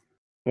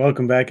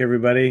Welcome back,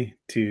 everybody,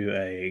 to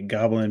a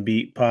Goblin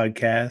Beat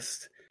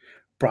podcast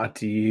brought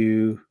to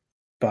you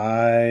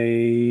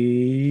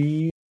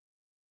by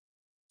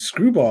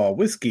Screwball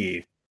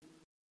Whiskey.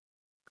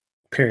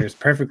 Pairs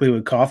perfectly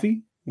with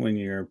coffee when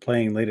you're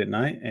playing late at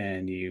night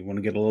and you want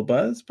to get a little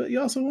buzz, but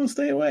you also want to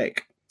stay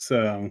awake.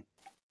 So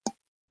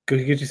go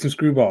get you some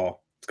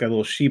Screwball. It's got a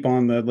little sheep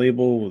on the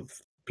label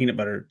with peanut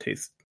butter.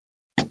 Tastes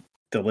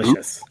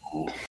delicious.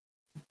 Ooh.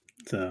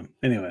 So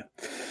anyway.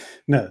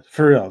 No,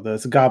 for real.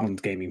 It's a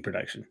Goblins gaming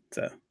production.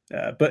 So,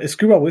 but if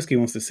Screwball Whiskey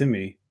wants to send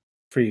me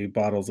free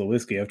bottles of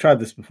whiskey, I've tried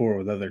this before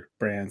with other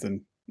brands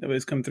and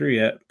nobody's come through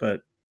yet,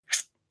 but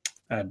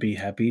I'd be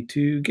happy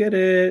to get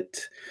it.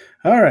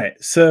 All right.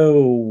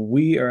 So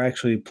we are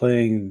actually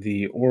playing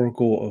the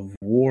Oracle of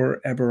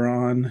War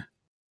Eberron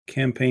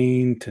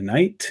campaign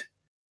tonight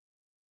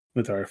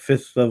with our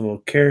 5th level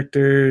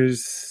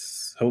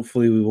characters.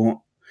 Hopefully we won't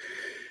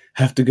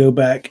have to go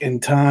back in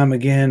time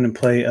again and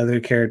play other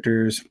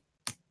characters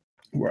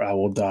where I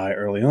will die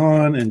early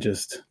on and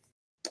just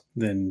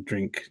then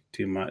drink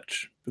too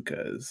much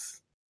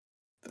because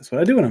that's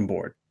what I do when I'm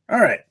bored. All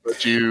right.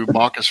 But you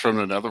mock us from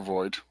the nether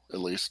void,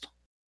 at least.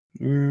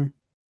 I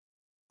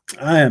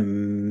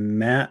am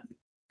Matt.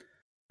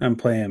 I'm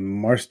playing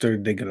Marster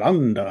de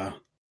Galanda.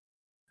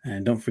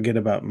 And don't forget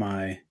about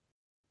my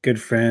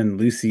good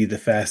friend Lucy the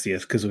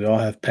Fastiest, because we all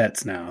have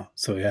pets now.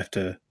 So we have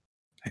to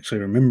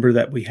actually remember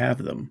that we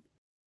have them.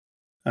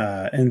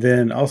 And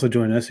then also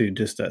joining us, who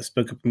just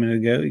spoke up a minute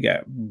ago, you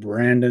got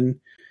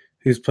Brandon,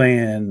 who's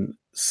playing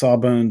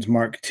Sawbones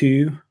Mark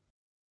II,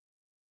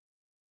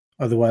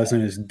 otherwise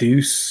known as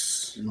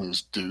Deuce.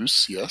 As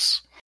Deuce,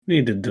 yes. We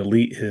need to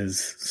delete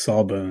his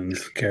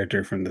Sawbones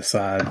character from the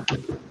side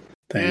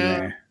thing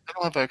there. I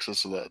don't have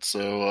access to that.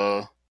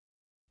 So,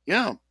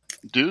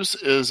 Deuce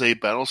is a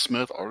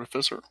battlesmith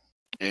artificer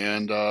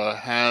and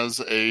has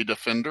a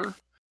defender.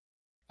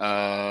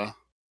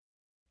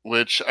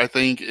 Which I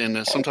think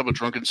in some type of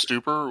drunken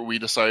stupor, we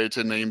decided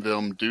to name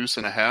them Deuce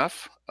and a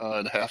Half.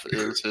 And Half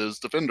is his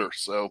defender.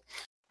 So,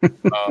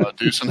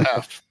 Deuce and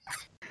Half.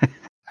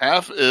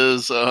 Half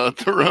is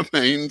the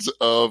remains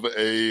of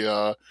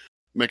a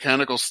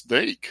mechanical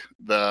snake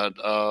that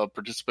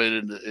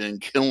participated in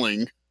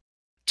killing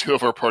 2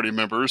 of our party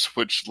members,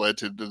 which led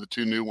to the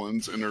 2 new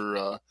ones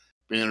being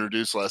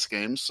introduced last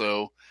game.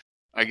 So,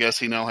 I guess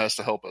he now has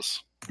to help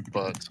us.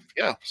 But,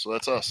 yeah, so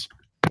that's us.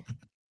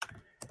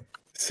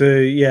 So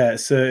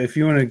if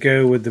you want to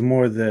go with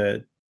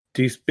the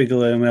Deuce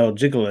Bigelow Mel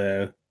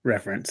Gigolo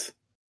reference,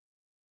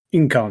 you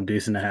can call him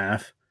Deuce and a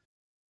Half.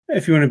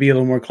 If you want to be a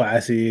little more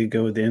classy,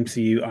 go with the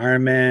MCU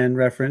Iron Man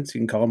reference,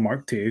 you can call him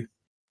Mark II.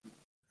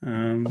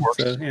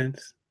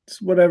 It's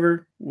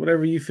whatever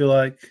you feel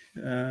like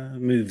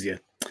moves you.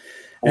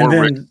 Or and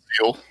then, Rick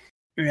Steele.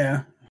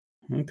 Yeah.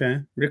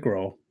 Okay.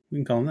 Rickroll. We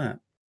can call him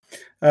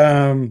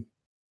that.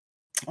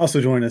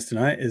 Also joining us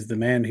tonight is the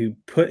man who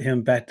put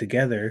him back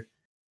together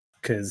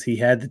because he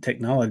had the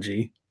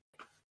technology,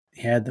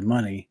 he had the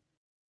money.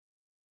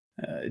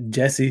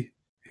 Jesse,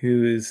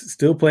 who is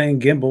still playing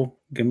Gimbal.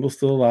 Gimbal's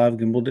still alive.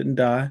 Gimbal didn't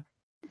die.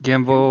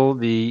 Gimbal,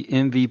 the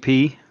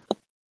MVP,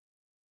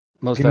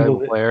 most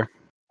valuable player,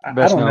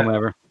 best gnome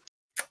ever.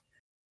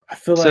 I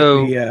feel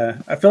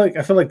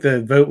like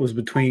the vote was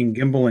between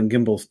Gimbal and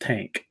Gimbal's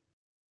tank.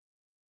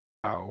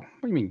 Oh,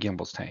 what do you mean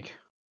Gimbal's tank?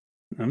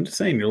 I'm just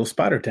saying, your little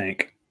spider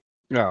tank.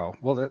 Oh,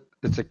 well,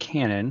 it's a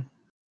cannon.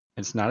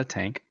 It's not a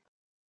tank.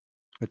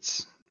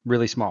 It's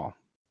really small.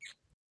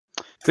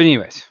 But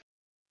anyways.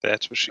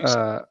 That's what she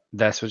said.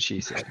 That's what she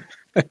said.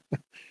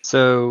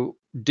 So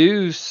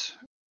Deuce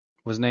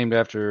was named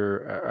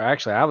after,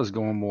 actually I was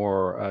going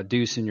more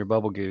Deuce in Your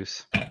Bubble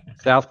Goose,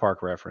 South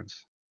Park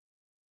reference.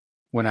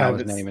 When I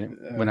was naming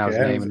him.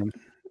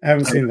 I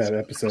haven't seen that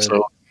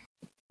episode.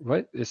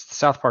 What? It's the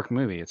South Park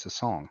movie. It's a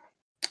song.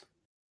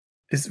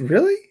 It's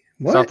really?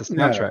 What? It's off the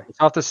soundtrack. No.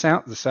 It's off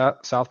the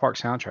South Park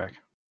soundtrack.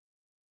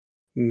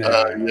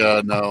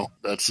 No. No.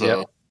 That's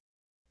yep.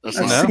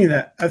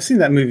 I've seen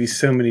that movie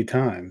so many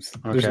times.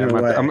 Okay, There's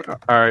no way.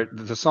 All right,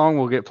 the song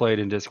will get played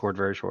in Discord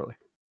very shortly.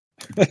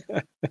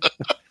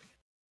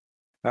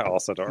 I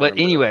also don't. But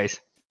anyways,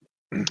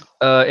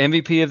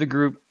 MVP of the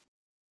group,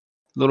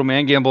 little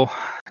man Gimbal,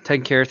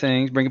 taking care of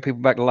things, bringing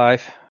people back to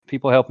life,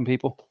 people helping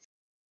people.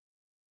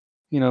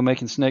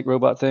 Making snake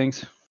robot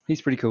things.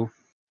 He's pretty cool.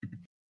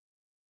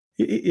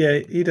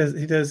 He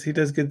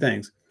does good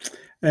things.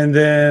 And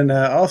then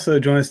also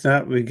joining us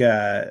tonight, we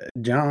got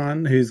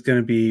John, who's going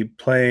to be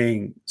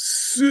playing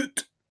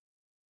Soot.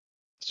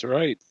 That's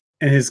right.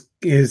 And his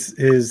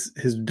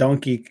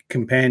donkey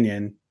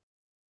companion,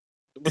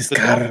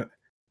 the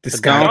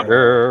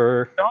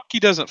donkey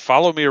doesn't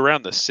follow me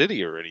around the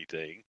city or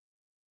anything.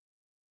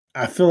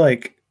 I feel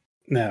like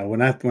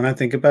when I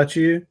think about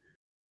you,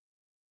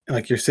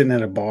 like you're sitting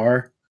at a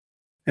bar,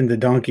 and the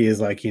donkey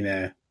is like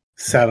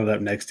saddled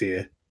up next to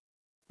you.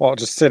 Well,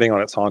 just sitting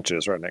on its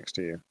haunches right next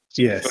to you.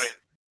 Yes.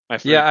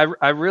 Yeah,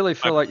 I really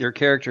feel like your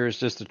character is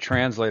just a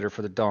translator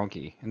for the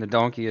donkey, and the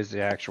donkey is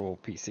the actual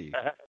PC.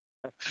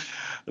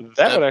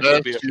 That would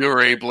actually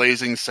be a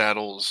Blazing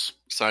Saddles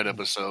side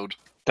episode.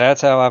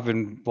 That's how I've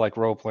been like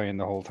role playing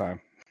the whole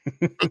time.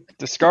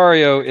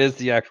 Descario is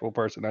the actual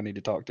person I need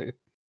to talk to.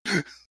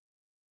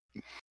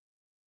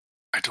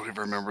 I don't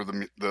even remember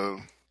the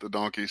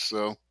donkey.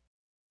 So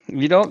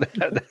You don't.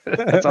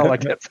 That's all I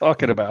kept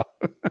talking about.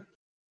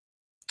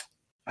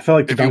 I feel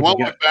like the if you donkey want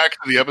to got, look back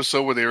to the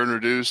episode where they were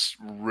introduced,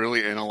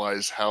 really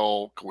analyze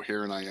how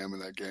coherent I am in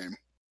that game.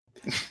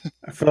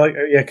 I feel like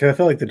because I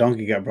feel like the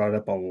donkey got brought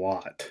up a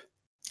lot.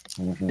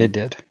 It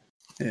did.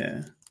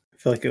 Yeah, I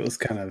feel like it was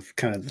kind of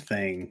the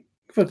thing.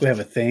 I feel like we have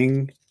a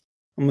thing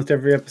almost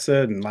every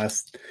episode, and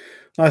last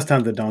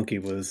time the donkey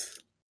was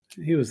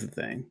the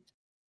thing.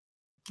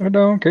 A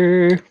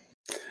donkey.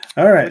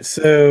 All right,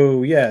 so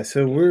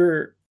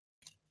we're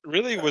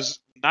Really was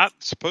not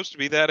supposed to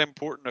be that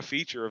important a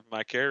feature of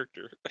my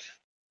character.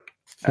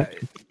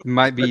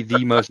 Might be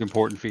the most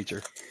important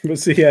feature. But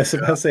so yeah, so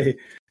I say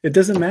it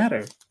doesn't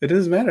matter. It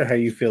doesn't matter how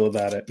you feel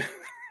about it.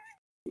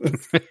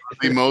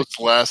 The most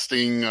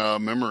lasting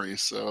memory.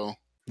 So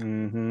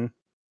Mm-hmm.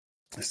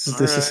 This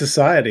is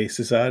society.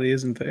 Society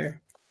isn't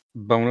fair.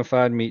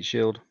 Bonafide meat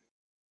shield.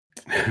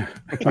 I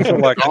feel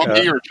like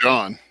donkey or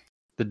John?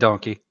 The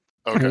donkey.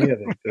 Okay. Yeah,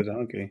 the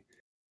donkey.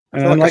 I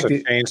feel like I the,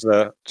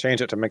 should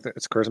change it to make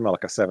its charisma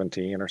like a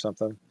 17 or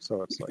something.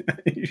 So it's like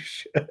you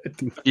should.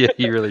 Yeah,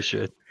 you really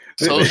should.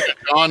 So should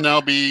John now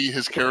be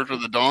his character,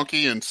 the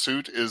donkey, and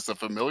Suit is the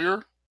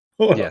familiar?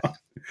 Hold Yes.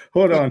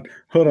 on.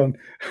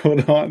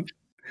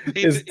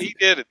 he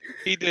did it.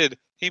 He did.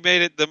 He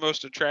made it the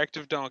most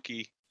attractive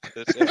donkey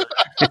that's ever.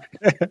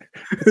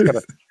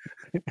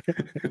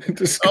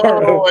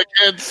 Descario. Oh, I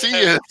can't see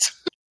it.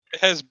 It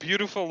has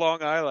beautiful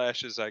long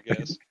eyelashes, I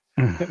guess.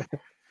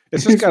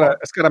 It's It's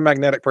got a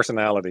magnetic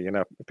personality. You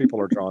know, people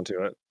are drawn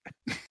to it.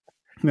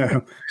 No,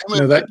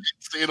 I that can't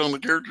see it on the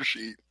character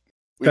sheet.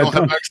 We that don't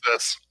have donkey-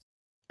 access.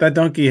 that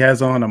donkey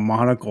has on a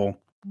monocle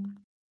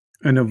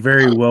and a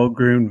very well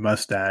groomed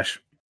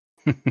mustache.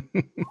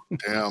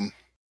 Damn.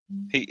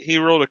 He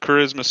rolled a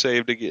charisma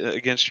save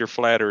against your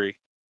flattery.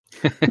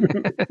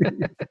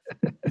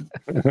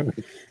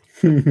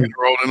 He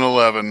rolled an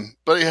 11,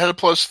 but he had a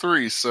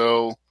 +3,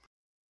 so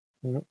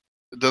Yep.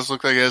 it does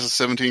look like he has a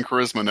 17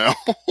 charisma now.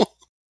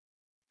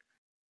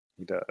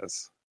 He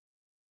does.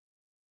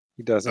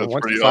 He does. And That's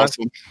once pretty you find-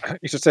 awesome.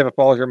 You should save up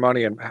all of your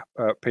money and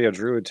pay a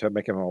druid to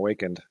make him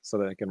awakened, so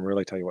that he can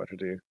really tell you what to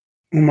do.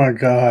 Oh my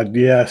god,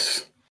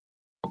 yes.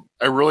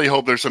 I really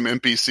hope there's some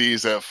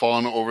NPCs that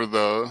fawn over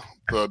the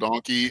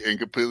donkey and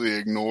completely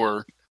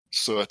ignore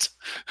Soot.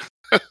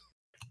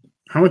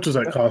 How much does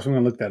that cost? I'm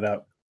gonna look that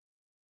up.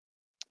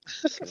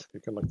 You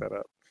can look that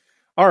up.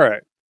 All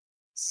right.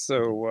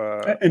 So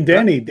And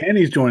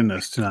Danny's joining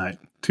us tonight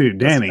too.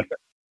 Danny.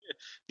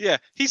 yeah,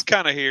 he's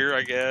kind of here,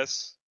 I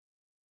guess.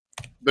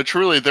 But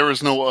truly, there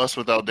is no us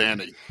without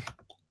Danny.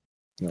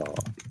 No,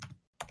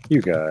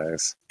 you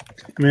guys. I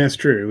mean, that's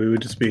true. We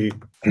would just be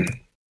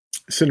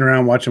sitting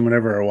around watching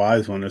whatever our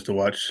wives want us to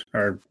watch,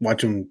 or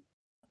watching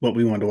what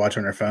we want to watch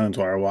on our phones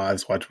while our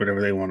wives watch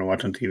whatever they want to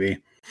watch on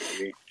TV.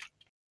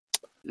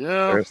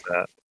 Yeah. There's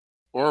that.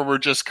 Or we're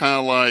just kind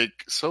of like,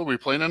 so we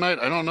playing tonight?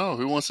 I don't know.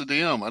 Who wants to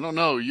DM? I don't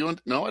know.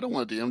 No, I don't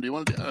want to DM. Do you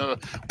want to?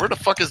 Where the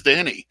fuck is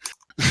Danny?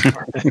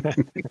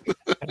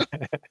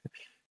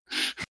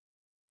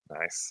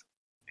 Nice.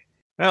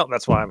 Well,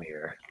 that's why I'm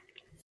here.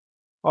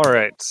 All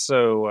right.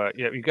 So,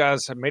 you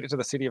guys have made it to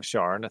the city of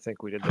Sharn. I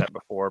think we did that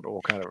before, but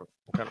we'll kind of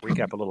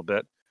recap a little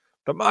bit.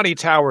 The mighty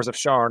towers of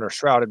Sharn are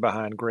shrouded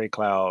behind gray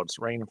clouds.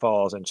 Rain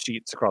falls in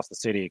sheets across the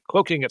city,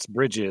 cloaking its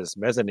bridges,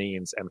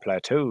 mezzanines, and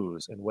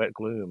plateaus in wet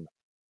gloom.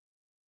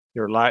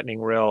 Your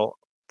lightning rail,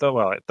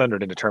 it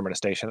thundered into Terminus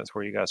Station. That's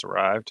where you guys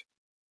arrived.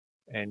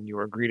 And you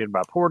were greeted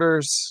by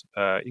porters.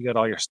 You got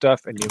all your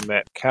stuff, and you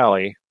met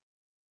Callie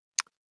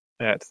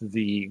at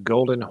the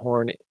Golden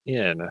Horn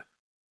Inn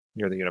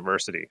near the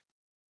university,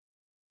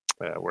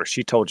 where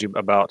she told you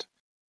about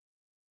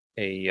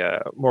a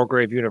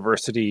Morgrave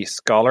University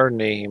scholar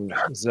named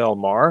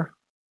Zelmar,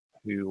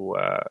 who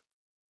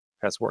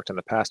has worked in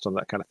the past on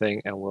that kind of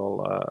thing, and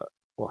will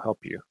help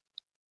you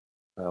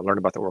learn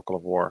about the Oracle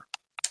of War.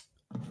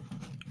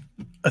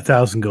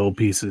 1,000 gold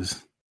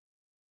pieces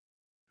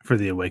for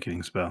the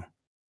awakening spell.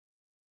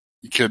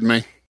 You kidding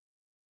me?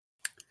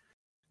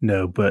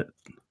 No, but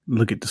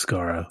look at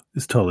Descario.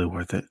 It's totally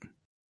worth it.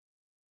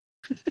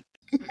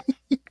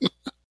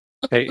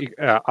 Hey,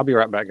 I'll be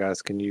right back,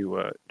 guys. Can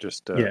you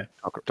just talk Yeah,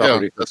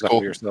 with that's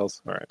cool. yourselves?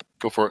 All right.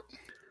 Go for it.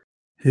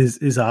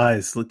 His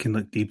eyes can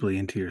look deeply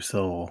into your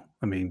soul.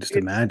 I mean, just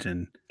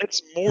imagine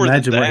It's more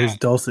imagine than what that. his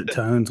dulcet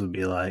tones would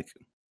be like.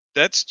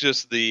 That's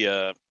just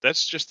the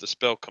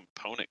spell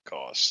component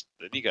cost.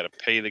 Then you got to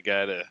pay the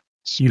guy to.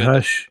 You spend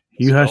hush,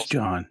 it. you hush,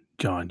 Spells.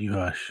 John, you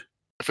hush.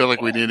 I feel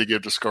like we need to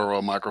give Descaro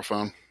a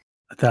microphone.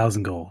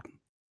 1,000 gold.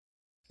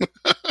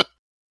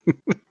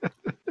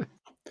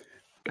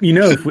 You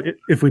know,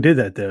 if we did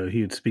that though,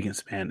 he would speak in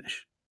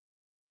Spanish.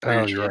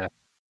 Are you Oh sure?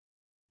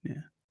 yeah,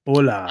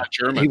 Hola, Not he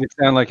German. would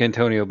sound like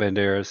Antonio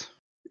Banderas.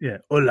 yeah.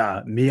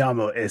 Hola, mi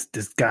amo es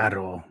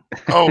Descaro.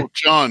 Oh,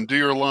 John, do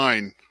your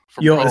line.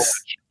 From Yo college.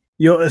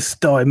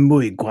 estoy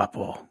muy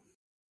guapo.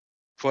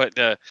 What?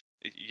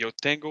 Yo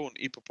tengo un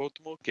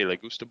hipopótamo que le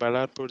gusta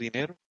bailar por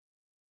dinero.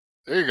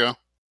 There you go.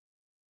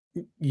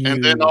 You,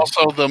 And then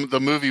also the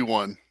movie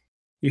one.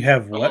 you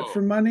have what Oh.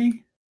 for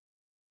money?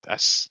 I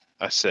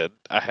said,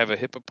 I have a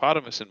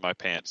hippopotamus in my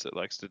pants that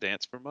likes to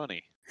dance for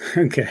money.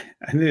 Okay,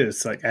 I knew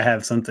it's like I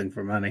have something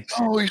for money.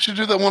 Oh, you should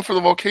do that one for the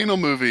volcano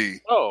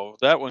movie. Oh,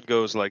 that one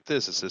goes like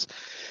this. It says,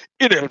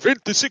 En el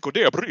 25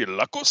 de abril,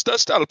 la costa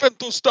está al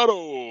vento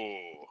estado.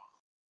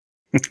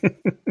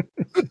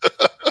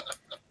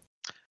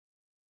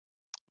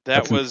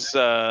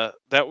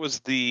 That was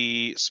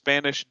the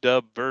Spanish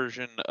dub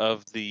version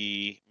of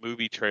the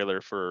movie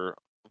trailer for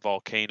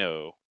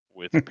Volcano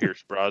with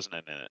Pierce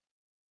Brosnan in it.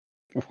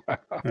 Wow.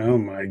 Oh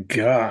my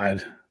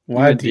god!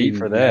 Why went do you deep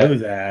for that. know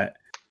that?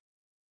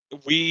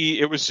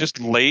 It was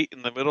just late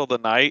in the middle of the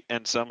night,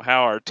 and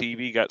somehow our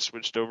TV got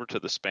switched over to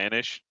the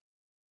Spanish,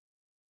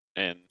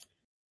 and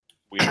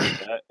we heard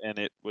that, and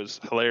it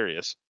was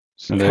hilarious.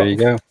 So there you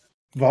go.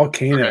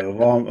 Volcano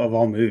of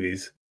all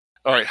movies.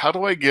 All right, how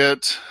do I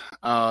get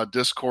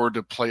Discord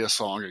to play a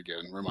song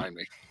again? Remind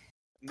me.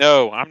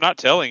 No, I'm not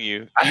telling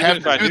you. I Even have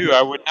if to I do knew, this.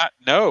 I would not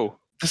know.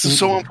 This is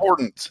so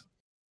important.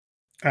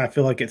 I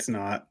feel like it's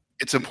not.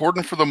 It's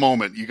important for the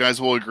moment. You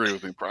guys will agree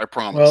with me. I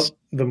promise. Well,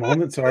 the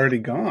moment's already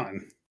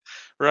gone.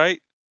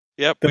 Right?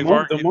 Yep. The, we've the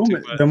argued too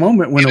moment much. the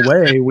moment went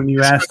away when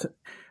you asked.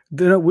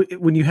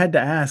 When you had to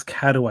ask,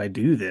 "How do I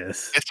do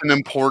this?" It's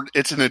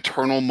an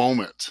eternal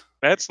moment.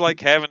 That's like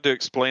having to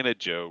explain a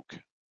joke.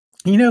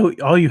 You know,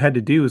 all you had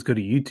to do was go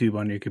to YouTube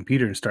on your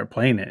computer and start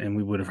playing it, and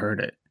we would have heard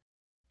it.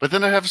 But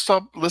then I have to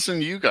stop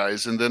listening to you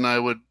guys, and then I'd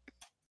No,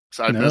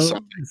 miss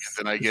something, and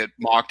then I get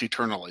mocked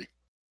eternally.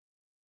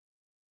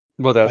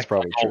 Well, that's Like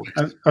probably true. always.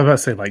 I was about to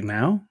say, like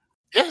now.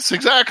 Yes,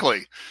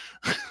 exactly.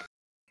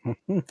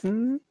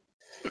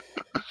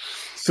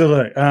 So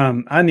look,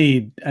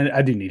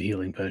 I do need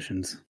healing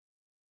potions.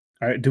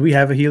 All right, do we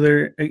have a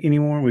healer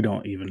anymore? We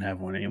don't even have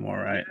one anymore,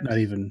 right? Not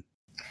even.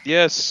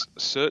 Yes,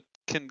 Soot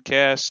can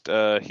cast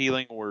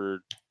Healing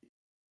Word.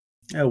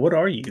 Oh, what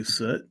are you,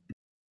 Soot?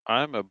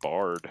 I'm a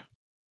bard.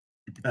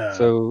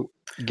 So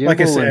like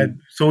I Gimbal said,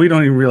 and, so we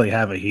don't even really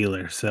have a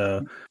healer.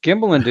 So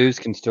Gimbal and Deuce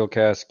can still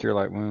cast Cure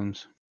Light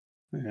Wounds,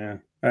 yeah,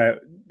 all right.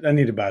 I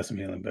need to buy some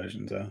healing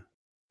potions though.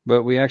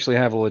 but we actually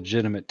have a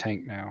legitimate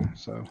tank now.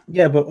 So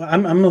Yeah, but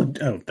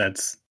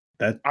that's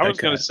that. I was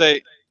going to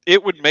say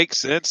it would make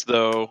sense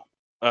though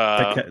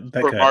that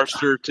for cut.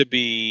 Marster to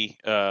be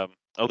a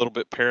little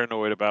bit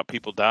paranoid about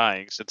people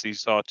dying since he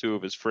saw two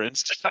of his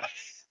friends die.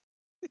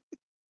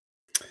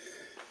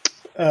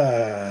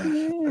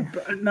 No,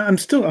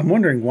 I'm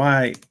wondering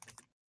why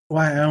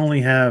I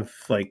only have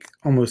like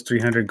almost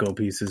 300 gold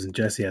pieces and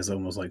Jesse has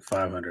almost like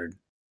 500.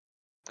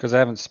 because I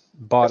haven't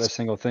bought a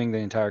single thing the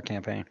entire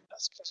campaign.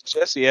 That's 'cause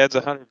Jesse adds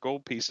 100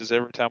 gold pieces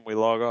every time we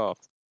log off.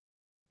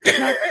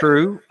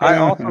 True. I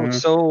also Uh-huh.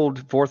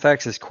 sold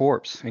Vorthax's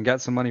corpse and got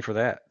some money for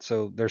that.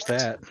 So there's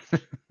that.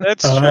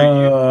 That's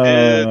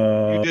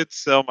true. You did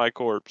sell my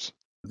corpse.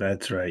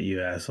 That's right,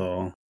 you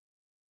asshole.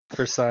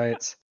 For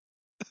science.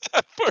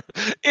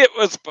 It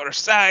was for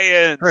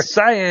science. For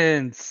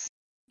science.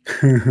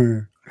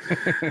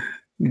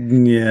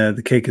 Yeah,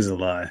 the cake is a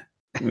lie.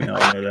 We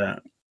all know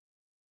that.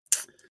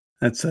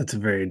 That's a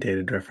very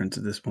dated reference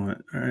at this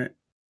point. All right,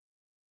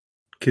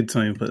 kids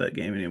don't even play that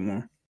game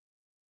anymore.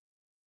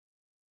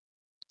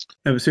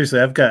 No, but seriously,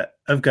 I've got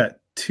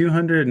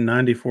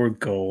 294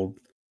 gold.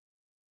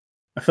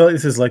 I feel like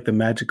this is like the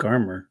magic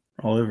armor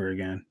all over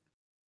again.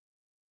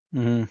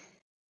 Mm-hmm.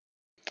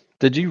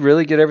 Did you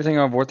really get everything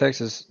on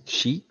Vortex's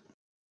sheet?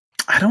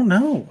 I don't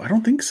know. I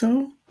don't think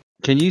so.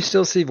 Can you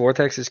still see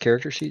Vortex's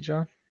character sheet,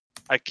 John?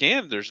 I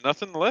can. There's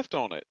nothing left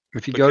on it.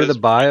 If you go to the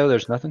bio,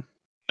 there's nothing?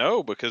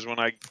 No, because when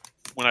I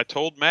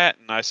told Matt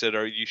and I said,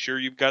 "Are you sure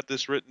you've got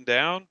this written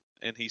down?"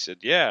 and he said,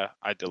 "Yeah,"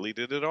 I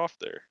deleted it off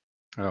there.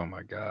 Oh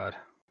my god.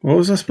 What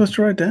was I supposed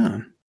to write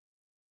down?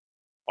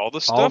 All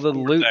the stuff. All the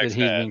loot Vortex that he's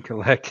had. been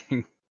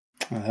collecting.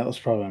 Oh, that was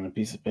probably on a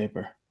piece of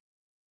paper.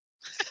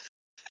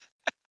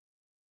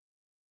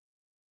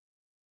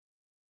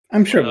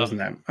 I'm sure it wasn't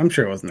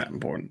that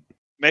important.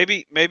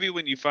 Maybe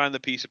when you find the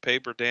piece of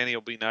paper, Danny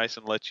will be nice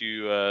and let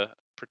you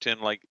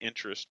pretend like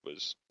interest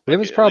was. It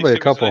was at probably a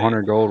least it was couple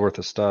hundred gold worth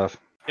of stuff.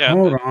 Yeah.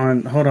 Hold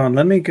on.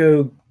 Let me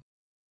go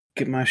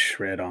get my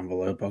shred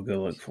envelope. I'll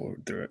go look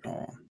through it.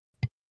 Hold on.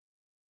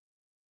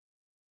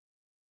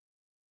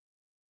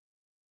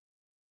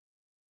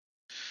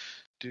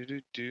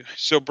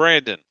 So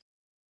Brandon,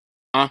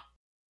 Huh?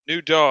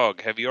 New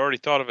dog. Have you already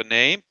thought of a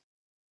name?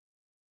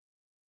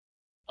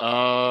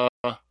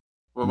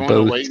 We're going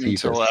Both to wait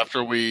until Cephas.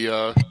 after we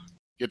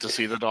get to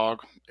see the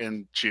dog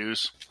and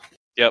choose.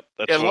 Yep.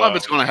 That's Yeah, a what lot of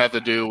it's going to have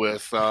to do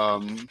with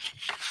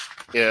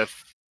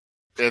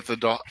if the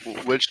dog,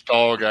 which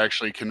dog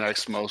actually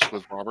connects most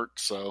with Robert.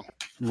 So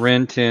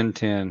Ren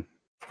 1010.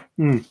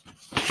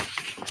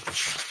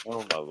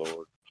 Oh my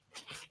lord.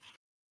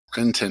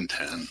 in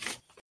 1010.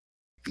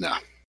 No.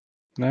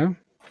 No?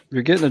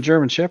 You're getting a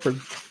German Shepherd.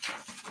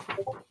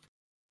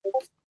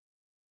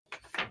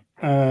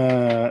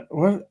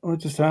 What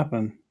just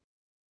happened?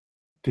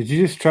 Did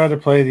you just try to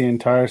play the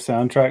entire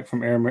soundtrack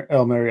from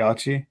El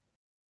Mariachi?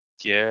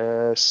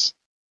 Yes.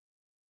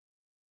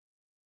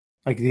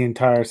 Like the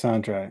entire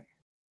soundtrack?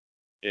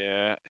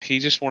 Yeah. He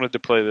just wanted to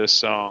play this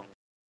song.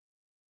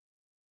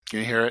 Can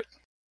you hear it?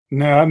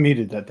 No, I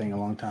muted that thing a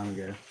long time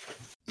ago.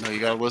 No, you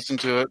gotta listen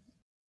to it.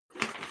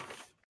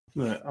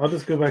 But I'll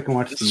just go back and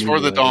watch This the is movie for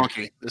the later.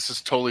 donkey. This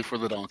is totally for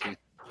the donkey.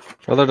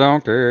 For the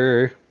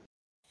donkey.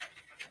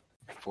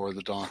 For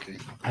the donkey.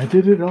 I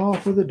did it all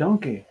for the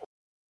donkey.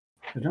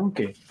 The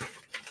donkey.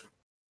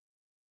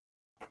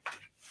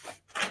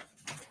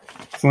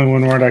 It's the only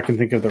one word I can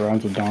think of that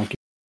rhymes with donkey.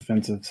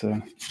 Offensive,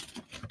 so.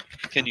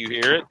 Can you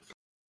hear it?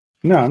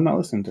 No, I'm not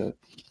listening to it.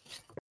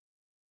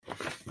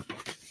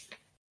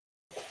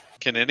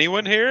 Can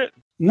anyone hear it?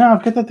 No,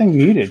 get that thing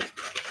muted.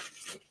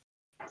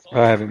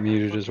 I have it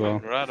muted as well.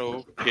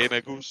 Raro, que me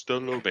gusta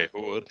lo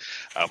mejor.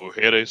 A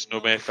mujeres no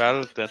me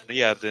faltan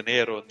ni a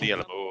dinero ni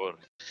al amor.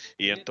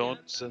 Y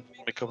entonces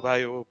mi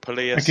caballo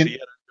pelea I can- si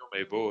yo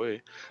me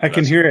voy. I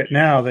can hear it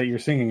now that you're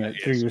singing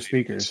it through your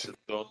speakers.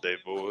 Donde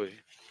voy.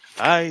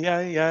 Ay,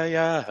 ay, ay,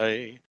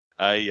 ay.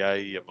 Ay,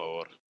 ay,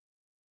 amor.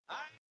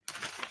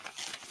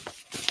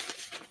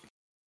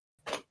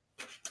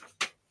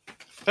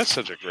 That's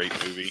such a great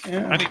movie.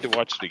 Yeah. I need to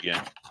watch it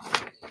again.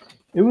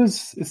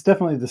 It's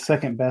definitely the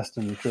second best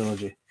in the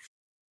trilogy.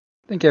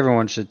 I think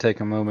everyone should take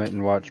a moment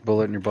and watch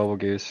Bullet in Your Bubble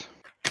Goose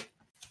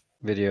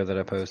video that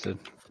I posted.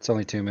 It's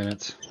only 2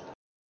 minutes.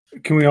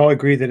 Can we all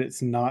agree that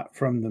it's not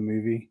from the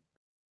movie?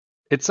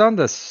 It's on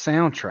the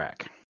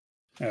soundtrack,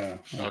 Oh,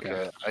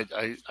 Okay.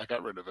 I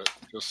got rid of it.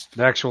 Just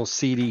the actual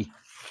CD.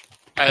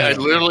 I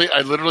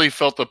literally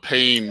felt the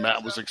pain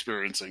Matt was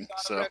experiencing.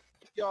 So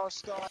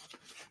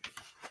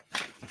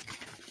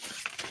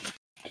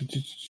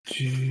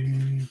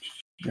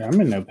Yeah,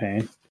 I'm in no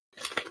pain.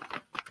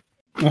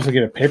 I also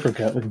get a paper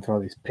cut looking for all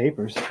these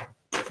papers.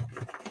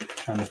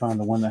 Trying to find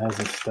the one that has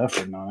this stuff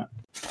written on it.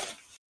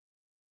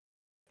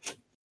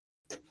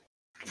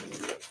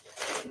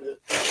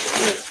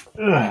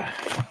 Ugh.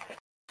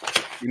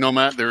 you know,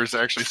 Matt, there is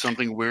actually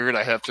something weird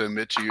I have to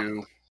admit to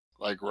you,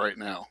 like right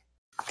now.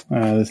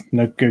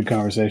 No good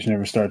conversation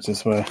ever starts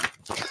this way.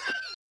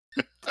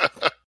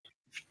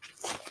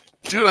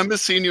 Dude, I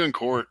miss seeing you in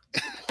court.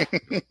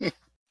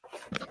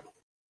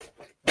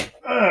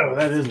 Oh,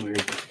 that is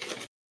weird.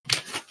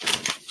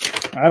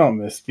 I don't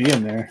miss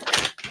being there.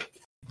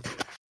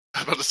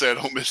 I'm about to say I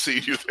don't miss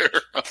seeing you there.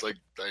 I was like,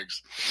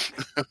 thanks.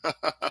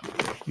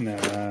 No,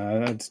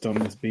 I just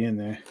don't miss being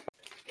there.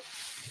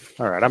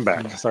 All right, I'm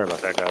back. Sorry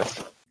about that,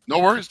 guys. No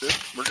worries, dude.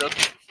 We're good.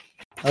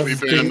 I was We've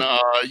thinking- been.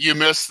 You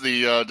missed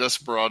the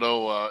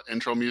Desperado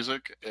intro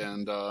music,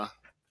 and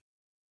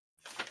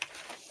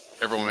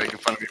everyone making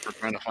fun of me for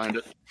trying to find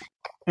it.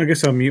 I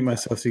guess I'll mute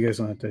myself so you guys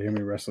don't have to hear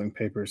me wrestling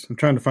papers. I'm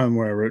trying to find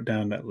where I wrote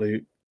down that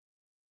loot.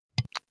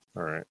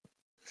 All right.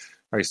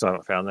 Oh, you still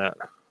haven't found that?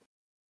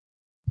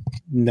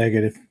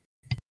 Negative.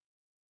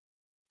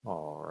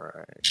 All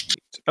right.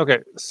 Okay,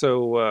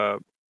 so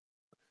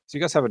you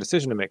guys have a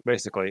decision to make,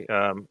 basically.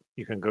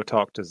 You can go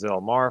talk to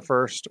Zelmar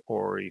first,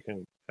 or you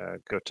can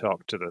go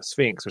talk to the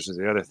Sphinx, which is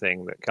the other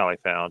thing that Callie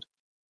found.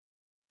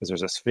 Because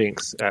there's a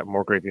Sphinx at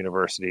Morgrave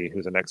University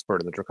who's an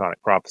expert in the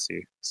Draconic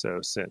Prophecy. So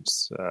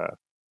since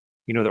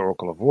you know the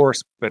Oracle of War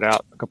spit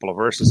out a couple of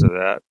verses of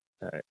that,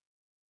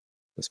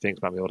 the Sphinx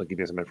might be able to give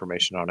you some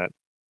information on it.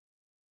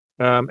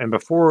 And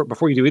before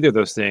you do either of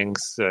those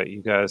things,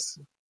 you guys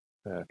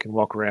can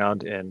walk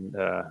around in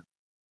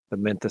the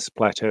Menthis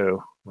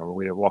Plateau, where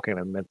we were walking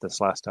in Menthis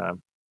last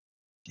time,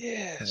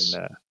 Yes.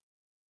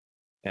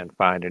 and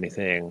find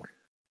anything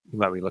you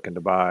might be looking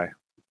to buy.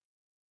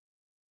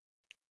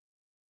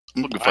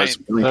 I'm looking I for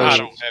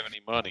don't have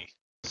any money.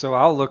 So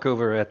I'll look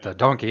over at the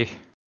donkey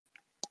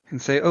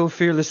and say, "Oh,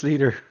 fearless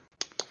leader,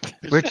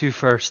 where to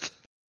first?"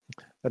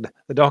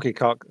 The donkey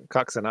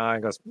cocks an eye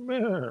and goes,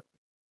 "Meh."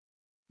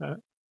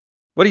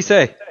 What do you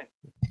say?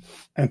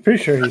 I'm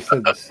pretty sure he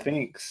said the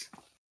Sphinx.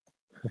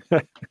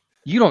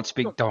 You don't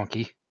speak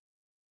donkey,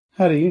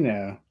 How do you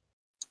know?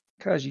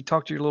 because you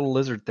talk to your little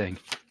lizard thing.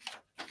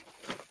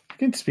 You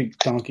can speak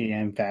donkey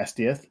and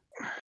Fastieth.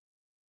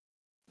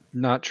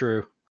 Not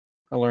true.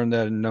 I learned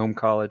that in Gnome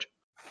College.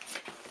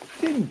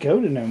 You didn't go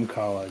to Gnome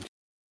College.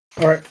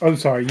 All right, I'm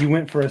sorry. You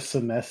went for a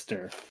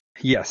semester.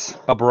 Yes,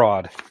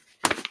 abroad.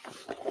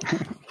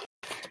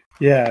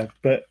 Yeah,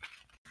 but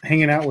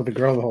hanging out with a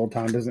girl the whole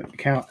time doesn't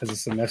count as a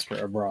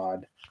semester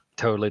abroad.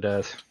 Totally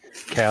does.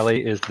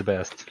 Callie is the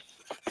best.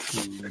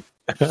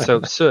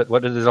 So, Soot,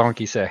 what did the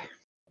donkey say?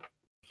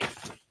 You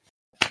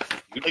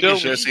Thank tell you, me.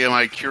 Jesse.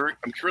 I'm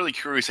really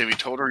curious. Have you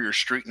told her your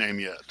street name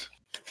yet?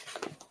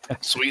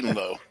 Sweet and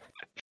low.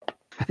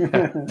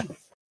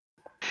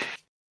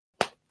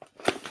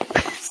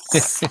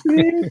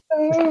 Sweet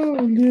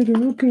old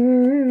little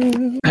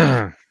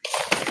girl.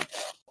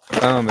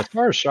 As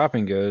far as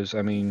shopping goes,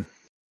 I mean,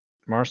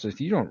 Marshall,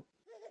 you don't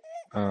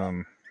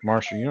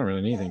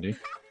really need anything, do you?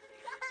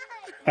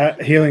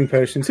 Healing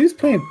potions. Who's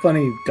playing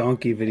funny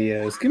donkey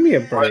videos? Give me a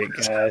break,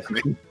 guys.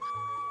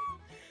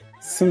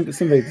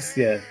 Somebody just,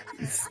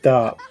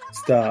 stop.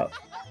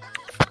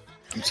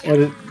 I'm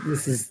scared.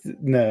 This is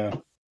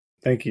no.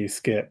 Thank you.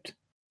 Skipped.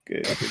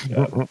 Good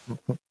job.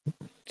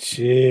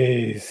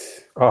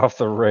 Jeez. Off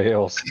the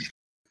rails.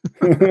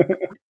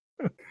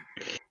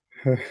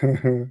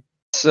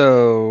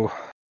 So,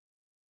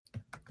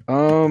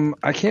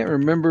 I can't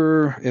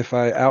remember if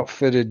I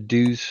outfitted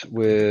Deuce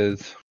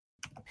with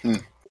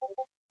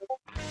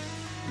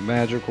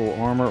magical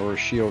armor or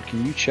shield.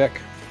 Can you check?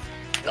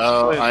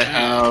 I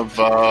have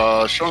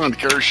showing on the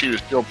character sheet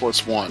is shield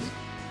 +1.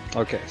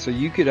 Okay, so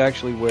you could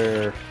actually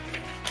wear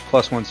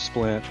 +1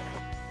 splint.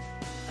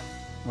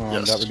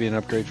 Yes. That would be an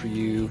upgrade for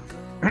you.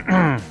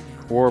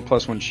 Or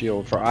 +1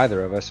 shield for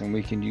either of us, and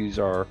we can use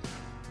our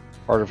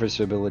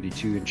artificer ability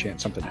to enchant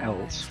something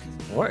else.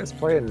 What is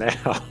playing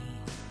now?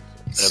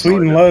 Sweet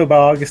and Low by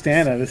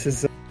Augustana. This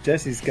is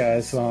Jesse's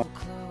guy's song.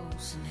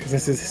 Because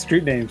this is his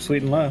street name,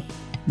 Sweet and Low.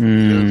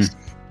 Yes.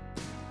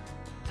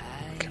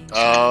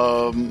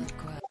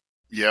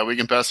 Yeah, we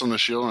can pass on the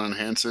shield and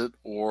enhance it,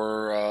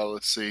 or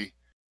let's see.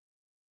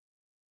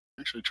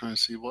 Actually, trying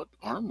to see what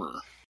armor.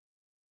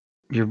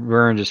 You're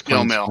wearing just Scale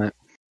plain mail. splint.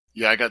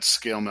 Yeah, I got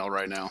scale mail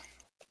right now.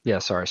 Yeah,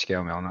 sorry,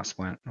 scale mail, not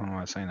splint. I don't know why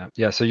I was saying that.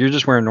 Yeah, so you're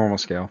just wearing normal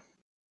scale.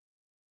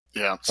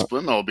 Yeah,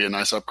 split mail would be a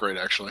nice upgrade,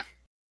 actually.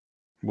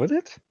 Would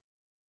it?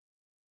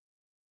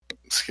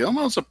 Scale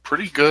mail is a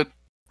pretty good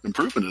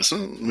improvement,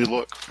 isn't it? Let me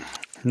look.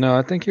 No,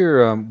 I think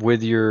you're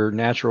with your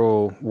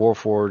natural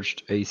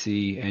Warforged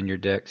AC and your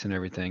decks and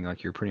everything,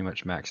 like you're pretty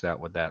much maxed out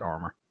with that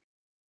armor.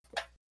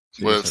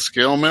 So With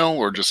scale mail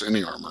or just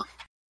any armor?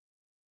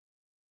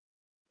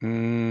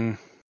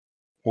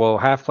 Well,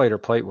 half plate or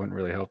plate wouldn't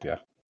really help you.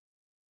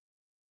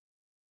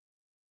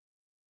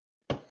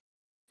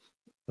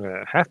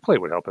 Half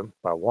plate would help him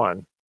by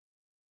 1.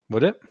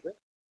 Would it?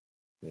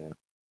 Yeah.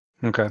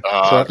 Okay.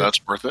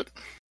 That's worth it.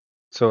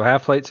 So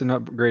half plate's an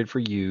upgrade for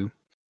you.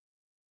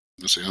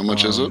 Let's see, how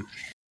much is it?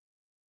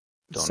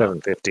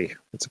 $750.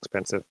 It's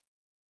expensive.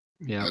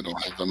 Yeah. I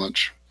don't have that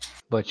much.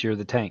 But you're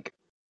the tank.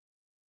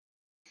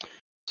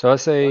 So I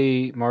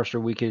say,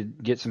 Marshall, we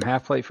could get some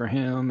half plate for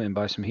him and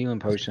buy some healing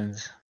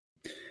potions.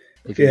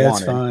 If you Yeah,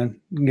 wanted. it's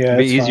fine. Yeah, It'd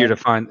be it's easier fine.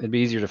 to find. It'd be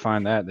easier to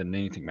find that than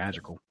anything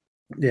magical.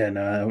 Yeah,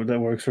 no, that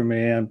works for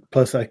me. And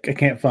plus, I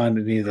can't find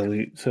any of the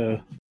loot, so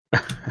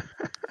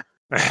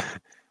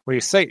Well, you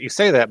say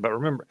that, but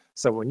remember,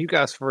 so when you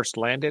guys first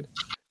landed,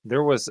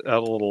 there was a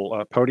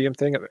little podium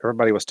thing that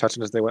everybody was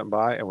touching as they went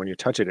by, and when you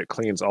touch it, it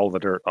cleans all the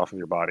dirt off of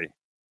your body.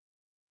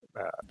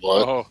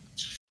 What? Oh,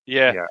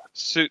 yeah. Yeah.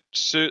 Soot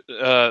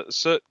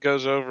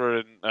goes over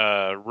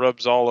and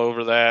rubs all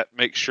over that.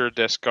 Make sure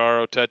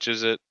Descaro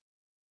touches it.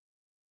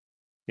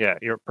 Yeah,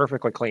 you're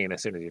perfectly clean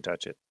as soon as you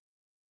touch it.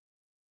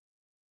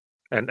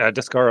 And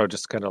Descaro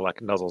just kind of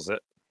like nuzzles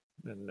it,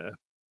 and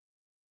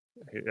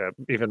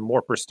even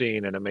more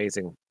pristine and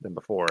amazing than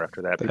before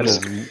after that. That Is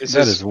is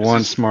this- one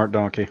is this- smart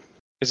donkey.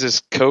 Is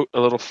his coat a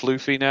little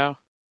floofy now?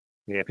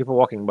 Yeah, people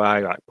walking by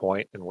like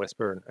point and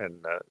whisper,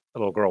 and a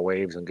little girl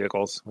waves and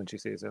giggles when she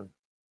sees him.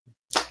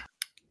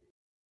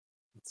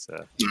 It's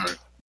All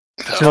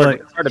right.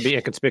 feel hard to be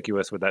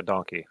inconspicuous with that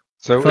donkey.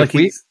 So I feel like if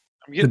we, he's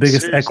I'm the getting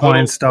biggest serious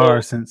equine star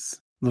little-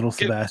 since Little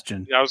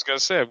Sebastian. I was gonna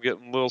say I'm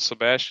getting little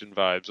Sebastian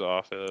vibes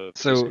off.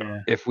 so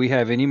Yeah. if we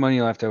have any money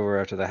left over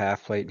after the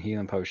half plate and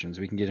healing potions,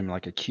 we can get him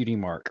like a cutie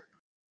mark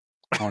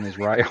on his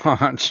right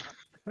haunch.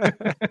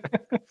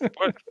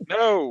 What?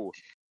 No,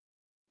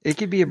 It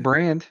could be a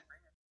brand.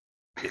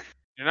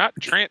 you're not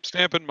tramp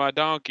stamping my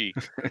donkey.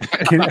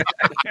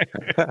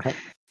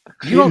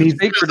 You don't needs-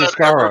 speak for Has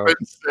that ever Descaro.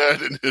 been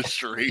said in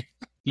history?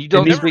 You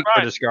don't Never speak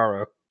for mind.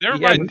 Descaro. Never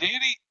Yeah, mind,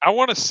 Danny. I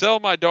want to sell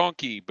my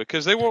donkey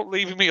because they won't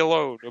leave me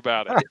alone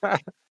about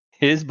it.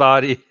 His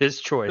body, his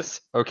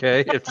choice. Okay,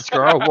 if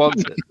Descaro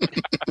wants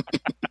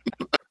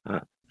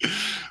it.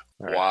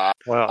 Wow.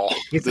 Well,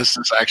 This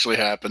has actually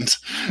happened.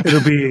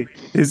 It'll be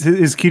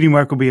his cutie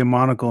mark will be a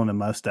monocle and a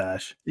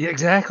mustache. Yeah,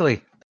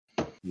 exactly.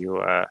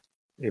 you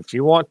if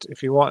you want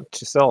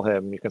to sell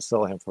him, you can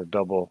sell him for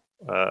double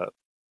the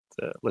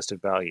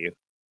listed value.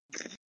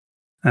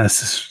 That's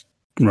just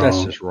wrong.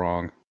 That's just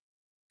wrong.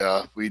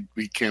 Yeah, we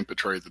can't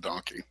betray the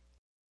donkey.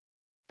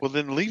 Well,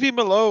 then leave him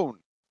alone.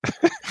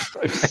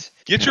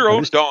 Get your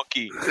own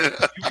donkey.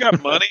 You've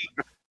got money.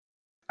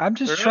 I'm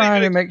just They're not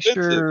trying to even make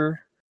expensive. sure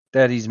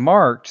that he's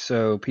marked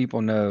so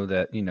people know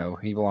that,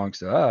 he belongs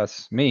to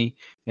us, me,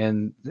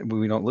 and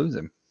we don't lose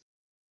him.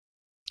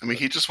 I mean,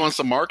 he just wants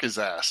to mark his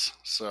ass.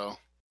 So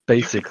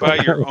Basically. Buy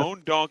your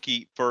own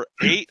donkey for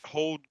 8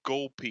 whole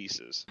gold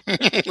pieces.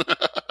 8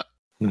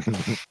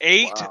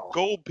 Wow.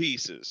 gold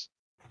pieces.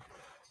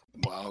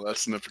 wow,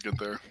 that's significant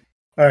there.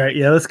 All right,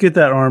 yeah, let's get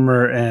that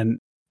armor. And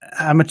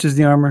how much is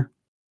the armor?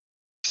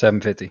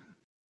 $750.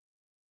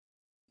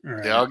 All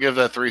right. Yeah, I'll give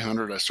that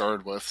 300 I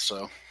started with.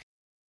 So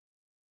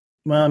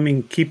Well, I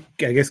mean, keep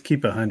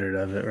 100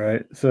 of it,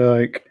 right? So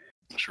like,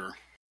 sure.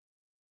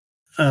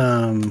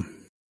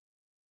 um,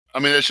 I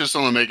mean, it's just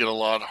going to make it a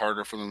lot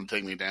harder for them to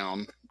take me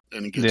down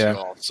and get Yeah. you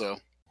off. So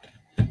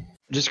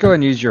Just go ahead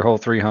and use your whole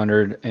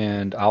 300,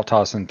 and I'll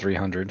toss in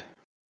 300.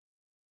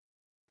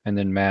 And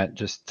then Matt,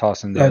 just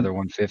toss in the other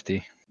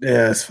 150.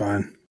 yeah, that's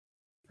fine.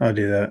 I'll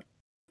do that.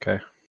 Okay.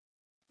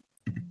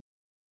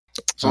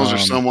 As long as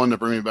there's someone to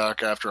bring me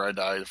back after I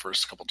die the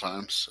first couple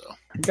times. So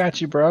I got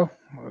you, bro.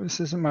 This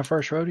isn't my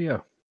first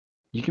rodeo.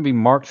 You can be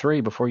Mark 3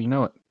 before you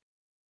know it.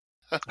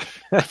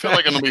 I feel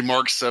like I'm gonna be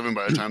Mark 7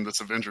 by the time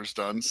this adventure's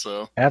done.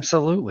 So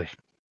Absolutely.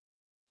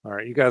 All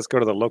right, you guys go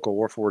to the local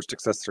Warforged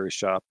accessory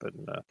shop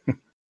and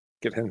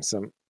get him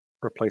some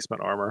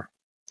replacement armor.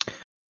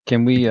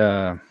 Can we,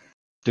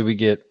 did we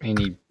get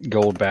any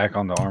gold back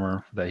on the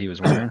armor that he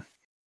was wearing?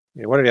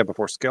 Yeah, what did he have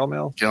before? Scale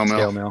mail? Scale Scale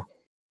mail. mail.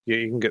 Yeah,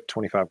 you can get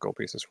 25 gold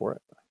pieces for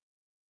it.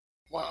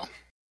 Wow.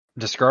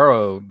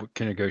 Descaro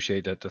can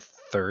negotiate that to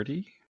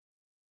 30.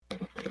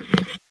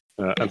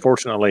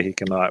 Unfortunately, he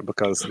cannot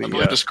because I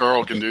believe this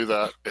girl can do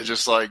that. It's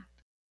just like,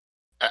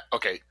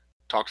 okay,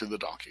 talk to the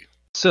donkey.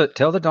 So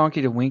tell the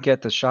donkey to wink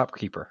at the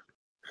shopkeeper.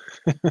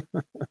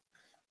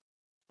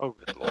 Oh,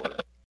 good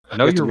lord.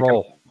 Know have to your become-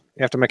 role.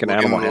 You have to make an Look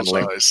animal into those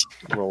handling eyes.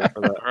 roll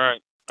for that.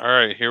 All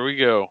right, here we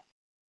go.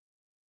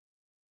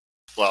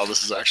 Wow,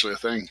 this is actually a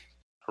thing.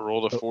 I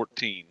rolled a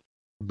 14.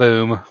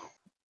 Boom. All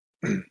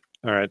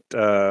right.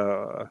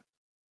 Look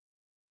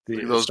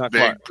at those it's not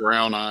big quite-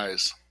 brown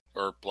eyes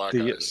or black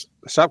the eyes.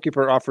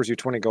 shopkeeper offers you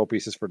 20 gold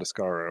pieces for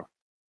Descaro.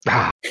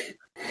 Ah,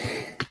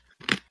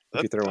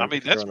 you throw I in-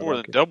 mean, throw that's in the more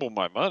than donkey. double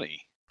my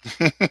money.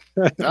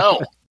 No.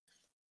 all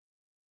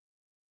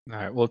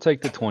right, we'll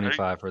take the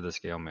 25 for the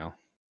scale mail.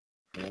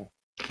 Yeah.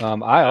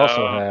 I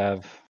also Oh.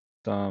 have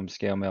some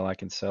scale mail I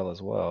can sell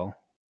as well.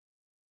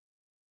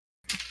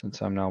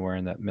 Since I'm not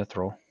wearing that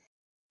mithril.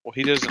 Well,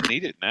 he doesn't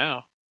need it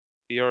now.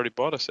 He already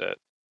bought a set.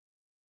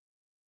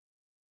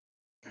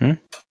 Hmm?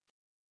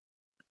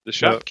 The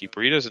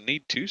shopkeeper, he doesn't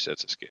need 2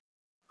 sets of scale.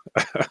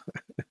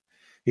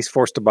 He's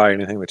forced to buy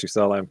anything that you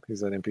sell him.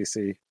 He's an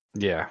NPC.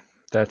 Yeah,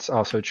 that's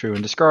also true.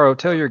 And Descaro,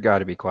 tell your guy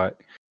to be quiet.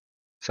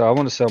 So I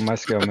want to sell my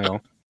scale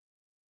mail.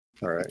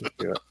 All right.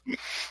 Do it.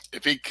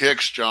 If he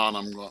kicks John,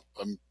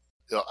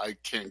 I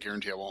can't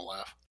guarantee I won't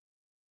laugh.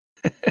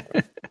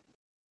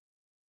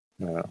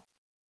 No.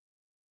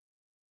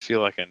 I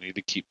feel like I need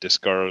to keep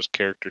Descaro's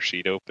character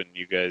sheet open.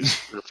 You guys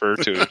refer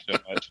to it so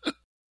much.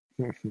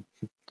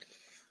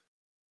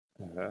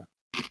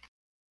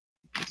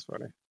 That's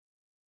funny.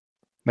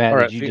 Matt, All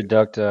right, did you Pete.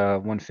 deduct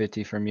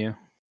 150 from you?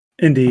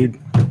 Indeed.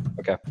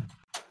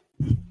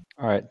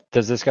 All right.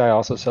 Does this guy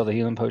also sell the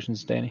healing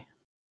potions, Danny?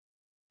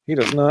 He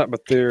does not, but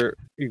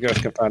you guys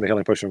can find a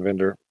healing potion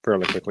vendor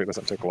fairly quickly. It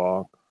doesn't take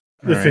long.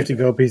 The All 50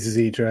 gold pieces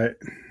each, right?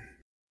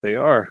 They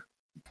are.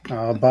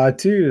 I'll buy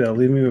 2. That'll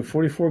leave me with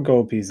 44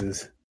 gold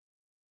pieces.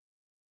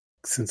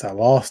 Since I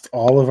lost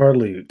all of our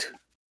loot.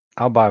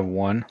 I'll buy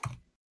 1.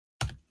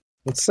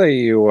 Let's say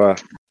you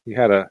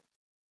had an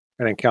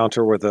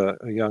encounter with a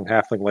young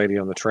halfling lady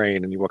on the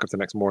train, and you woke up the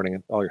next morning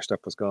and all your stuff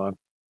was gone.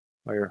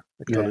 All your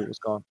extra Yeah. loot was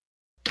gone.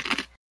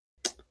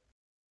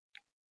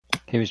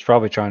 He was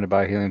probably trying to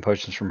buy healing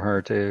potions from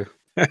her, too.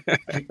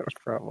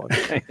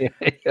 Probably. He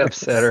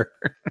upset her.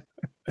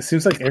 It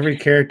seems like every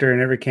character in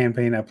every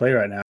campaign I play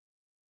right now,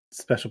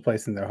 special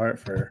place in their heart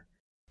for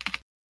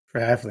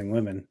halfling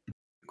women.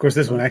 Of course,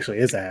 this one actually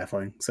is a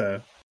halfling,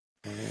 so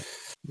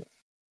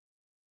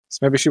So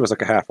maybe she was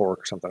like a half orc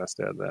or something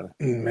instead.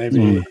 Then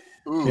maybe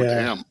Ooh,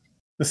 Yeah. damn.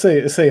 let's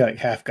say like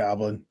half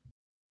goblin.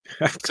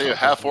 Say a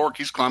half orc,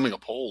 he's climbing a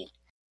pole.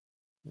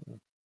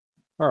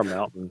 or a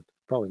mountain.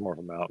 Probably more of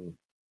a mountain.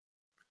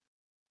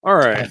 All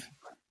right.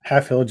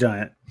 Half hill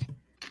giant.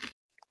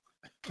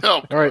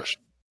 Oh, All right. gosh.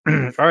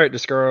 All right,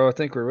 Descaro, I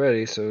think we're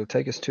ready. So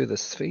take us to the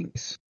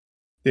Sphinx.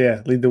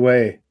 Yeah, lead the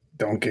way,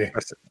 donkey.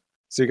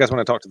 So you guys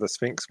want to talk to the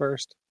Sphinx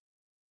first?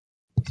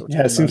 So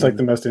Yeah, it seems like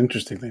the most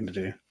interesting thing to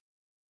do.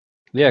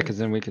 Yeah, because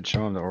then we could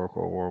show him the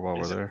Oracle of War while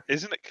we're there.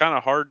 Isn't it kind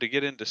of hard to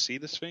get in to see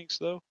the Sphinx,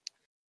 though?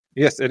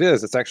 Yes, it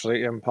is. It's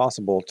actually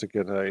impossible to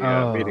get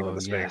a meeting with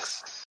the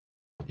Sphinx. yes.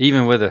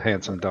 Even with a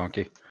handsome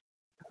donkey.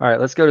 All right,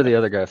 let's go to the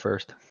other guy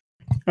first.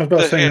 I was about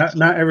to The say, hands-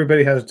 not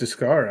everybody has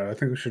Descaro. I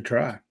think we should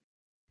try.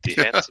 The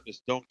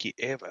handsomest donkey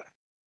ever.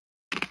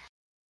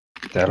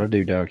 That'll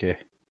do, donkey.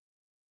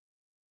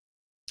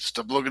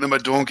 Stop looking at my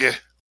donkey.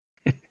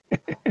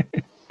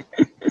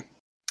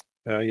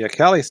 Yeah,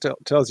 Callie still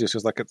tells you,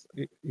 she's like,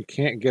 you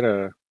can't get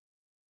a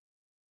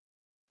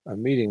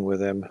meeting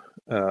with him.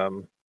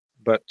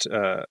 But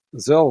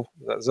Zil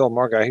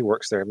Mar guy, he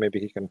works there. Maybe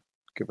he can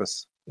give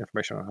us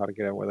information on how to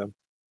get in with him.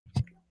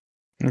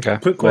 Okay.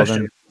 Quick well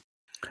question.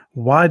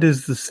 Why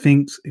does the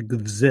Sphinx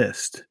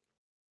exist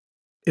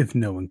if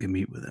no one can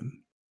meet with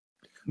him?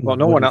 Well,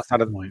 no What one is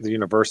outside of point? the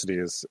university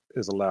is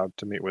allowed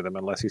to meet with him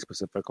unless he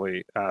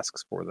specifically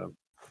asks for them.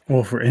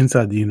 Well, if we're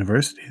inside the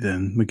university,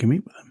 then we can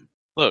meet with him.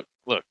 Look.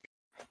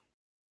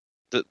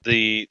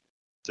 The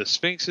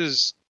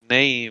Sphinx's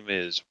name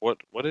is what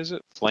is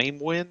it?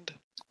 Flamewind?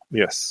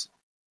 Yes.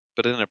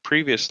 But in a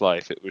previous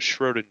life, it was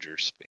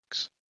Schrodinger's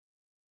Sphinx.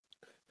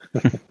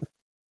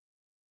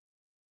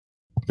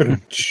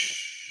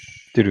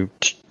 Doo-doo.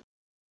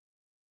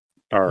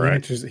 All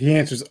right. He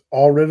answers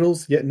all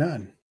riddles, yet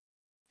none.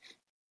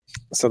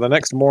 So the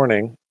next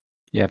morning,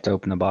 You have to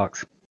open the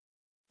box.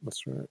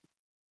 that's right.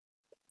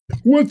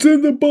 What's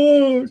in the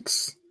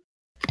box?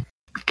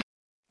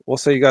 we'll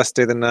say you guys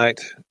stay the night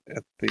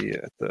at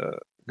the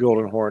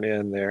Golden Horn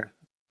Inn there.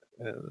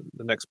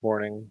 The next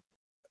morning,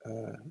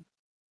 you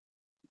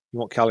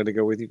want Callie to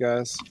go with you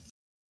guys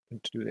to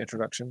do the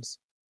introductions?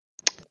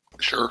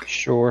 Sure.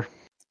 Sure.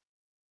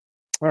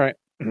 All right.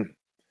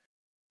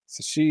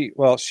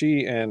 So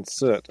she and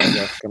Soot, I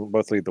guess, can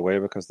both lead the way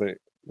because they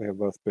have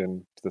both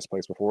been to this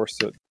place before.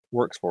 Soot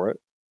works for it,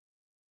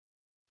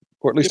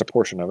 or at least a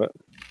portion of it.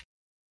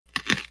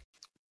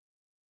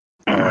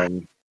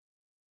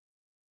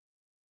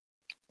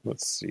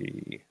 Let's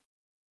see.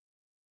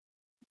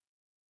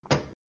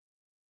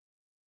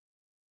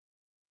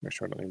 Make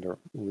sure I don't need to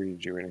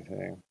read you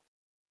anything.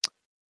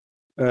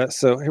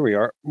 So here we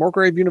are.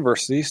 Morgrave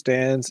University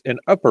stands in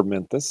Upper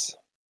Memphis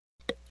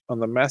on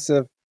the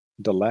massive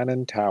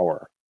Delanan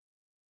Tower.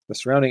 The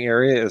surrounding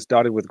area is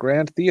dotted with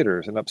grand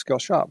theaters and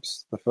upscale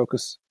shops that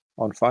focus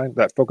on fine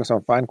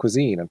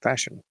cuisine and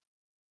fashion.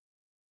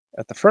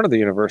 At the front of the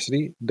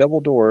university, double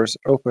doors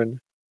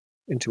open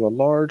into a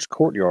large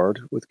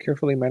courtyard with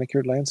carefully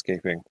manicured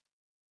landscaping.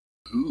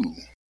 Ooh.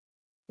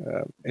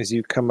 As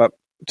you come up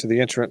to the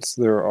entrance,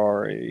 there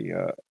are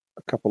a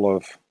couple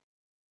of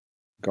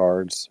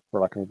guards,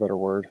 for lack of a better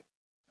word,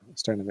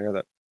 standing there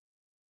that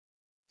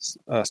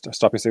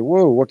stop and say,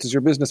 "Whoa, what is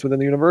your business within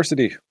the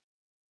university?"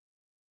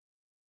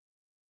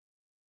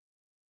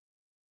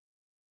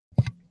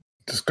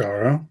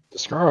 Descaro.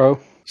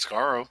 Scaro.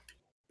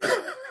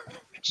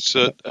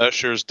 Soot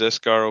ushers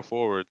Descaro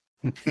forward.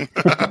 The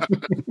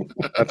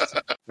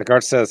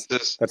guard says,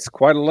 "That's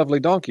quite a lovely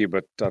donkey,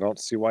 but I don't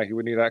see why he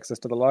would need access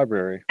to the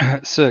library."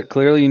 So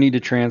clearly you need to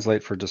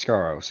translate for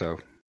Descaro, so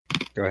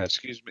go ahead.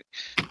 Excuse me.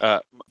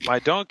 My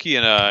donkey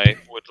and I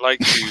would like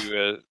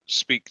to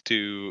speak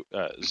to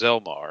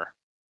Zelmar.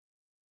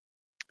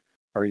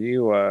 Are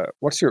you?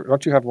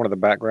 Don't you have one of the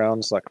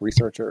backgrounds like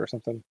researcher or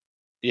something?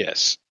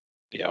 Yes.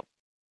 Yeah.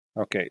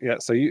 Okay. Yeah.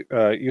 So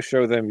you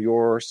show them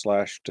your /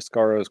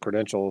 Descaro's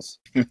credentials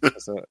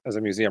as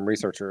a museum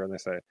researcher, and they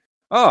say,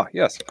 "Oh,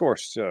 yes, of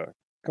course.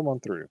 Come on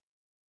through."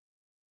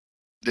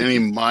 Denny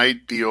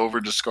might be over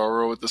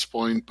Descaro at this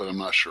point, but I'm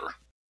not sure.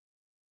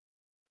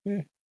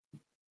 Yeah.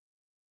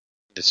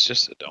 It's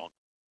just a donkey.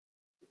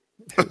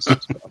 It's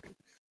a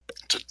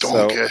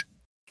donkey.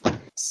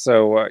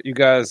 So you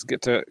guys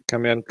get to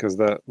come in because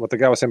what the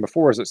guy was saying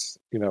before is it's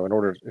in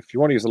order if you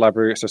want to use the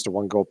library, it's just a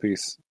 1 gold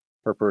piece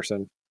per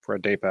person for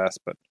a day pass.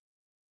 But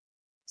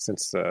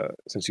since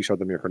you showed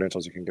them your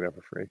credentials, you can get it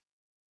for free.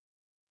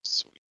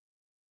 Sweet.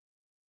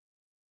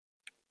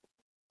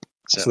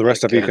 So the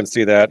rest of you can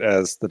see that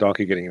as the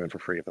donkey getting you in for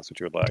free if that's what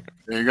you would like.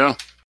 There you go.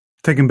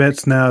 Taking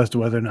bets now as to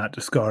whether or not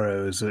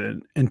Descaro is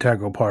an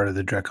integral part of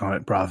the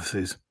Draconic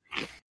prophecies.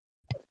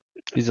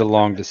 He's a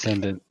long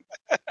descendant,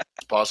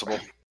 It's possible.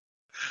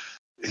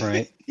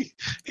 right?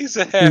 He's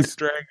a half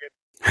dragon.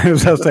 I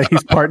was going to say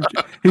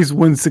he's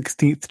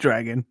 1/16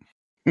 dragon.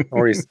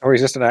 or he's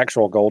just an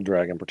actual gold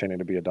dragon pretending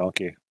to be a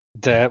donkey.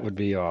 That would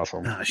be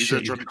awesome. Oh, He's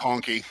shit. a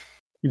honky.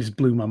 You just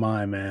blew my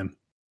mind, man.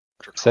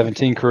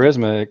 17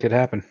 charisma, it could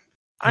happen.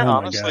 I Oh my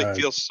honestly God.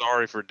 feel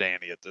sorry for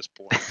Danny at this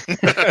point.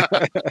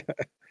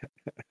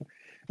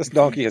 This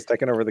donkey has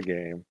taken over the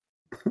game.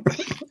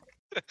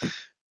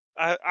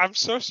 I'm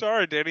so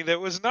sorry, Danny.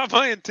 That was not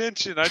my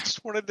intention. I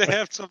just wanted to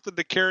have something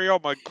to carry all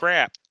my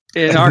crap.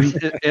 In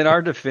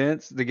our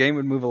defense, the game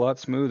would move a lot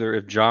smoother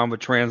if John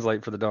would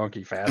translate for the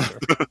donkey faster.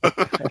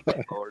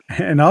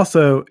 And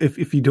also,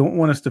 if you don't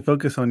want us to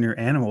focus on your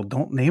animal,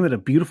 don't name it a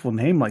beautiful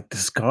name like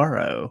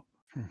Descaro.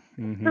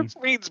 Mm-hmm. That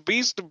means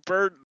beast of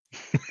burden.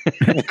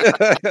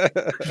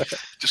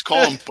 Just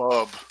call him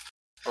Bub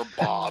or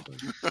Bob.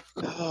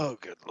 Oh,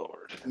 good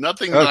Lord.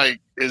 Nothing Okay.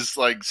 is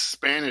like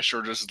Spanish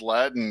or just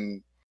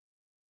Latin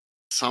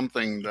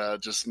something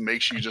that just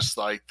makes you just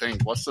like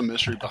think, what's the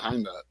mystery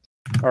behind that?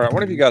 All right,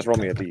 one of you guys roll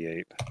me a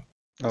d8.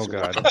 Oh,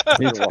 God.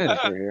 You're walking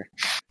through here.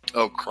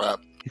 Oh crap.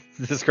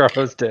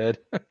 Descaro's dead.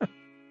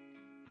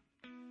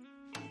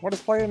 What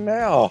is playing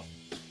now?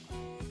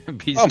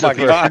 Beast Oh my of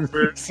burden.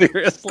 god!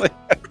 Seriously?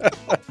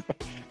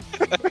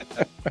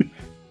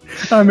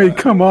 I mean,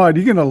 come on.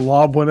 You're going to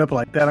lob one up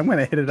like that. I'm going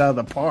to hit it out of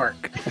the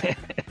park.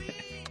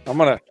 I'm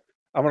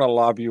gonna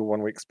lob you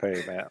 1 week's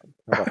pay, man.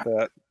 How about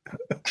that?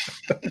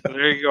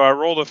 There you go. I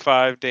rolled a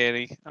 5,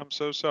 Danny. I'm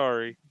so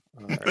sorry.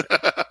 All right.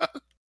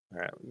 All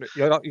right.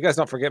 You guys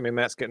don't forget me.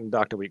 Matt's getting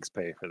Dr. Week's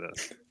pay for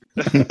this.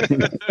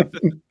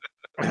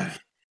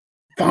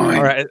 Fine.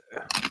 All right.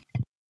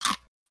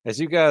 As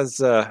you guys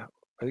are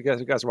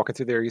walking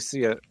through there, you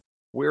see a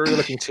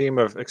weary-looking team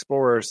of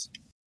explorers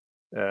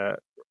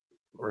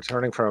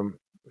returning from.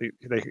 You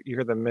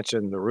hear them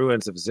mention the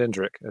ruins of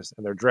Zendrick, and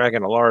they're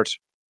dragging a large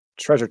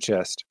treasure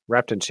chest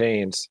wrapped in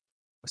chains,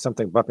 with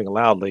something bumping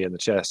loudly in the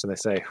chest. And they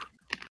say,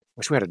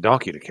 "Wish we had a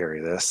donkey to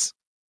carry this."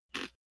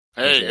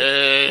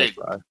 Hey.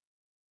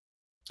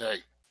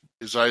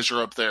 His eyes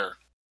are up there.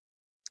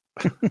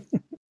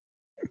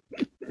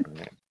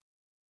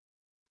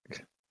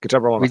 Good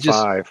job rolling We a just-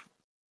 5,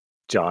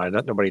 John.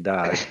 Nobody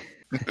died.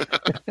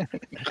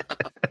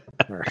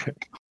 All right.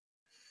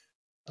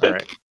 All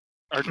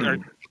right.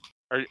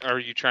 Are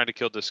you trying to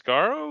kill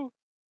Descaro?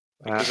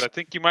 Because I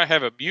think you might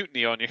have a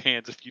mutiny on your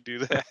hands if you do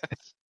that.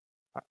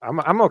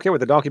 I'm okay with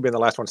the donkey being the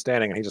last one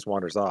standing, and he just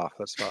wanders off.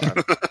 That's fine.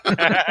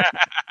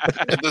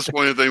 At this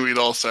point, I think we'd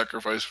all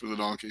sacrifice for the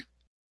donkey.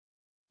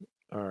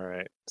 All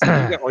right.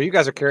 So you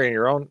guys are carrying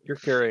your own. You're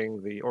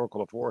carrying the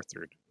Oracle of War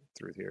through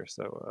here,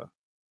 so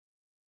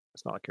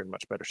it's not like you're in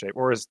much better shape.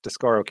 Or is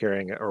Descaro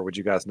carrying it, or would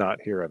you guys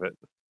not hear of it?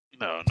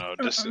 No.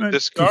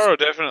 Descaro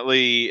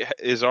definitely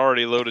is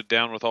already loaded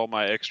down with all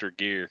my extra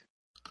gear.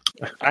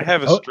 I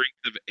have a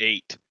strength of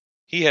 8.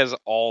 He has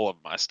all of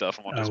my stuff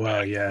on his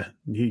back. Yeah.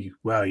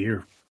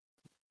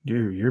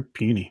 You're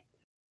puny.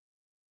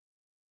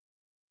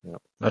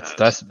 Yep.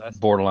 That's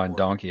borderline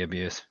donkey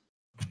abuse.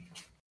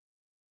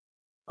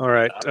 All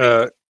right.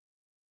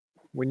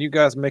 When you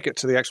guys make it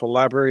to the actual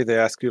library, they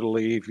ask you to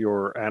leave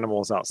your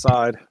animals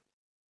outside,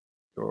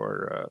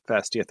 your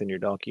Fastieth and your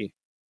donkey,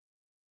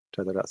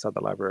 tethered outside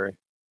the library.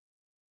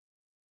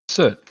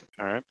 Soot.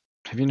 All right.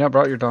 Have you not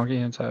brought your donkey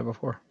inside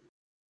before?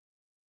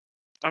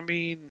 I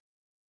mean,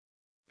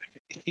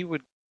 he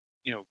would,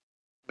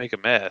 make a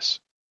mess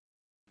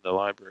in the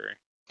library.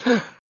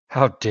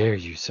 How dare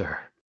you, sir?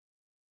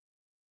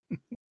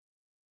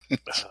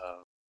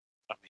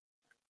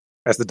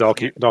 As the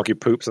donkey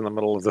poops in the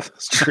middle of the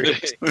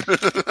street.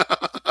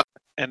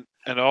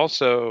 and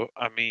also,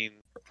 I mean,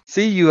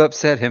 See, you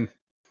upset him.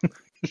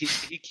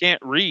 he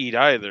can't read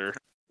either.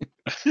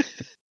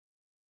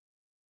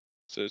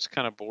 So it's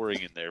kind of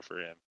boring in there for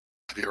him.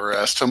 Have you ever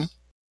asked him?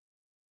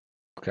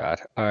 God.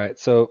 All right.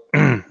 So,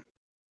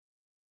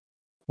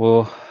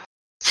 well,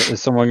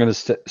 is someone going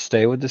to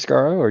stay with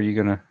Descaro, or are you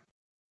going to?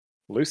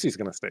 Lucy's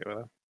going to stay with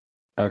him.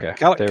 Okay.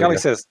 Kelly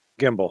says,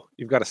 Gimbal,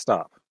 you've got to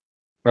stop.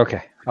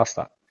 Okay, I'll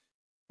stop.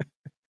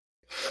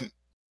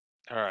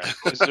 All right.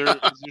 Is there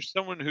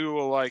someone who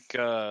will like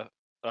a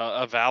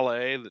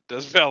valet that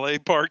does valet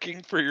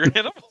parking for your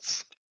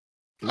animals?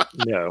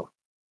 No.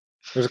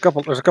 There's a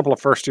couple of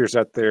first years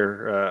out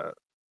there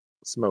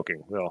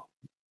smoking. They'll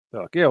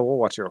like, yeah, we'll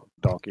watch your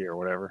donkey or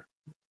whatever.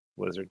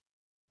 Lizard.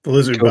 The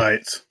lizard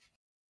bites.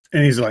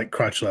 And he's like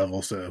crotch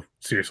level, so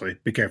seriously,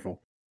 be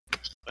careful.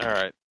 All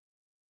right.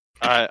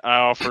 I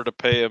offer to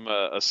pay him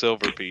a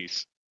silver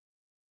piece.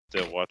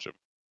 They'll watch him.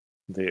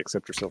 They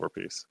accept your silver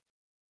piece.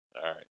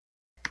 All right.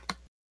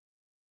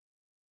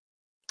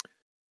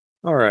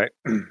 All right.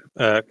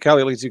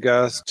 Callie leads you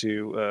guys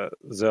to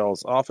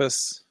Zell's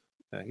office.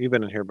 You've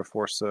been in here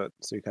before, so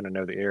you kind of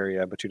know the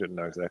area, but you didn't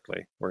know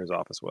exactly where his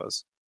office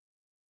was.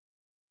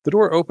 The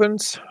door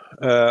opens.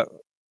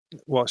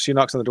 She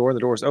knocks on the door, and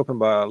the door is opened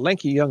by a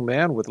lanky young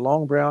man with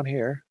long brown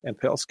hair and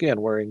pale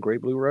skin wearing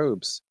gray-blue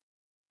robes.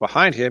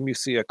 Behind him, you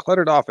see a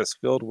cluttered office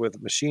filled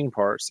with machine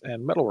parts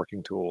and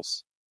metalworking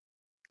tools.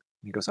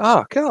 He goes,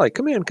 Callie,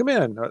 come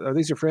in. Are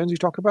these your friends you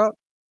talked about?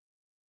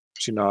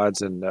 She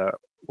nods and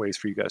waits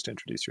for you guys to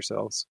introduce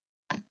yourselves.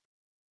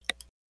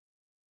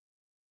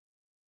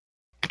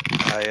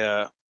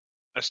 I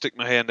stick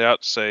my hand out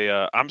and say,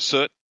 I'm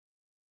Soot.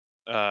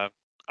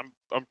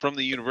 I'm from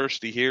the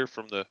university here,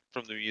 from the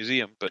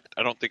museum, but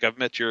I don't think I've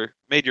made your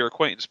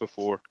acquaintance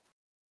before.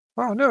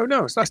 Oh, no,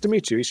 it's nice to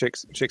meet you. He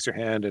shakes your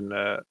hand and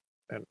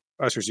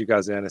ushers you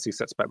guys in as he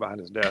sits back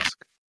behind his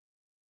desk,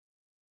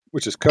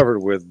 which is covered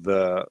with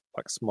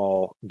like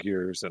small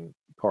gears and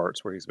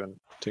parts where he's been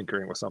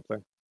tinkering with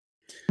something.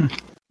 I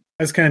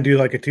just kind of do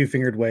like a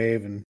 2-fingered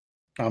wave and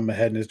nod my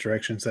head in his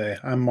direction, say,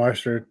 I'm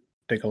Master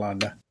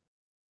Dekalanda.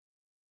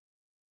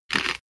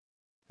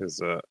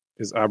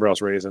 His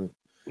eyebrows raise in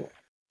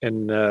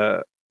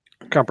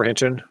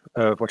comprehension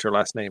of what your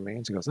last name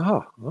means. He goes,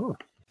 oh,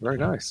 very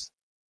nice.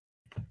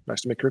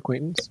 Nice to make your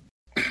acquaintance.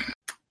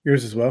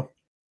 Yours as well.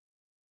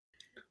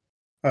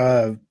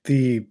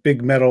 The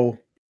big metal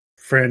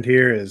friend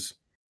here is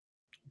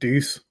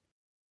Deuce.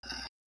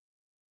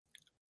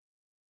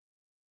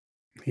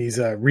 He's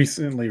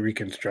recently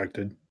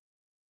reconstructed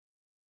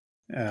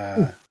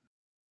by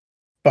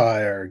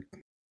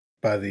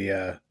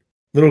the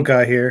little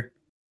guy here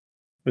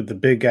with the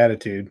big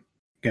attitude,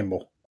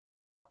 Gimbal.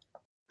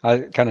 I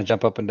kind of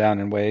jump up and down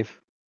and wave.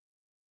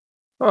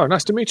 Oh,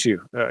 nice to meet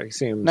you. He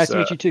seems Nice to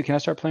meet you too. Can I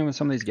start playing with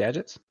some of these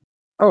gadgets?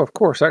 Oh, of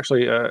course.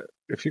 Actually,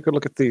 if you could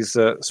look at these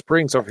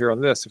springs over here on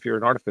this, if you're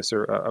an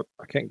artificer,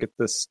 I can't get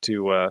this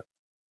to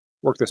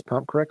work this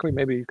pump correctly.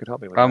 Maybe you could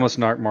help me with I almost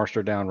knocked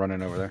Marster down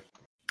running over there.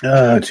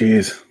 Oh,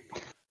 jeez.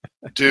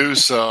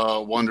 Deuce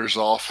wanders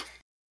off.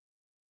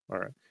 All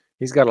right.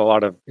 He's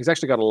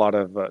actually got a lot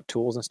of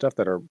tools and stuff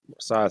that are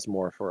sized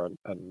more for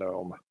a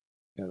gnome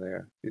in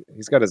there.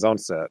 He's got his own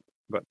set,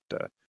 but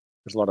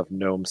there's a lot of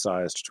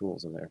gnome-sized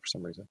tools in there for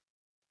some reason.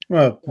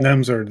 Well,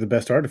 gnomes are the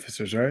best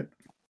artificers, right?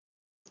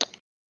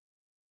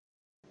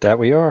 That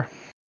we are.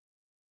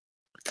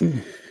 All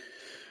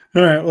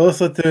right. Well,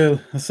 let's let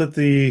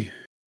the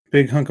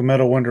big hunk of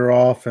metal wander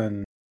off.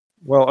 And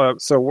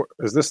so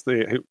is this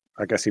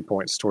I guess he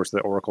points towards the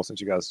oracle since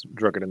you guys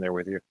drug it in there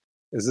with you.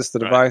 Is this the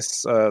Right.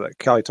 device that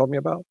Callie told me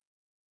about?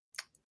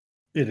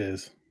 it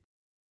is.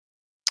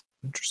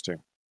 Interesting.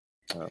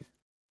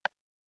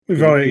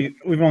 We've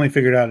only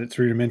figured out its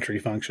rudimentary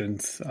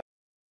functions. All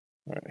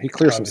right. He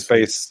clears some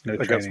Obviously, space no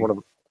against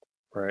training.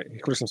 Right. He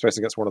cleared some space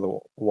against one of the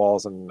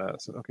walls and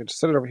said, "Okay, just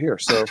set it over here."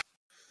 So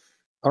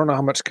I don't know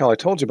how much Callie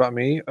told you about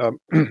me. At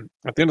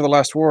the end of the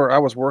last war, I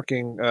was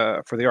working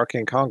for the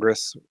Arcane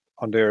Congress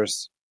on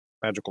Dare's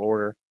Magical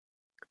Order,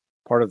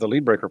 part of the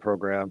Leadbreaker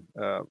program.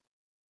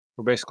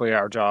 Where basically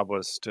our job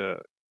was to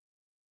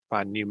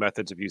find new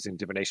methods of using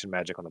divination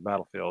magic on the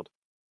battlefield.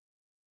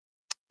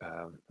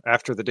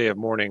 After the day of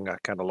mourning, I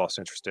kind of lost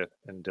interest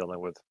in dealing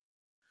with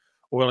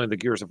oiling the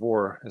gears of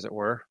war, as it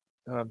were.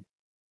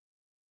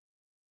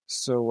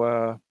 So,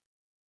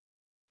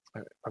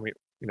 I mean,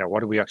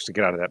 what do we actually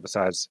get out of that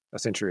besides a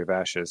century of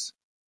ashes?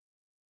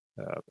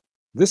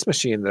 This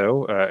machine,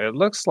 though, it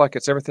looks like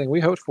it's everything we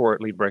hoped for at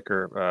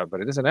Leadbreaker,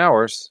 but it isn't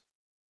ours.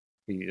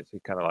 He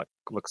kind of like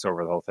looks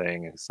over the whole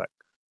thing and he's like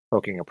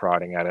poking and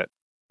prodding at it,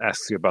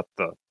 asks you about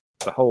the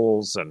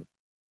holes and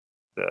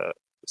the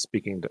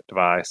speaking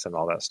device and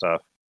all that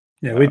stuff.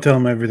 Yeah, we tell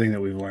him everything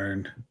that we've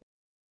learned.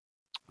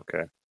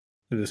 Okay.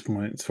 At this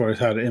point, as far as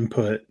how to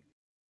input,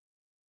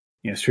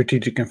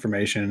 strategic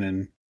information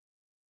and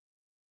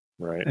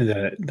right, and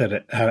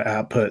how to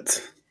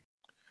output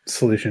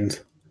solutions.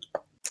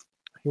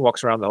 He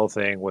walks around the whole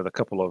thing with a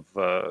couple of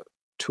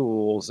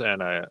tools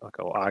and a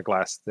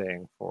eyeglass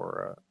thing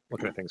for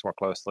looking at things more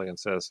closely, and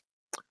says,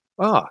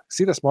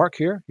 see this mark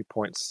here? He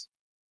points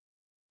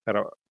at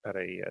a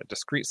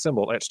discrete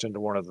symbol etched into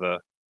one of the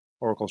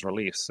oracle's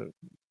reliefs. So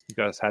you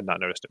guys had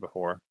not noticed it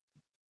before.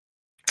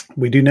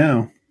 We do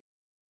now.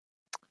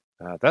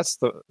 That's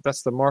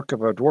the mark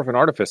of a dwarven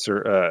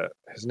artificer.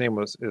 His name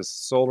is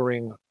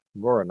Solring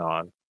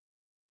Roranon.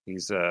 He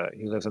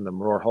lives in the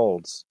Mror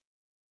Holds.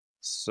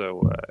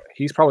 So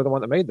he's probably the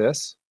one that made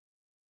this.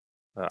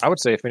 I would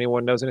say if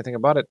anyone knows anything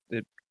about it,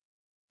 it'd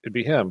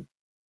be him.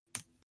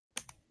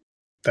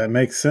 That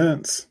makes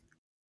sense.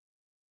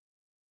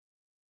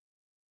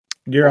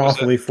 You're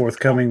awfully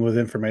forthcoming with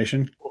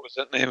information. What was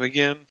that name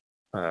again?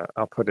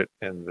 I'll put it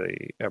in the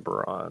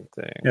Eberron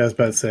thing. Yeah, I was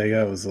about to say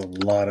that was a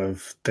lot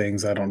of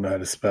things I don't know how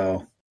to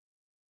spell.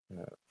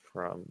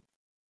 From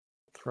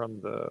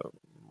the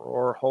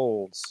Mror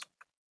Holds.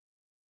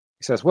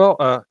 He says,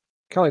 "Well,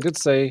 Kelly did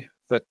say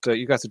that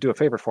you guys would do a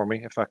favor for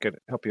me if I could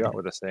help you out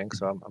with this thing,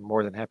 so I'm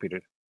more than happy to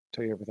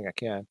tell you everything I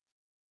can."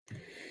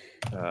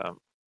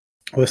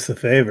 What's the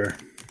favor?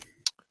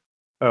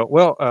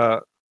 Well,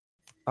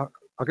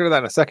 I'll get to that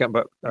in a second,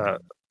 but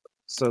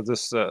so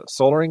this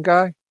Solring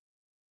guy,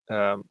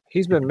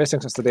 he's been missing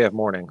since the day of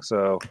mourning,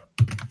 so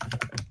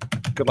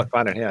good luck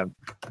finding him.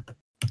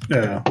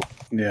 Yeah.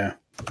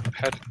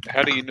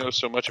 How do you know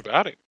so much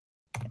about him?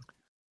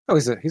 Oh,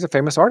 he's a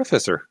famous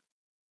artificer.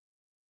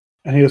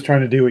 And he was trying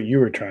to do what you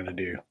were trying to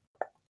do.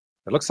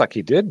 It looks like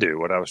he did do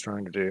what I was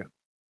trying to do.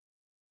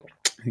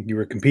 You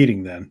were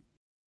competing then.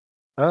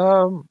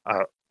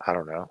 I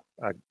don't know.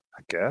 I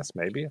guess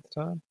maybe at the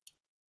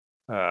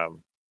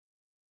time.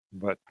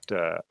 But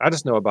I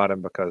just know about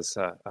him because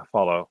I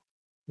follow,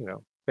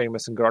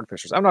 famous and good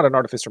artificers. I'm not an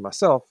artificer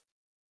myself.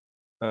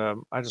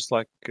 I just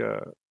like,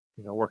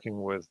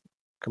 working with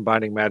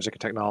combining magic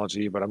and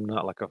technology, but I'm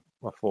not like a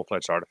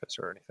full-fledged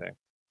artificer or anything.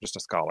 Just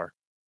a scholar.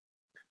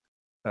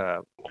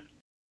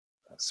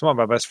 Some of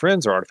my best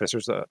friends are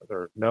artificers.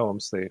 They're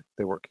gnomes.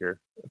 They work here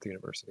at the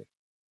university.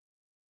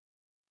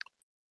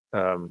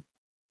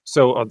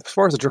 So as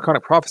far as the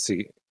Draconic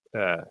Prophecy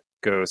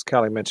goes,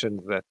 Callie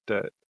mentioned that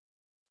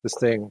this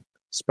thing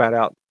spat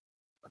out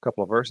a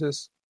couple of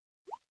verses.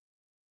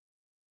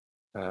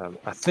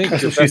 I think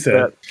that's what she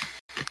said.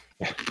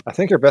 I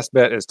think your best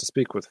bet is to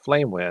speak with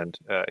Flamewind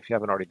if you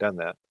haven't already done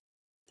that.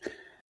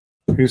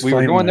 We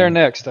were going there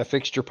next. I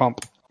fixed your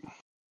pump.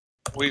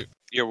 We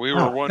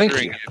were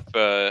wondering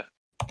if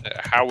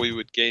how we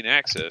would gain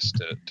access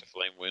to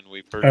Flamewind.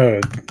 We've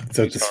heard.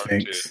 So the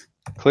Sphinx.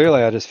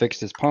 Clearly, I just fixed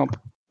his pump.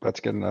 That's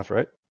good enough,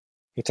 right?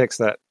 He takes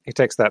that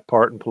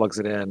part and plugs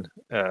it in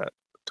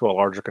to a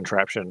larger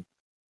contraption,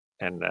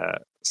 and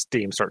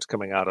steam starts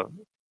coming out of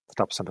the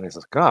top of something. He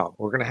says, "God,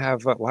 we'll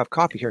have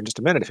coffee here in just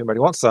a minute if anybody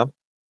wants some."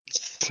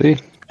 See?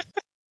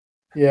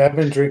 Yeah, I've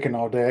been drinking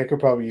all day. I could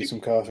probably use some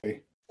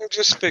coffee. We'll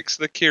just fix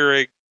the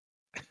Keurig.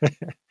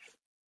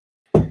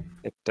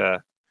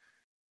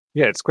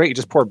 It's great. You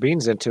just pour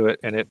beans into it,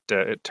 and it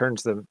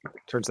turns them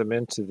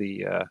into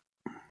the.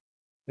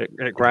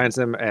 It grinds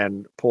them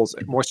and pulls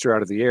moisture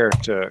out of the air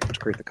to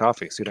create the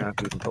coffee, so you don't have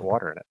to even put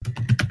water in it.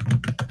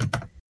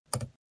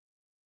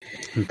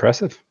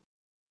 Impressive.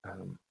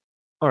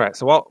 All right.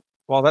 So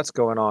while that's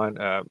going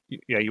on,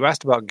 you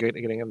asked about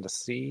getting him to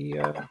see.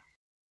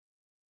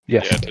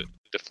 Yeah, to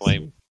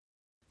Flame.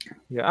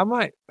 Yeah, I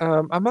might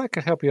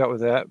can help you out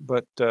with that,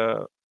 but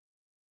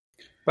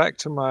back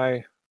to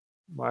my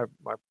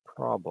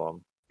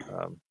problem.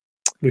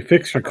 We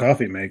fixed your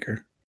coffee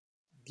maker.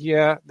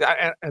 Yeah,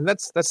 and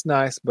that's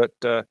nice, but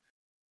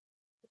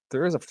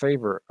there is a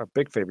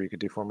big favor you could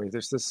do for me.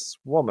 There's this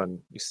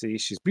woman, you see,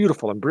 she's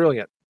beautiful and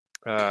brilliant.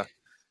 Oh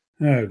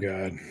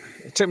God!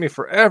 It took me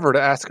forever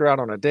to ask her out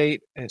on a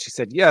date, and she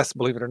said yes,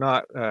 believe it or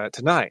not,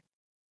 tonight.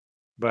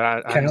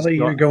 But Callie,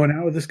 you're going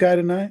out with this guy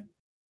tonight?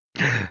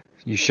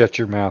 You shut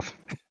your mouth.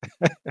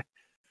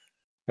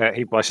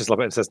 He blushes a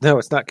little bit and says, "No,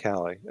 it's not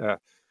Callie.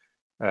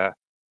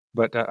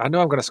 But I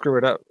know I'm going to screw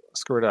it up.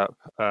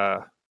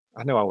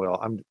 I know I will.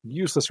 I'm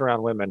useless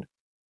around women.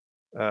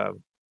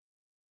 Um,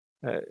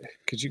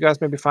 could you guys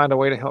maybe find a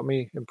way to help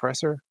me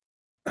impress her?"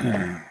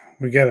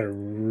 We got a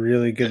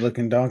really good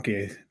looking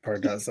donkey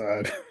parked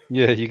outside.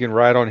 Yeah, you can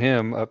ride on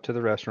him up to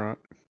the restaurant.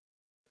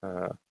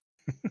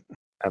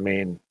 I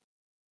mean,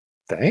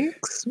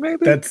 thanks,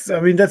 maybe?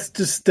 That's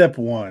just step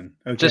one.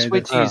 Okay. Just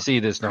wait till you Oh. see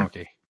this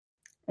donkey.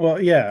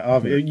 Well, yeah,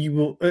 you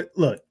will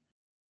look.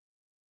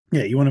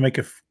 Yeah, you want to make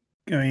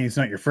it's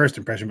not your first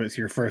impression, but it's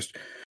your first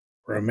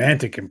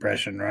romantic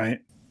impression, right?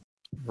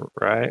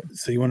 Right.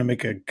 So you want to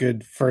make a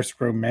good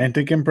first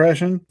romantic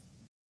impression?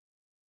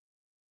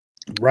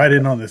 Right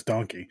in on this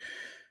donkey.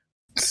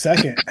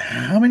 Second,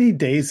 how many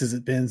days has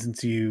it been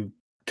since you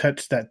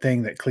touched that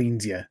thing that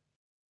cleans you?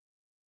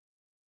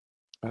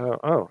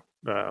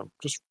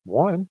 Just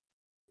one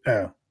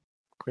Oh.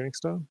 cleaning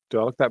stone. Do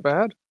I look that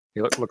bad?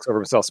 He looks over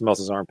himself, smells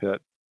his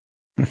armpit.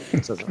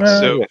 Says,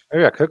 So-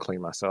 maybe I could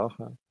clean myself.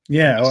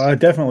 Yeah, well, I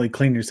definitely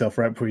clean yourself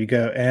right before you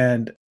go.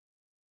 And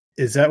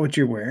is that what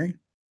you're wearing?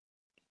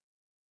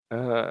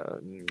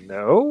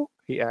 No,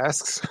 he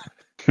asks.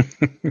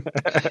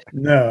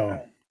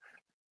 No.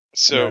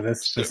 So No,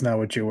 that's not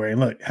what you're wearing.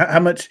 Look, how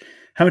much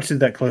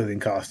did that clothing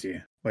cost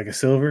you? Like a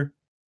silver?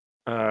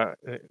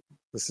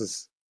 This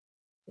is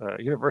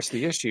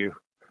university issue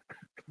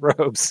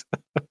robes.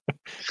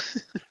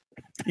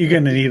 You're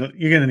gonna need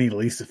at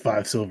least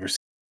 5 silvers.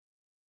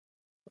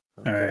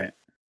 All right.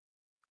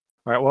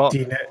 All right. Well,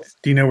 Do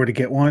you know where to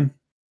get one?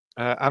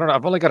 I don't know.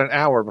 I've only got an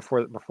hour before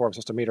I'm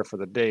supposed to meet her for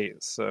the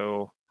date.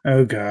 So,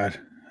 Oh God.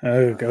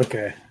 Oh,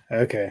 okay.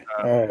 Okay.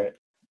 All right.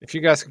 if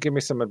you guys could give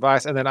me some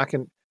advice, and then I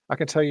can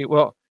tell you.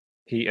 Well,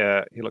 he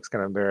looks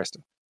kind of embarrassed.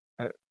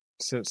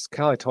 Since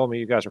Callie told me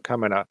you guys were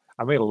coming, I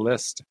made a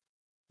list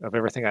of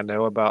everything I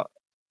know about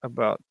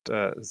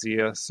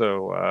Zia.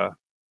 So,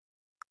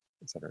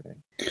 what's that her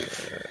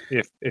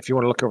name? If you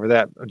want to look over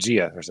that,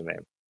 Gia, there's a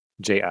name,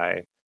 Ji.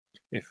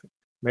 If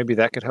maybe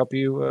that could help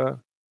you.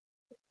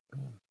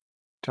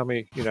 Tell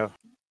me,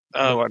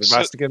 what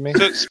advice to give me.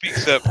 So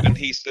speaks up and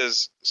he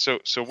says, "So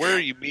where are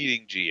you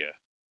meeting Gia?"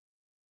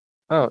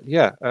 Oh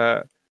yeah,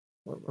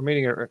 we're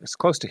meeting her. It's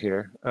close to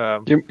here.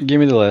 Give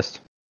me the list.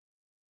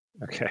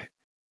 Okay.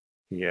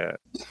 He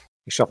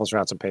shuffles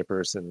around some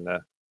papers and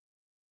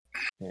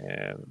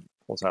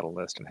pulls out a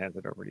list and hands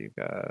it over to you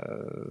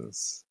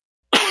guys.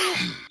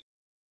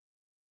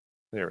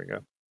 There we go.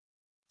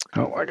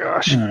 Oh my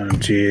gosh. Oh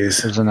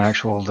jeez. There's an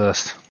actual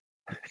list.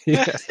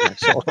 Yes, an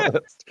actual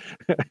list.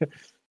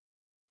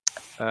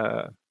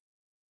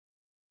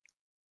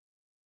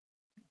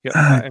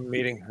 I'm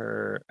meeting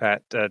her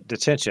at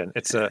detention.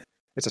 It's a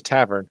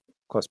tavern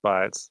close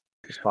by. It's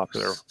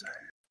popular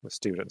with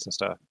students and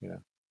stuff.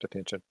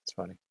 Detention. It's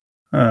funny.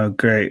 Oh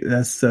great.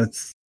 That's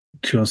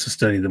she wants to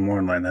study the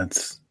Mornline.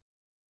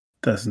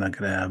 That's not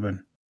gonna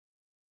happen.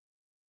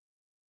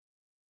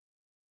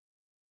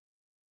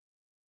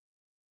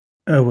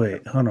 Oh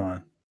wait, hold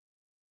on.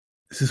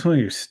 Is this one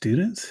of your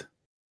students?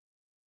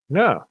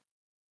 No.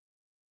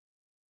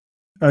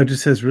 Oh, it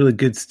just says really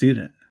good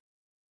student.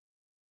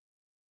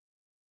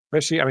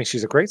 But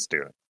she's a great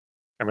student.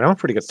 I'm a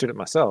pretty good student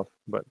myself,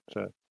 but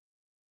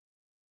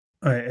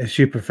Is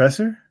she a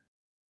professor?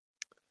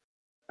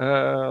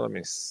 let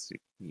me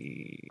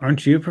see.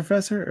 Aren't you a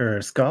professor or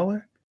a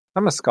scholar?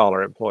 I'm a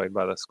scholar employed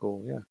by the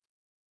school, yeah.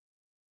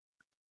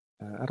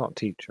 I don't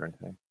teach or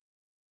anything.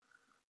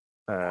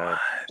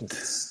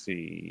 Let's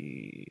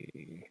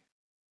see.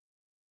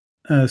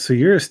 So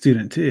you're a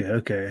student too.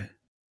 Okay.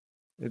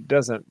 It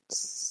doesn't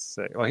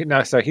say.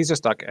 Well, so he's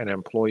just like an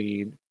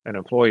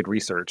employed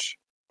research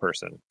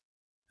person.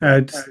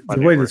 The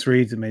way this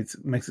reads, it makes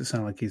it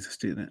sound like he's a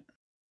student.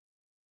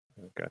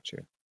 Got you.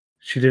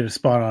 She did a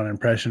spot-on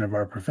impression of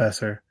our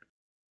professor.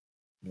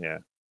 Yeah.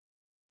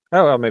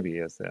 Oh well, maybe he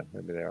is. Yeah,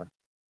 maybe they are.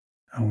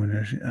 I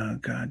wonder. Oh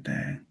God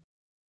dang.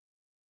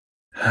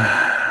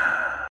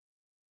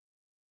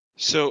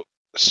 So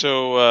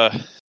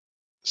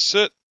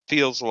Soot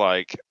feels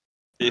like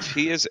if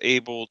he is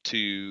able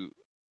to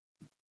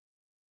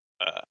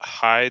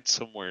hide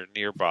somewhere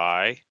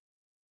nearby,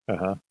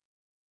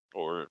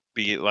 or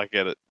be like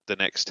at the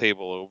next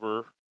table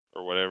over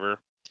or whatever,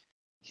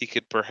 he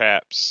could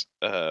perhaps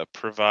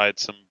provide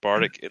some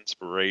bardic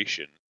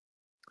inspiration.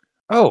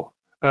 Oh,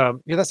 yeah,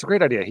 that's a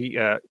great idea. He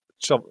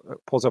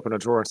pulls open a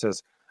drawer and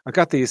says, "I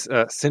got these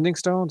sending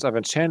stones. I've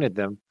enchanted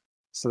them,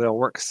 so they'll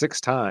work 6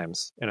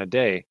 times in a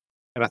day."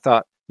 And I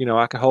thought,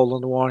 I could hold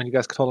on to one, you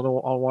guys could hold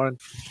on one,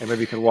 and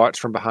maybe you could watch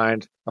from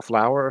behind a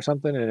flower or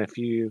something. And if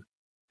you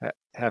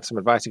have some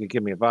advice, you could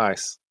give me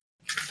advice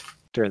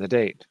during the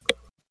date.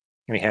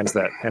 And he hands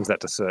that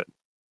to Soot.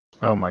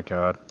 Oh my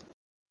god.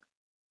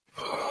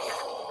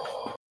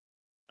 All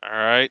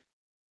right.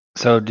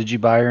 So did you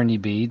buy her any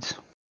beads?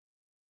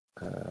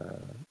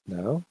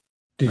 No.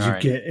 Did you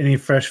get any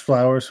fresh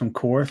flowers from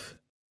Korth?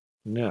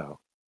 No.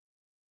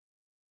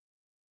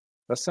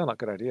 Those sound like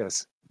good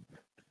ideas.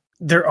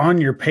 They're on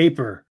your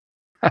paper.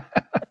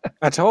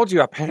 I told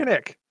you, I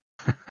panic.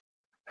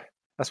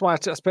 That's why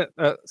I spent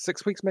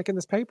 6 weeks making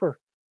this paper.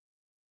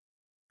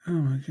 Oh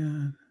my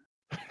god.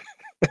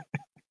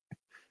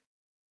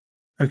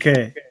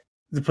 Okay,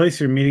 the place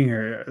you're meeting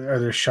her, are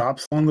there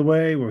shops along the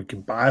way where we can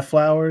buy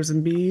flowers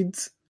and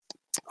beads?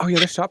 Oh yeah,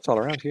 there's shops all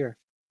around here.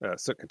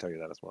 Soot can tell you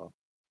that as well.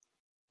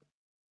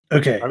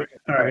 Okay, I mean,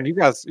 all I right. mean, you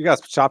guys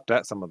shopped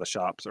at some of the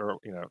shops, or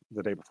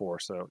the day before,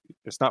 so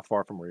it's not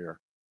far from where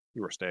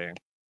you were staying.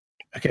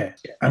 Okay,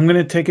 I'm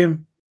gonna take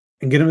him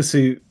and get him a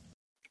suit.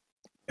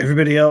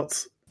 Everybody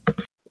else,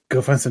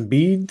 go find some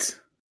beads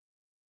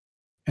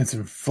and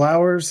some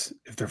flowers.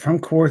 If they're from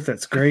Korth,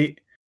 that's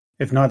great.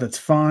 If not, that's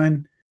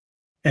fine.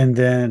 And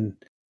then,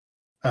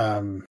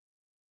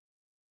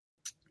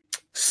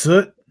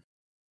 Soot.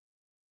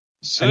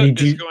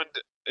 Soot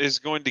is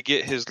going to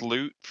get his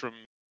loot from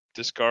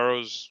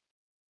Discaro's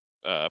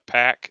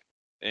pack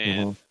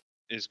and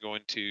is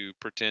going to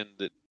pretend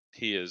that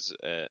he is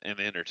an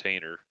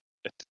entertainer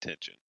at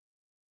detention.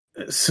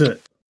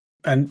 Soot.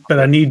 But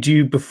I need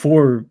you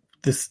before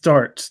this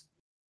starts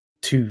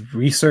to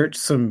research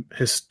some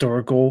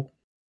historical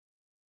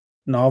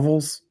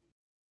novels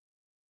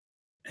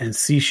and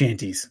sea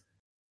shanties.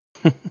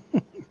 Sea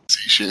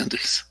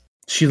shanties.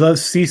 She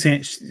loves sea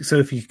shanties, so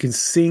if you can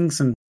sing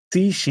some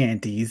sea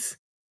shanties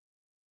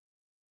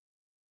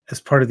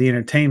as part of the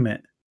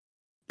entertainment,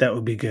 that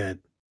would be good.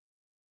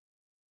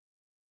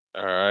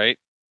 All right.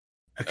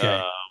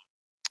 Okay.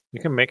 You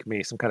can make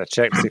me some kind of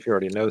check to see if you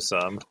already know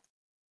some.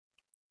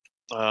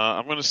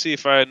 I'm going to see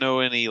if I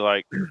know any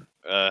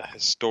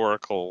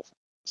historical,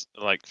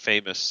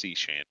 famous sea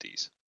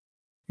shanties.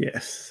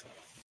 Yes.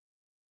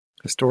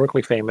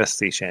 Historically famous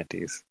sea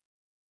shanties.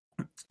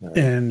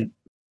 And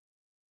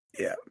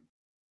yeah.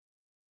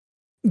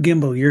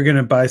 Gimbal, you're going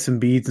to buy some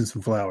beads and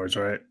some flowers,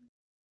 right?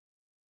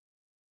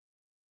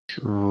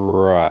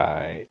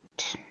 Right.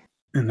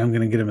 And I'm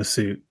going to get him a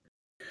suit.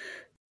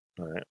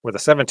 All right. With a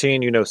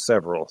 17, you know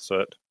several.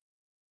 So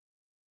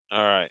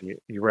All right.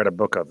 you read a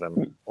book of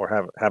them, or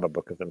have a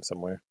book of them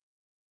somewhere.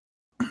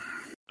 All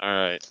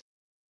right.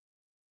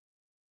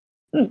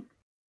 All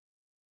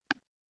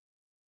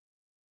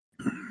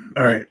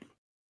right.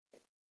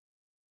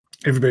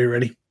 Everybody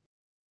ready?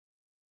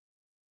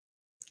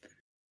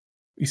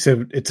 You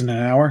said it's in an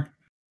hour?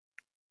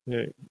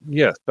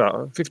 Yes,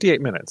 about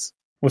 58 minutes.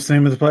 What's the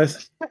name of the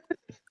place?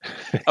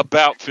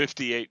 About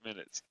 58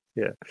 minutes.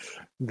 Yeah.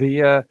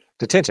 The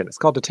detention. It's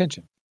called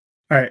detention.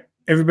 All right.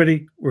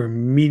 Everybody, we're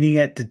meeting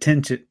at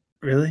detention.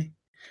 Really?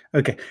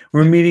 Okay.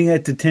 We're meeting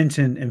at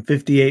detention in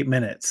 58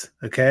 minutes.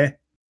 Okay?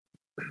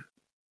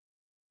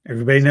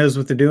 Everybody knows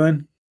what they're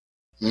doing?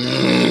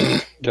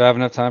 Do I have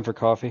enough time for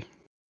coffee?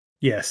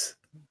 Yes.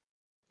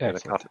 Yeah,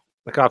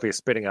 the coffee is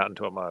spitting out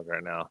into a mug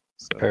right now.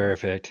 So.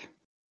 Perfect.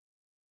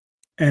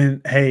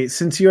 And hey,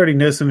 since you already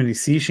know so many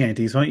sea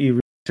shanties, why don't you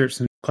research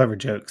some clever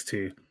jokes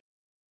too?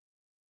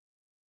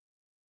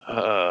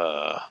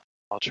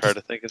 I'll try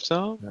to think of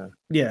some.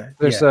 Yeah.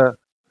 There's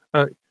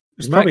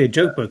There's probably a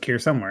joke book here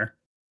somewhere.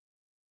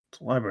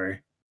 It's a library.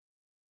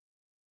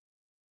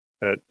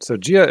 So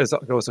Gia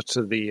goes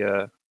to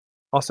the.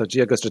 Also,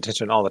 Gia goes to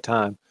detention all the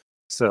time.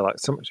 So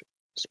there's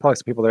probably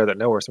some people there that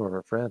know her, some of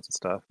her friends and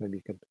stuff. Maybe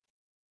you could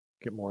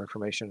get more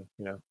information,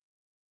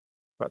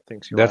 about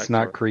things she That's likes,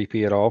 not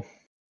creepy at all.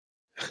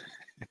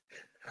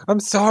 I'm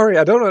sorry,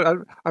 I don't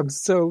know. I'm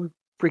so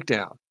freaked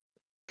out.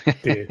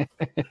 Dude.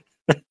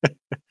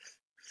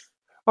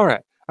 All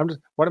right,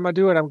 what am I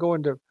doing? I'm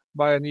going to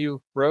buy a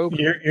new robe.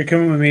 You're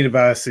coming with me to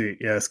buy a suit.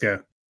 Yeah, let's go.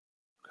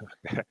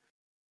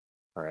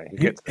 All right, he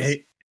gets this.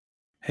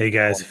 Hey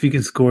guys, if you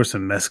can score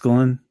some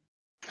mescaline,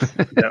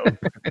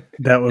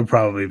 that would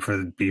probably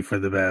be for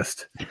the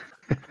best.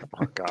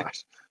 Oh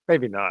gosh,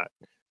 maybe not.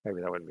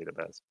 Maybe that wouldn't be the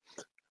best.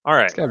 All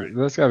right,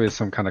 There's got to be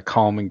some kind of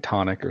calming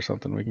tonic or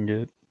something we can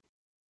get.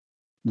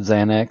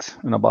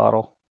 Xanax in a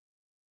bottle.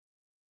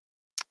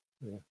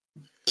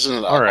 Isn't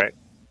it all right.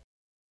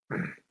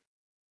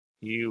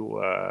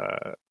 You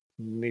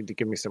need to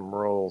give me some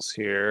rolls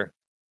here.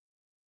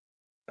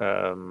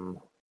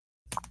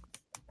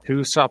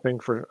 Who's shopping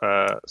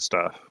for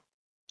stuff?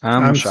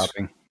 I'm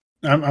shopping.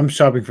 I'm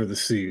shopping for the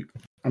suit.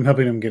 I'm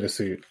helping him get a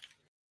suit.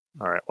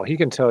 All right. Well, he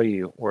can tell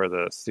you where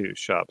the suit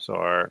shops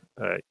are.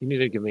 You need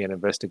to give me an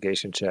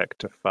investigation check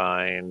to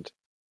find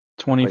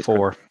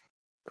 24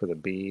 for the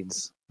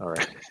beads. All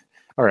right.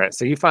 All right.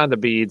 So you find the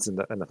beads and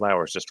the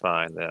flowers just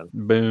fine then.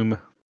 Boom.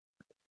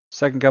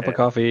 Second cup of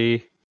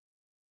coffee.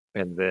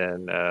 And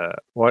then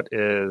what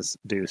is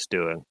Deuce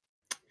doing?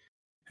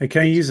 Hey,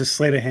 can I use a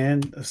sleight of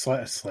hand? A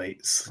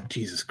slate.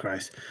 Jesus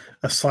Christ.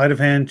 A sleight of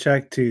hand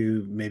check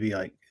to maybe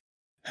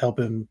help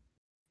him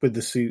with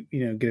the suit,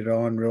 get it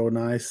on real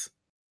nice.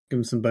 Give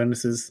him some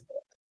bonuses.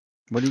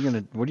 What are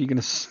you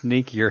gonna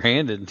sneak your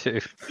hand into?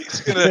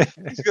 He's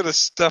gonna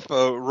stuff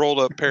a rolled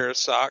up pair of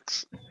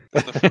socks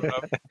in the front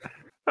of him.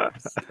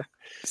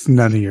 It's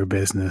none of your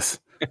business.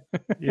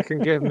 You can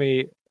give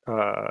me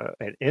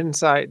an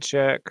insight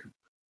check,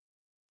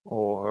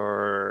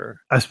 or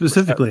I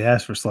specifically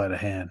asked for sleight of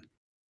hand.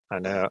 I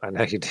know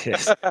you did.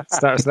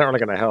 It's not really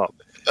going to help.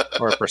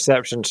 Or a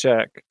perception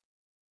check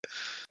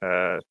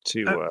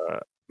to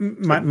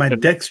My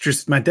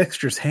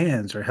dexterous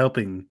hands are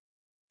helping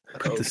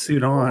put the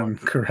suit on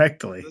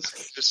correctly. This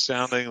is just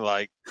sounding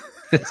like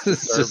This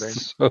is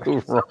just so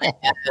wrong.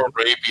 More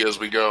rapey as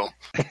we go.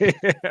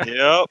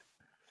 yep.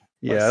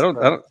 Yeah, I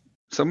don't.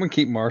 Someone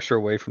keep Marsha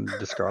away from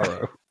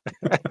Descaro.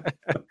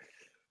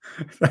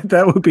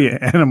 That would be an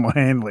animal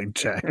handling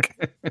check.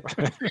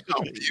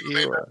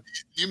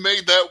 You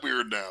made that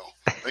weird now.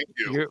 Thank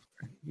you.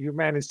 You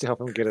managed to help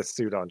him get a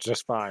suit on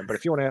just fine. But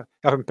if you want to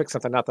have him pick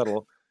something out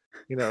that'll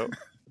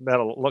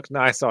look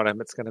nice on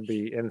him, it's going to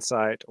be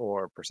insight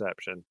or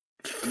perception.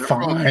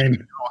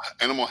 Fine.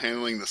 Animal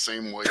handling the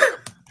same way.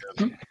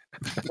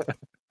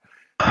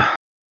 A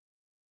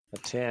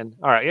 10.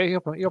 All right. Yeah,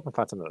 you help him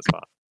find something that's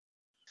fine.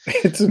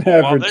 It's an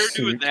average While they're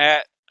suit. doing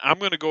that, I'm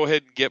going to go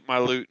ahead and get my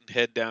loot and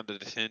head down to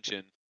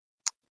detention.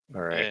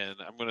 All right. And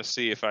I'm going to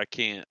see if I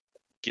can't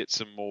get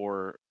some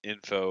more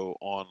info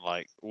on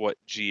like what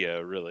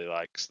Gia really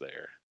likes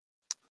there.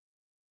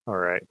 All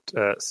right.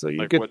 So you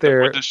Like get what,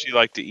 there. what does she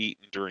like to eat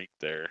and drink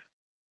there?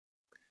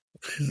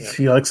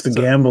 She likes to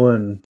gamble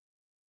and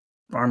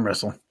arm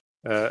wrestle.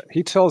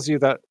 He tells you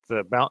that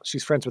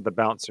she's friends with the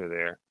bouncer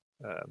there.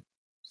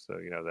 So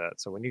you know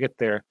that. So when you get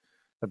there,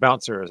 the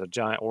bouncer is a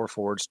giant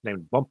Warforged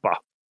named Bumpa,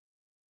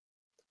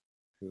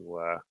 who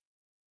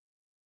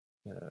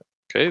Okay,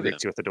 then.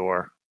 greets you at the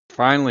door.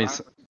 Finally,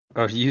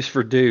 a use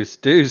for Deuce.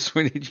 Deuce,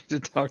 we need you to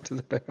talk to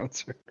the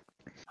bouncer.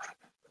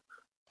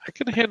 I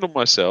can handle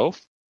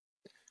myself.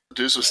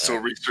 Deuce was still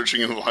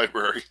researching in the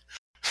library.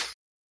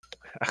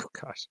 Oh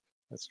gosh,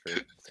 that's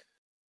true.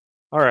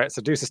 All right,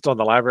 so Deuce is still in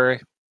the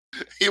library.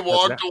 He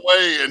walked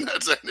away, and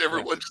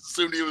everyone just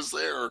assumed he was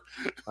there.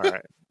 All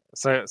right,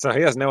 so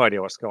he has no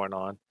idea what's going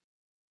on.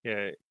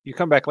 Yeah, you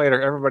come back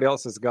later. Everybody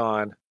else is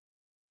gone,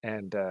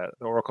 and the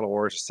Oracle of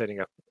War is just sitting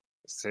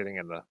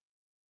in the.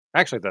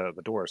 Actually, the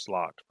door is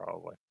locked,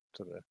 probably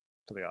to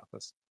the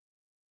office.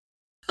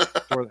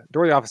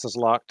 door of the office is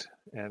locked,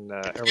 and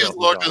He's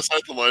locked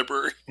inside the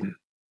library.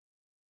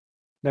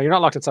 No, you're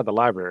not locked inside the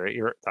library.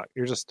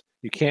 You're just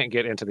you can't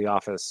get into the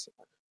office,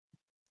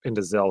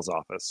 into Zell's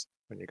office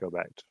when you go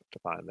back to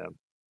find them.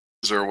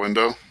 Is there a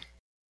window?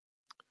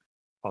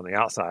 On the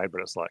outside,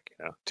 but it's like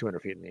 200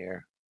 feet in the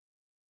air.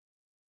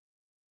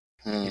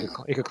 Hmm.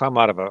 You could climb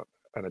out of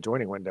an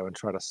adjoining window and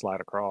try to slide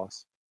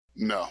across.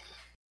 No.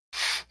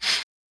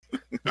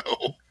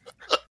 No.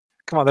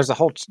 Come on, there's a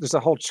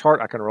whole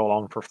chart I can roll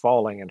on for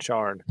falling in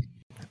Shard.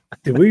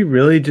 Did we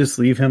really just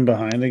leave him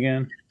behind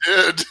again?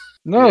 Did.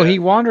 No, Yeah. he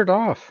wandered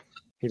off.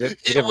 He did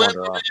He went wander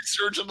to off.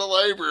 research in the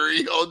library.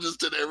 He all just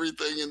did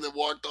everything and then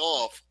walked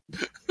off.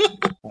 You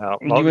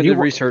went to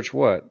research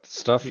what?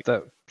 Stuff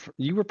that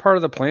you were part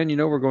of the plan. You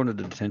know we're going to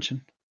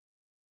detention.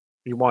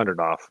 You wandered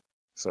off,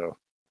 so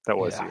that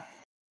was you.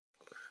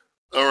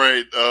 All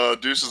right,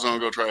 Deuce is gonna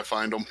go try to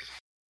find him.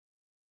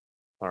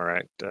 All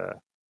right.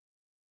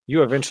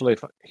 You eventually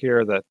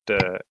hear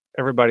that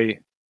everybody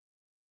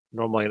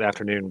normally in the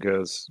afternoon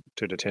goes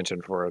to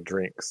detention for a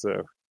drink.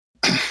 So,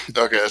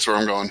 Okay, that's where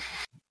I'm going.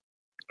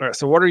 all right.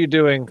 So, what are you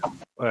doing?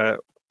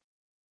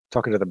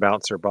 Talking to the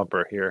bouncer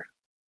Bumper here.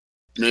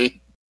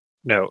 Me?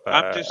 No,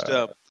 I'm just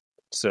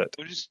Soot.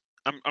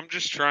 I'm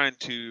just trying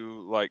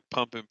to like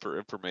pump him for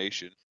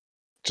information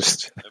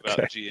Just about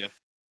okay. Gia.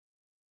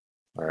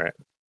 All right.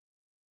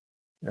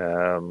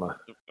 I'm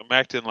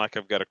acting like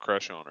I've got a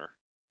crush on her.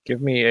 Give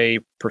me a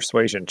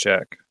persuasion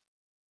check.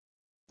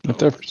 What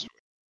the-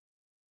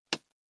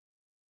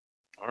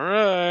 All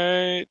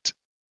right.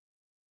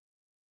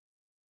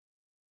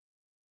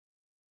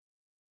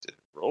 Did it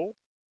roll?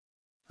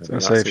 I was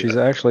gonna say if she's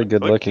actually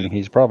good looking,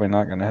 he's probably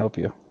not going to help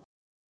you.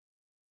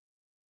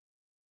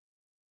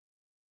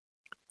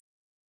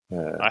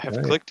 I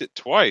have clicked it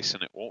twice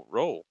and it won't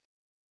roll.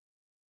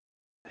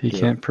 He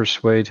can't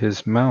persuade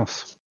his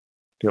mouse.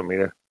 Do you want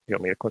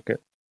me to click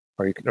it?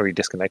 Are you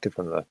disconnected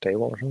from the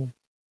table or something?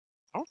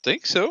 I don't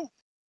think so.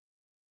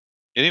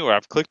 Anyway,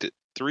 I've clicked it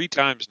 3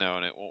 times now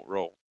and it won't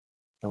roll.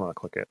 I want to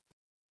click it.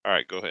 All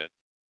right, go ahead.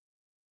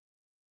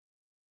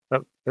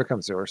 Oh, there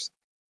comes yours.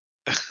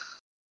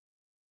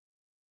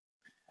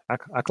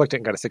 I clicked it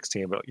and got a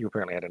 16, but you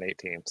apparently had an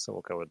 18, so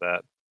we'll go with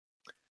that.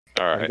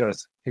 All right.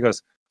 He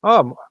goes.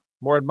 Oh,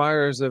 more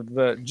admirers of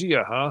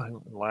Gia, huh?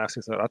 And laughs.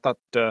 He said, "I thought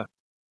that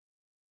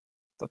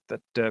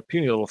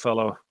puny little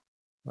fellow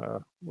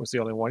was the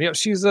only one. Yeah,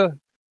 she's a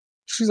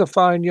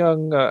fine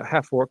young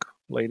half-orc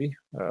lady.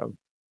 I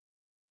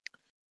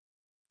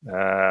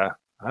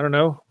don't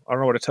know. I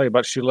don't know what to tell you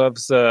about. She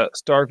loves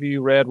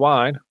Starview red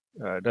wine.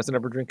 Doesn't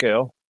ever drink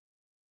ale.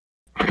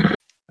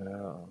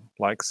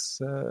 Likes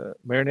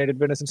marinated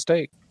venison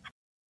steak.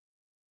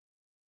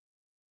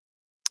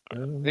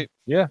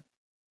 Yeah.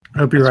 I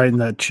hope you're writing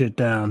that shit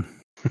down.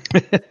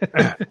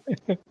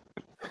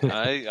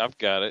 I've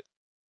got it.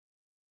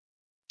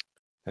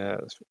 Yeah.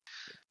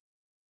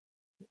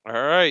 All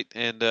right.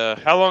 And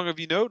how long have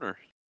you known her?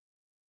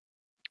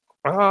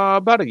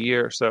 About a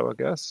year or so, I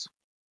guess.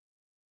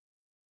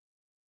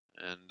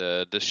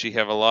 And does she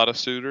have a lot of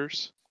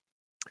suitors?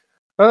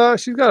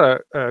 She's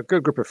got a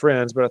good group of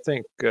friends, but I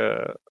think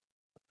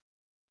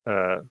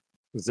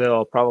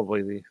Zell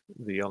probably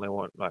the only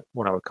one I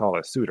would call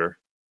a suitor.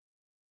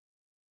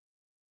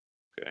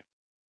 Okay.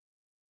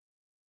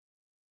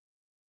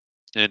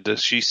 And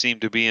does she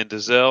seem to be into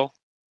Zell?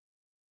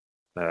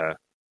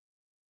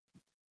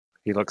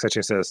 He looks at you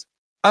and says,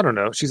 "I don't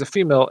know. She's a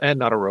female and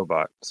not a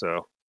robot.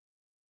 So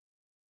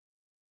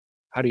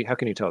how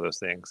can you tell those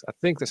things? I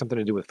think there's something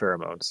to do with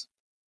pheromones.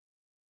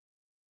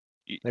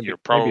 You're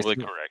probably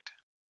correct.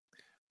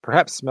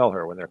 Perhaps smell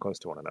her when they're close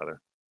to one another."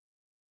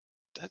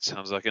 That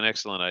sounds like an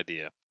excellent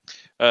idea.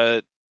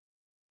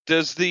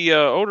 Does the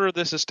owner of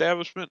this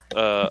establishment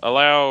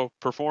allow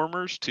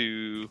performers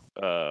to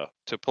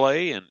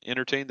play and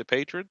entertain the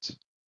patrons?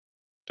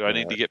 Do I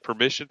need to get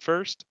permission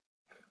first?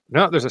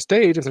 No, there's a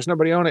stage. If there's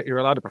nobody on it, you're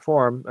allowed to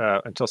perform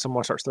until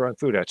someone starts throwing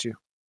food at you.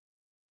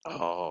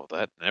 Oh,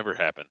 that never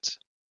happens.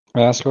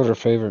 Ask what her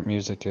favorite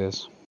music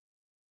is.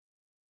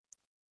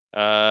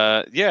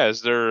 Yeah.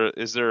 Is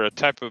there a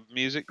type of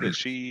music that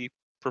she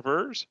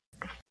prefers?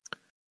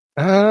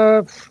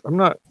 I'm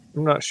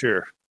not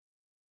sure.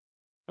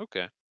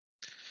 Okay.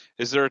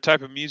 Is there a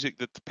type of music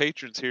that the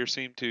patrons here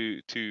seem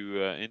to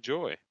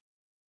enjoy?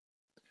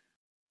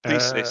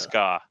 Please say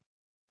ska.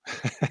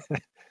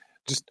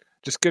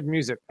 Just good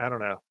music. I don't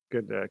know.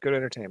 Good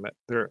entertainment.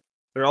 They're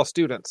all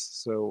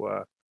students,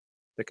 so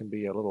they can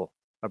be a little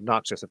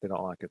obnoxious if they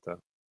don't like it, though.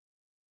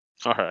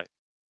 All right.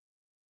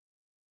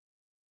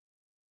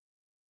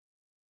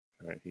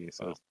 He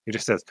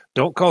just says,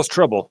 "Don't cause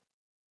trouble."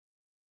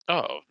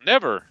 Oh,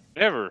 never.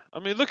 I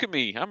mean, look at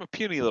me. I'm a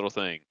puny little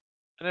thing.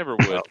 I never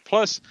would.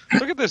 Plus,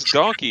 look at this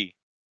donkey.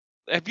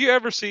 Have you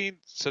ever seen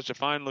such a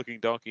fine-looking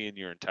donkey in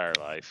your entire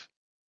life?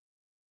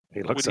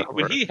 He looks over.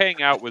 Would he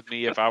hang out with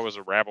me if I was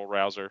a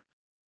rabble-rouser?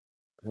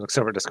 He looks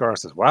over at Descar and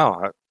says,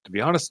 "Wow, to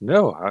be honest,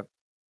 no.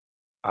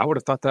 I would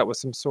have thought that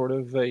was some sort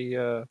of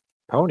a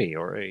pony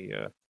or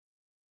a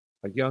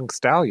young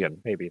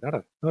stallion, maybe not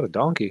a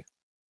donkey."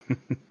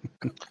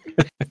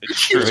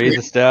 It's true. He's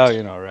a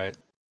stallion, all right.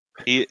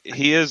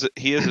 He is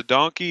a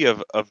donkey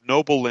of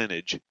noble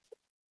lineage.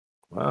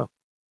 Wow.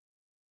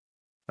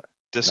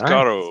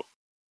 Descaro, nice.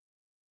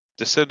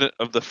 Descendant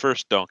of the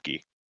first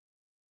donkey.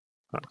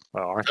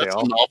 Well, aren't That's they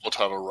all? a novel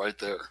title right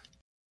there.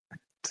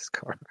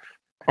 Descar.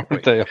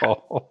 Aren't they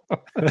all?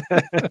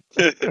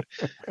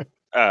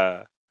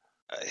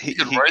 You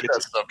can write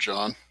that stuff,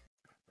 John.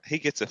 He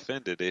gets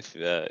offended if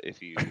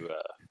you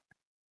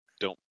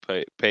don't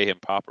pay him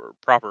proper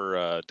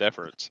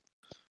deference.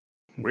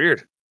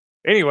 Weird.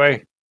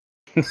 Anyway,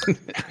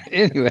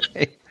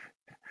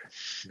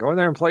 go in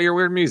there and play your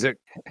weird music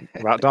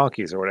about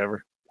donkeys or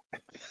whatever.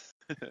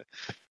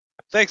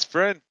 Thanks,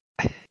 friend.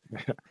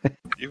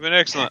 You've been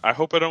excellent. I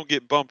hope I don't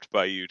get bumped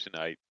by you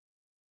tonight.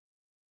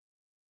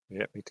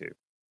 Yeah, me too.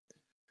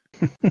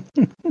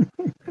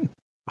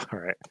 All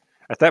right.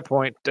 At that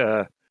point,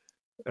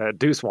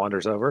 Deuce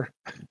wanders over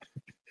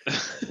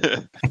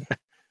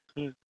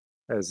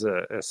as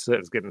Sid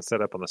is getting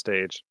set up on the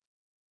stage.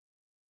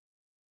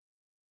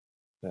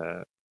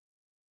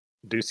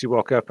 Deuce, you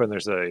walk up and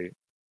there's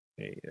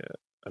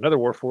another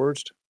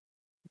Warforged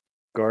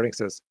guarding.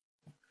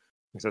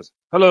 He says,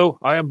 "Hello,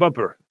 I am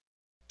Bumper."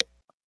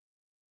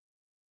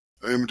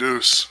 I am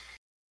Deuce.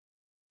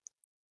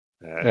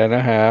 And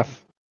a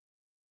half.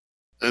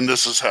 And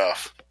this is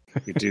half.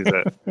 You do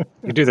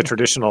the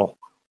traditional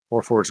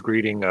Warforged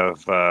greeting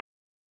of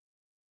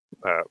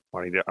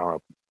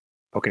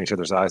poking each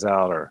other's eyes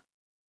out or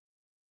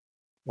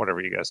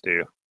whatever you guys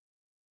do.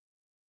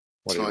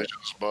 It's not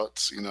just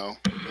butts, you know.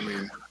 I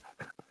mean,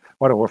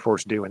 what do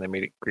Warforged do when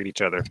they greet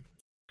each other?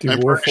 Do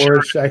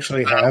Warforged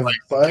actually have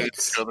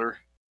butts?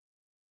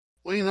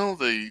 Well, you know,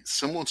 the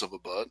semblance of a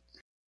butt.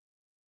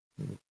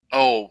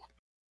 Oh,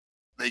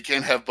 they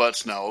can't have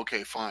butts now.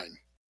 Okay, fine.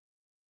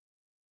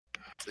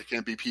 They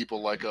can't be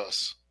people like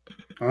us.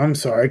 I'm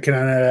sorry, can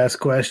I not ask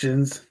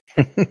questions?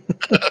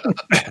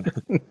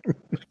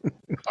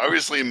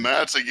 Obviously,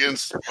 Matt's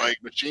against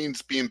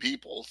machines being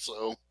people,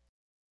 so.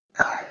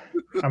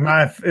 Am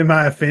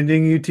I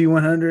offending you,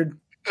 T100?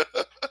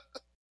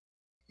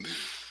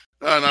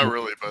 No, not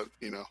really, but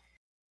you know.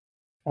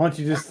 Why don't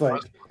you just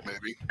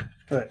maybe?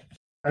 But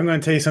I'm going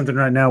to tell you something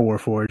right now,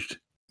 Warforged.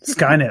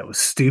 Skynet was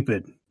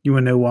stupid. You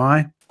want to know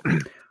why?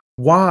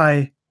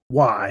 Why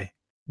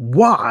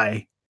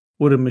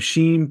would a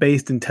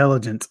machine-based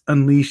intelligence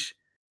unleash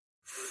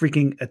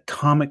freaking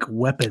atomic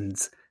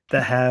weapons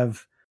that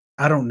have,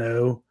 I don't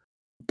know,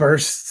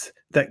 bursts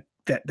that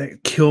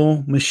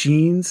kill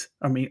machines?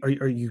 I mean, are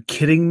you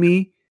kidding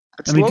me?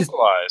 It's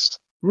localized.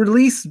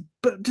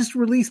 Just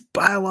release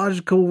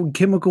biological and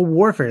chemical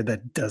warfare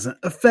that doesn't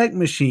affect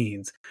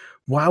machines.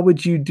 Why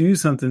would you do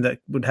something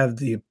that would have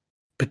the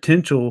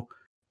potential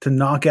to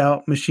knock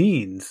out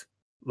machines?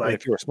 Like,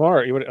 if you were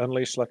smart, you would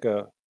unleash like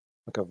a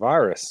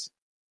virus.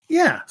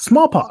 Yeah,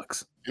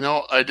 smallpox. You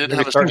know, I didn't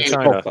have a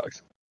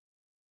smallpox.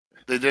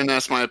 They didn't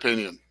ask my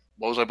opinion.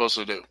 What was I supposed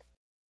to do?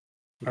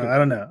 I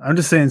don't know. I'm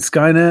just saying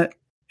Skynet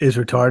is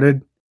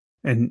retarded,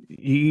 and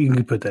you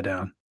can put that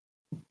down.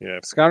 Yeah,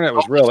 if Skynet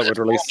was real, it would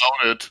release.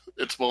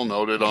 It's well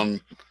noted on,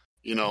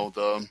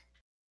 the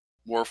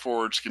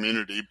Warforged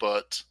community,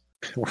 but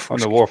On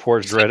the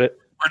Warforged Reddit.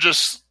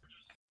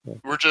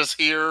 We're just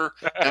here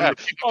and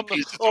on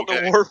the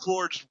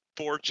Warforged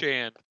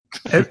 4chan.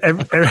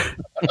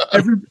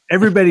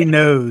 Everybody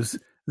knows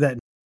that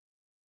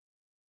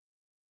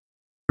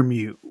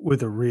mute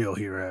with the real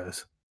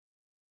heroes.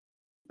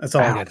 That's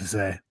all I got to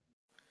say.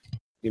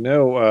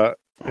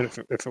 If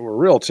it were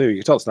real too, you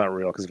can tell it's not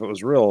real, because if it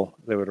was real,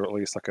 they would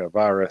release like a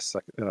virus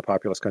in a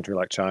populous country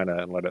like China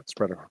and let it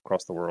spread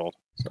across the world.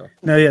 So.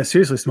 No, yeah,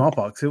 seriously,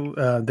 smallpox.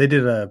 They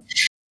did a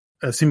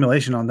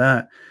simulation on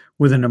that.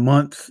 Within a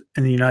month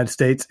in the United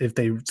States, if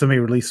somebody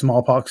released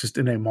smallpox just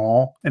in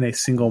a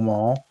single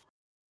mall,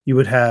 you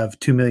would have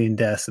 2 million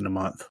deaths in a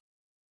month.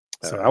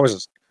 So I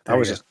was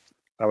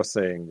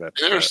saying that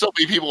there'll still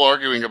be people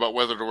arguing about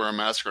whether to wear a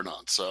mask or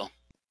not,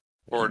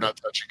 or not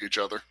touching each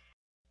other.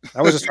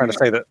 I was just trying to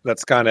say that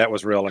Skynet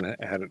was real and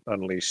had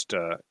unleashed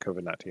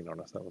COVID-19 on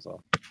us. That was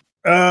all.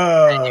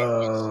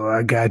 Oh,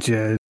 I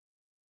gotcha.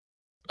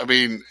 I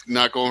mean,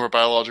 not going for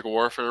biological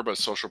warfare, but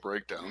social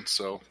breakdown.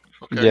 So,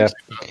 okay. Yeah.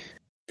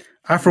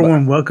 I, for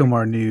one, welcome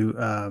our new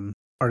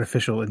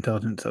artificial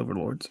intelligence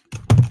overlords.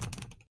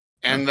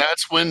 And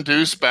that's when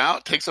Deuce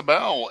takes a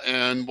bow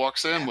and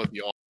walks in with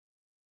y'all.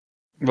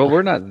 Well,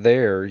 we're not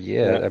there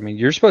yet. Yeah. I mean,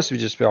 you're supposed to be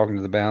just talking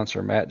to the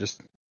bouncer. Matt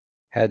just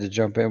had to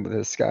jump in with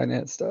his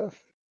Skynet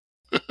stuff.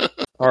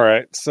 All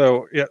right.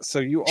 So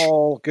you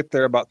all get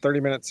there about 30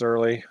 minutes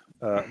early.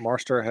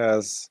 Marster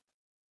has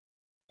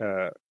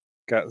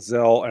got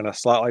Zell in a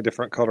slightly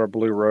different color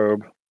blue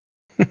robe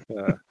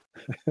that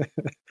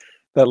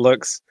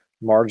looks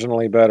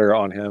marginally better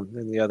on him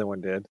than the other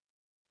one did.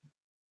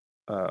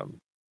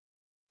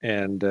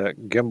 And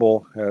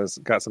Gimbal has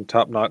got some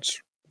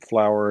top-notch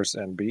flowers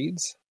and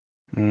beads.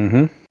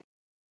 Mm-hmm.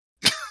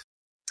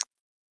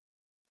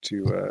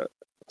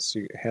 So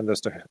you hand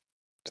those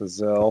to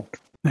Zell.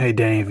 Hey,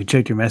 Danny, have you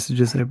checked your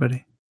messages there,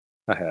 buddy?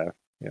 I have,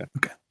 yeah.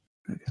 Okay.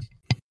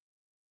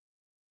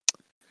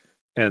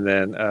 And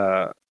then,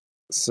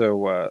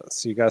 so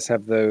you guys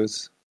have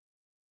those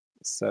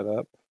set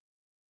up.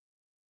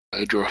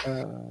 I draw.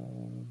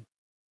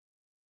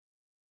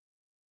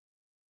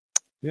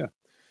 Yeah.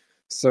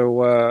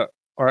 So,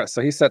 all right.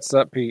 So he sets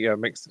up. He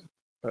makes.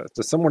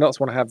 Does someone else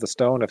want to have the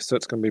stone if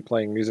Soot's going to be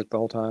playing music the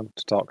whole time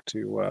to talk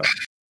to?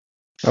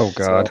 Oh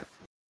God. Zell?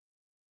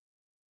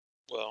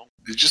 Well,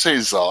 did you say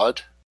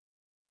Zod?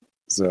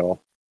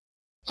 Zell.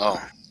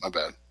 Oh, my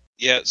bad.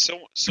 Yeah,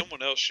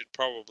 someone else should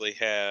probably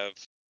have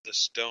the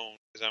stone,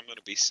 because I'm going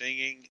to be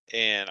singing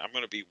and I'm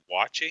going to be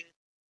watching,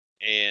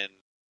 and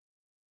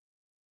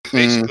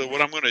basically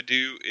what I'm going to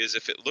do is,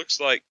 if it looks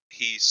like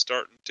he's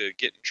starting to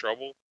get in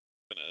trouble,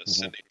 I'm going to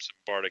send him some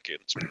bardic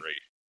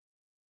inspiration.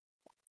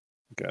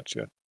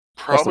 Gotcha.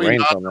 Probably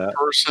What's the not range on the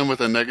person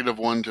with a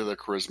 -1 to the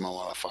charisma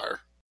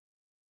modifier.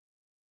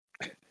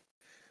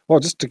 Well,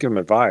 just to give him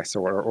advice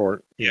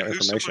or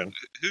information.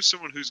 Who's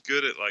someone who's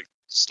good at like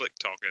slick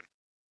talking,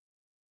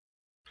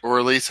 or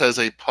at least has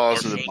a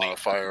positive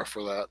modifier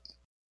for that.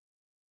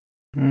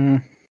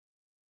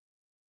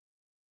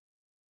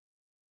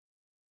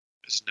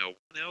 Is no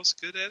one else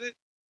good at it?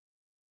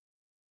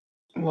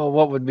 Well,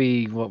 what would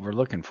be what we're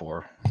looking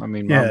for? I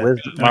mean, Yeah,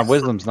 my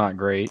wisdom's not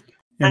great.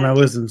 Yeah, my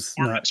wisdom's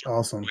not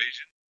awesome.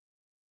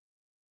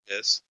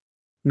 Yes.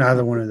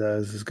 Neither one of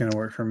those is going to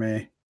work for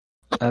me.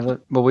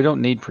 But we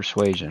don't need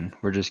persuasion.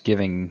 We're just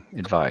giving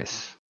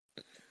advice.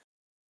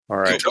 All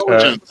right.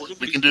 Intelligence.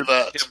 We can do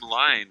that. Him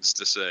lines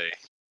to say.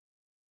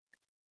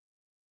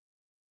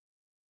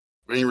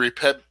 We can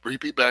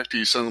repeat back to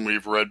you something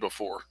we've read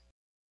before.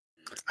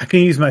 I can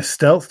use my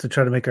stealth to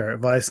try to make our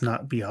advice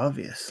not be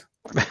obvious.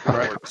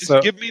 Right.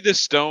 Just give me the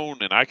stone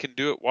and I can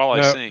do it while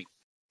I sing.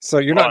 So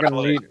you're not going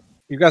to need.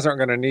 You guys aren't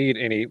going to need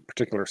any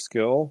particular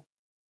skill.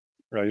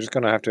 Right? You're just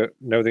going to have to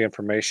know the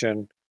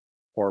information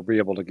or be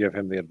able to give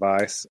him the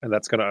advice, and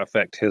that's going to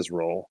affect his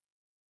role.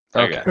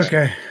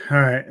 Okay. All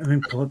right. Let me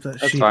pull up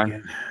that sheet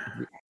again.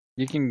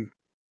 You can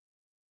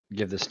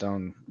give the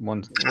stone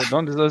one.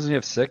 Don't those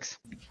have 6?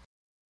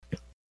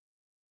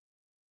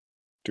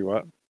 Do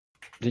what?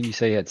 Didn't you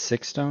say you had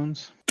 6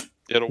 stones?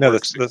 It'll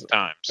work 6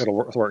 times. It'll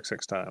work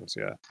 6 times,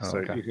 yeah. So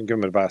you can give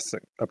him advice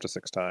up to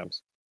 6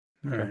 times.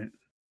 All right.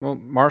 Well,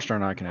 Marster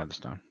and I can have the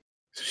stone.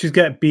 So she's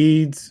got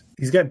beads.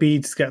 He's got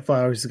beads. He's got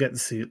flowers. He's got the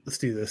seed. Let's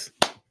do this.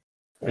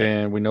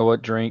 And we know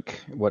what drink,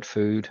 what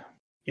food.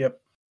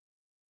 Yep.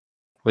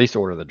 At least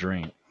order the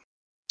drink.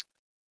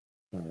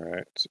 All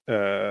right.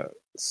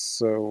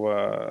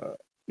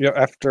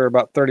 After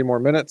about 30 more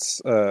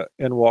minutes,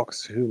 in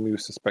walks whom you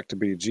suspect to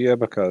be Gia,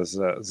 because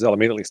Zell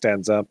immediately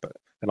stands up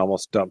and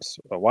almost dumps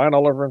wine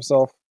all over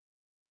himself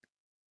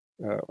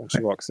when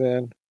she walks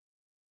in.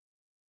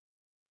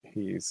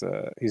 He's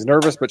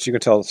nervous, but you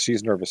can tell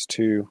she's nervous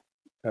too.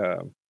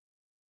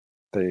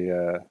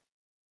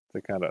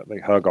 They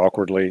hug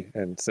awkwardly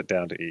and sit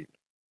down to eat.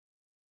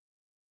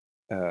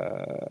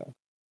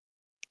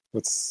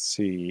 Let's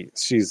see.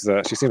 she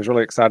seems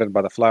really excited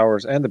by the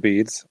flowers and the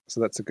beads, so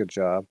that's a good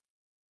job.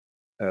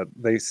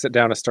 They sit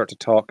down and start to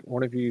talk.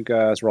 One of you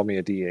guys roll me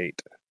a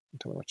D8.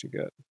 Tell me what you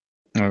get.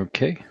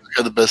 Okay. I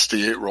got the best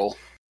D8 roll.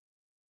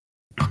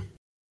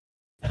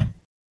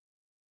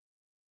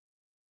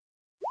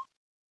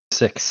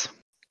 6.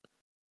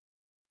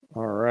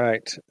 All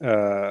right.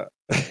 I'm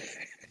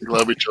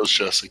glad we chose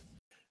Jesse.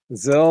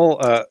 Zell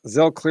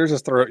clears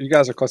his throat. You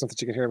guys are close enough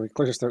that you can hear him. He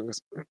clears his throat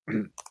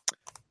and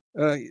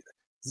goes,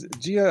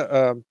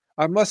 Gia,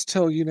 I must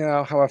tell you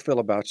now how I feel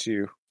about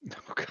you.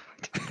 Oh, God.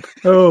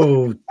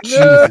 Oh,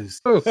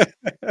 Jesus. What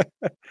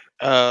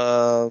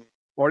are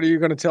you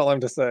going to tell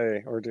him to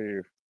say, or do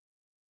you?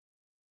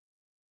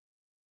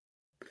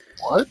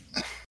 What?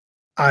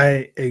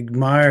 I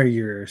admire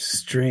your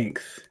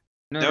strength.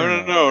 No.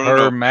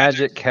 Her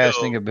magic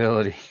casting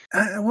ability.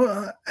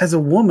 Well, as a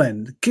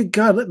woman, good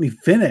God, let me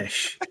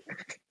finish.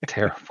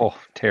 Terrible.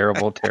 You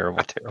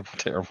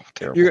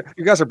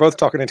guys are both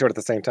talking into it at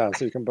the same time,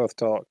 so you can both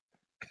talk.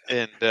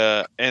 And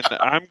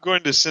I'm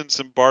going to send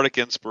some bardic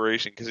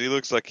inspiration because he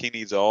looks like he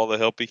needs all the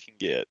help he can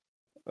get.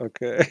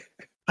 Okay.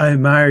 I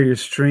admire your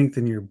strength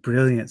and your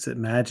brilliance at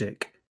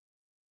magic.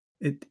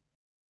 It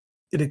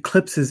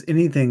eclipses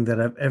anything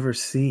that I've ever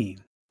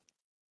seen.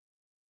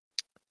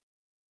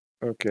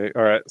 Okay.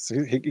 All right.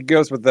 So he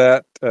goes with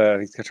that.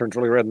 He turns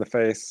really red in the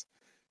face.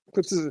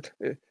 Eclipses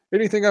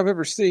anything I've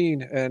ever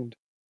seen, and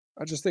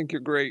I just think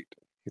you're great.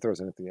 He throws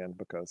in at the end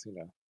because, you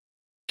know.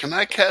 Can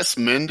I cast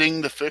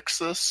Mending to fix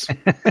this?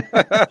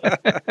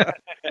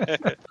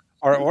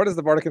 All right. What does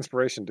the bardic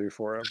inspiration do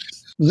for him?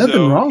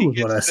 Nothing wrong with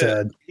what I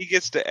said. He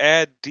gets to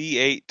add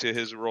D8 to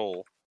his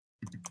roll.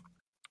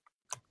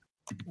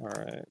 All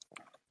right.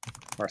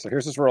 So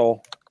here's his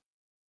roll.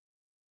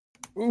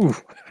 Ooh,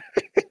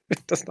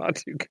 it does not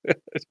do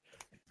good.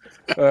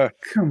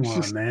 Come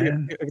on,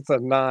 man. It's a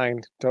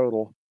 9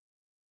 total.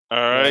 All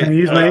right. Can I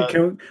use my?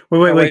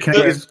 Wait. Can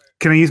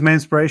I use my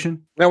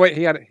inspiration? No, wait.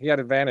 He had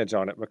advantage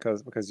on it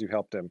because you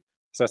helped him.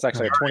 So it's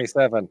actually a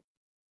 27.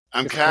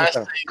 I'm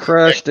casting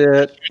Crushed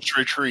it.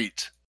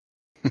 Retreat.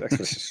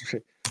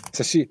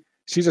 So she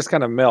just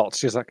kind of melts.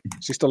 She's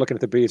still looking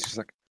at the beads. She's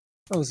like,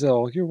 "Oh,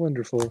 Zell, you're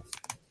wonderful."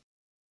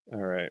 All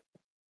right.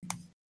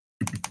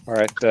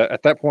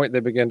 At that point, they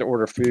begin to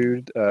order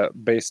food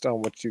based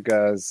on what you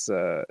guys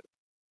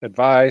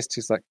advised.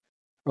 He's like,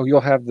 "Oh,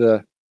 you'll have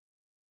the,"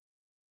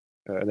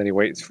 and then he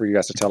waits for you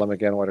guys to tell him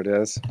again what it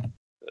is.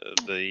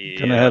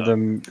 Can I have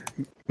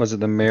was it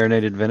the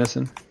marinated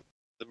venison?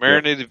 The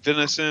marinated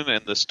venison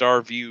and the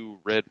Starview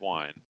red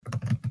wine.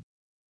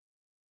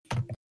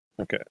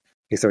 Okay.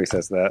 So he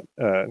says that,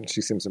 and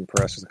she seems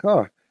impressed. She's like,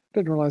 "Oh, I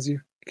didn't realize you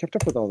kept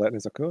up with all that." And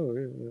he's like, "Oh,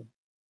 yeah.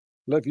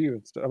 Love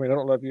you." I mean, I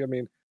don't love you. I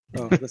mean,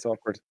 oh, that's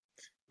awkward.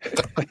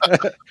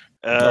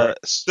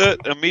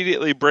 Soot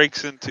immediately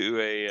breaks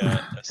into a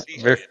sea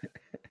shanty.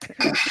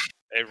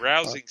 A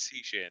rousing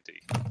sea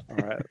shanty. All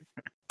right.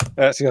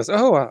 She goes,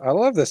 "Oh, I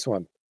love this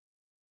one."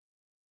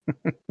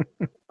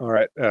 All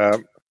right.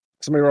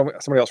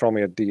 Somebody else roll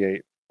me a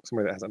D8.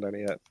 Somebody that hasn't done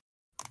it yet.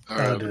 All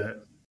right. I'll do it.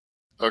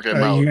 Okay,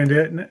 Are you gonna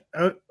do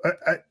it?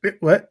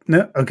 What?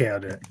 No. Okay, I'll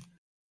do it.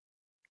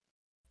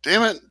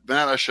 Damn it,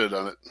 Matt! I should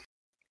have done it.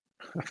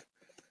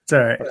 It's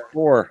all right.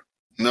 4.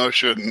 No, I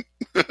shouldn't.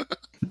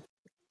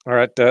 All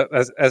right.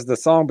 As the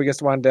song begins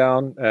to wind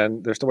down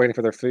and they're still waiting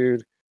for their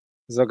food,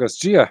 Zell goes,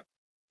 "Gia,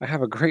 I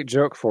have a great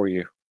joke for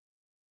you.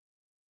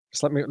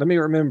 Just let me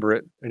remember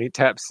it." And he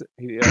starts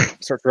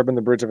rubbing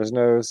the bridge of his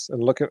nose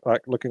and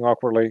looking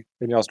awkwardly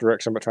in y'all's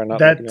direction, but trying not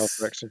to look in y'all's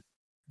direction.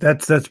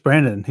 That's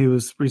Brandon. He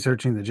was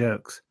researching the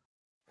jokes.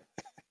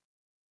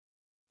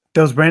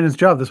 That was Brandon's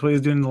job. That's what he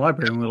was doing in the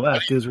library when we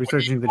left. He was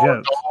researching the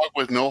jokes. A dog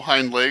with no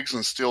hind legs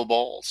and steel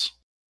balls.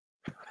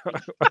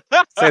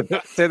 Say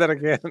that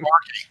again.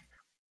 Sparky.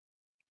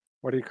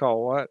 What do you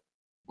call what?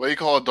 What do you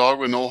call a dog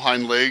with no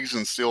hind legs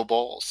and steel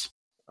balls?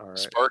 All right.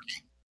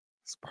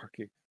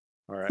 Sparky.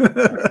 All right.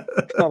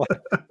 I'll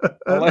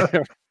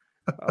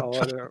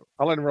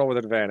let him roll with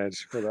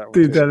advantage for that one.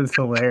 Dude, that is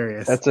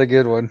hilarious. That's a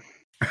good one.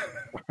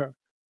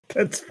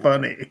 That's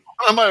funny.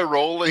 Am I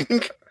rolling?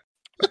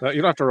 No,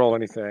 you don't have to roll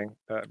anything,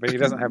 but he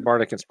doesn't have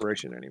bardic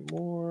inspiration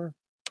anymore.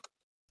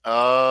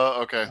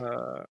 Okay.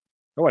 A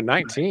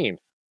 19.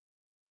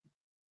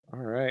 All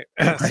right.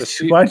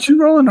 Why'd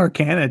you roll an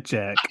Arcana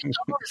check? I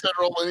never said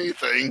roll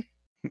anything.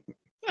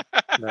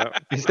 No.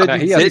 He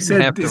said you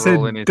didn't have to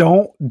roll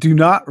anything. Do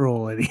not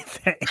roll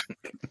anything.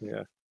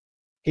 Yeah.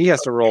 He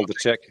has to roll the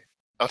check.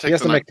 I'll take he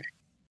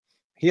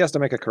has to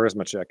make a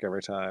charisma check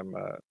every time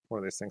one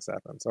of these things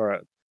happens. All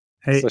right.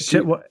 Hey,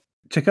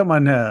 check out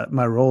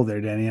my roll there,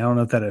 Danny. I don't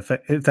know if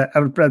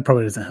that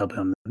probably doesn't help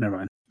him. Never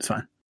mind. It's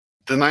fine.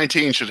 The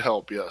 19 should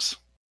help, yes.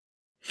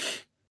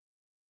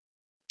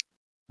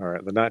 All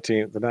right, the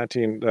 19.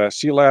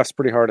 She laughs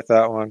pretty hard at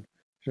that one.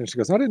 And she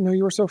goes, "I didn't know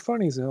you were so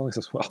funny, Zell." He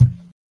says, "Well,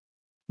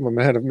 I'm a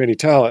man of many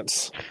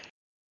talents."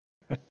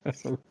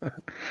 It's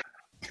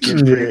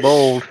pretty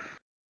bold.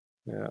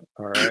 Yeah,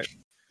 all right.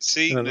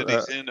 Seeing that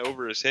he's in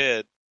over his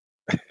head,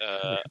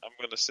 I'm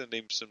going to send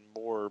him some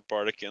more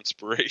bardic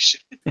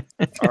inspiration.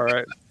 All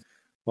right.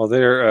 Well,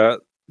 their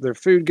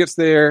food gets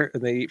there,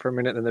 and they eat for a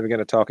minute, and then they begin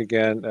to talk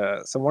again.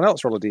 Someone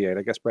else roll a D8.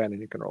 I guess,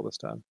 Brandon, you can roll this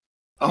time.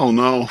 Oh,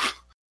 no.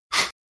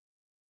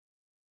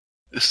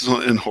 This is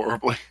going to end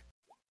horribly.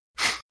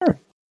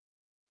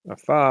 A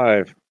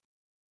 5.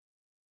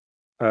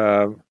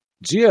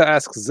 Gia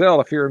asks Zell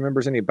if he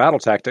remembers any battle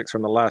tactics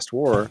from the last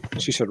war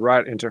she should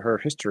write into her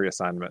history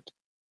assignment.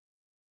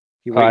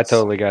 I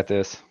totally got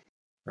this.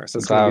 Right, so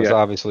since I was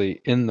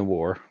obviously in the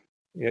war.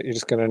 Yeah, you're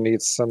just going to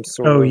need some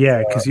sort of... Oh,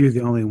 yeah, because you're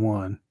the only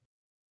one.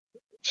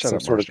 Some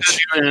sort of... Because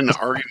you were in an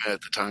argument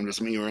at the time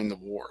doesn't mean you were in the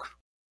war.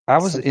 I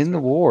was in the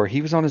war.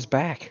 He was on his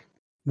back.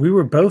 We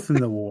were both in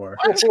the war.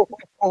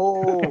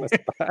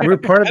 We were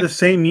part of the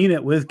same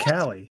unit with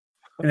Callie.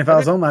 And if I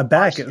was on my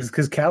back, it was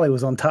because Callie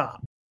was on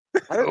top.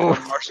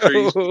 Marster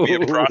used to be a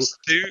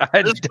prostitute.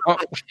 I don't.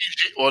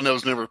 Well, no, it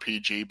was never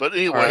PG. But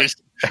anyways,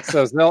 right.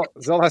 So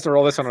Zell has to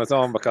roll this on his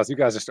own because you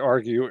guys just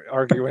argue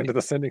into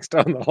the sending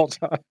stone the whole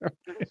time.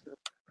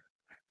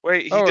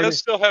 Wait, he does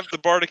still have the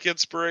bardic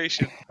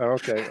inspiration. Oh,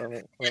 okay.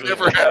 We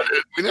never had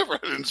it. We never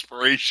had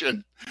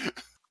inspiration.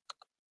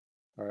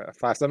 All right,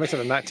 5. So that makes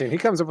it a 19. He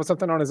comes up with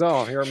something on his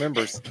own. He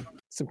remembers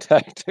some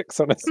tactics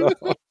on his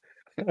own.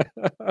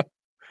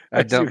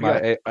 I dumped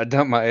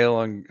my ale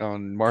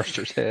on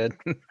Marster's head.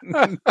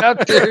 How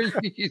dare you,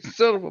 you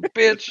son of a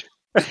bitch!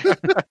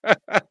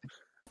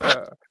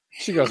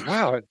 She goes,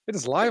 "Wow, it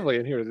is lively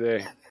in here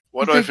today."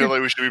 Why do I feel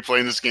like we should be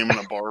playing this game in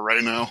a bar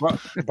right now?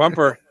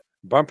 Bumper,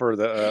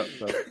 the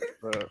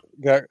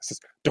guy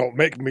says, "Don't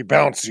make me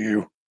bounce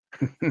you."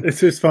 It's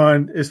just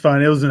fun. It's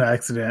fine. It was an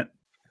accident.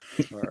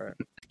 All right.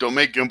 Don't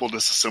make Gimble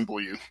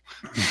disassemble you.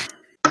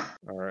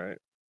 All right.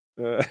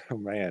 Oh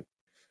man.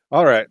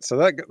 All right, so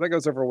that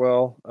goes over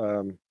well.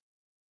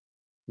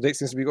 Date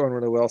seems to be going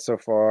really well so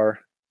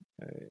far.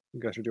 You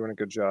guys are doing a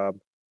good job.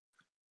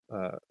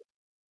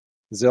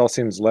 Zell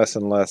seems less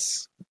and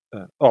less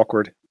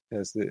awkward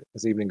as the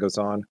evening goes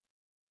on.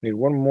 Need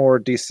one more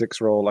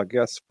D6 roll, I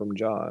guess, from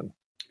John.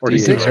 Or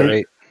D6 or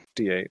 8?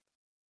 D8.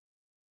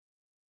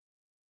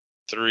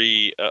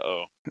 3.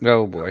 Uh-oh.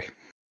 Oh, boy.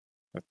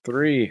 A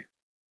 3.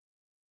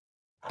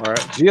 All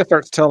right. Gia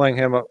starts telling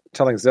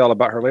Zell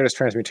about her latest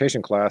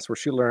transmutation class where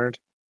she learned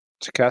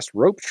to cast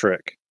Rope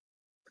Trick.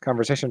 The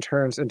conversation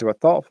turns into a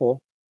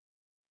thoughtful,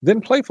 then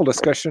playful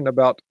discussion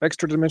about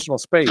extra-dimensional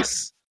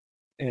space,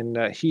 and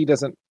he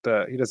doesn't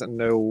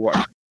know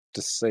what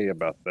to say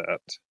about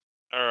that.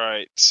 All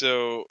right,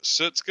 so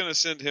Soot's going to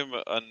send him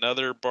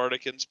another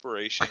bardic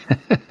inspiration.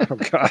 Oh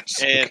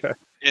gosh!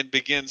 And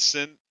begin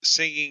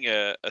singing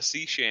a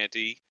sea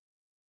shanty,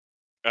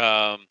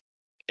 and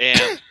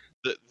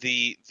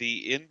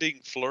the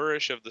ending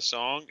flourish of the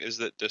song is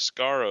that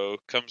Descaro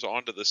comes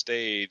onto the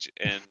stage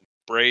and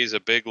brays a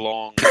big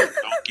long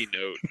donkey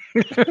note.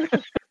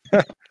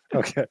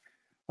 Okay,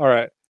 all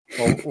right.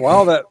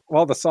 Well,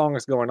 while the song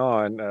is going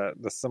on,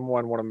 does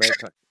someone want to make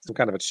some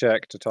kind of a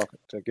check to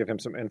give him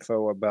some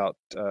info about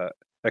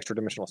extra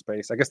dimensional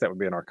space? I guess that would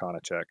be an Arcana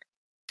check.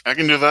 I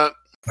can do that.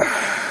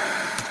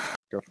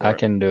 Go for it. I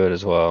can do it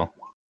as well.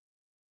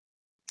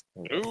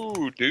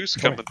 Ooh, Deuce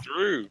coming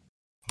through.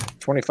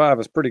 25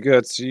 is pretty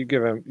good. So you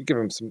give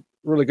him some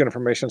really good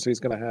information. So he's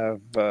going to have.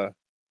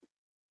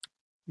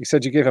 You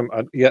said you gave him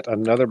yet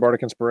another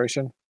bardic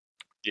inspiration.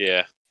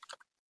 Yeah.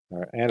 All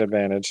right, and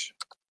advantage.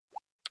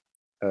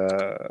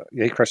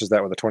 He crushes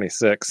that with a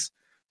 26.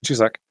 She's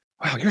like,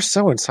 "Wow, you're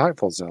so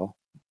insightful, Zell.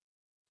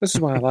 This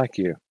is why I like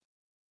you."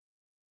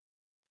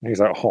 And he's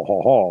like,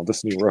 "Oh,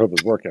 this new robe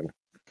is working."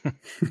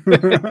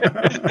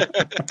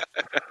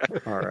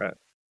 All right.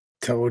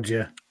 Told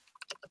you.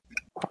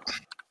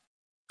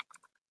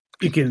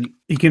 He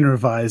can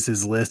revise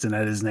his list and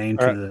add his name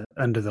to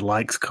under the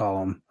likes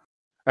column.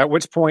 At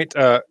which point,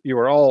 you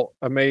are all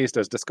amazed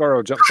as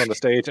Descaro jumps on the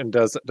stage and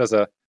does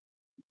a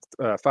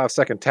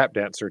 5-second tap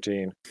dance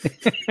routine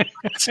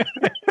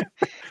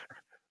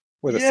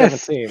with a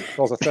 17.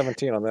 Rolls a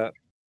 17 on that.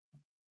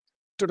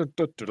 Oh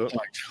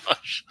my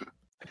gosh!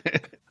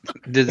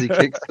 Does he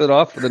kick it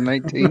off with a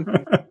 19?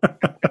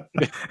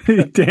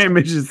 He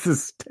damages the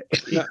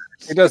stage. No,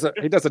 he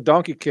does a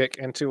donkey kick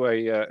into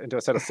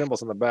a set of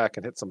cymbals in the back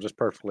and hits them just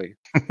perfectly.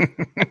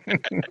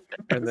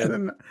 And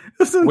then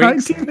it's a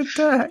 19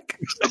 attack.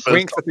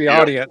 Winks at the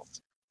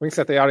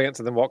audience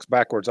and then walks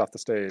backwards off the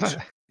stage.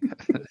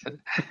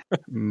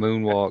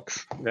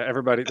 Moonwalks. Yeah,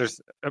 everybody,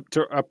 there's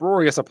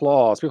uproarious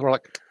applause. People are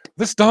like,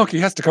 "This donkey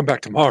has to come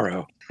back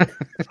tomorrow."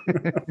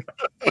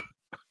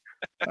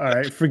 All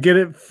right, forget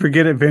it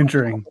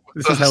venturing.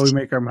 This is how we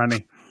make our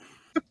money.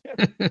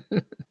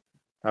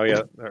 Oh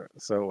yeah,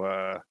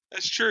 so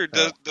that's true.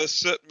 Does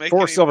Soot make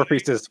four silver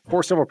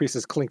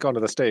pieces clink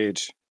onto the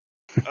stage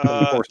from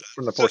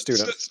the poor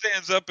students. Soot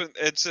stands up and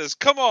says,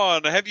 "Come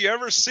on, have you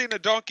ever seen a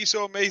donkey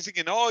so amazing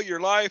in all your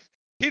life?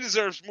 He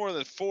deserves more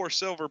than 4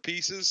 silver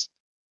pieces."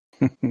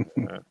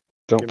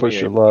 Don't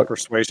push your luck.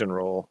 Persuasion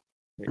roll.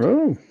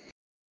 Oh,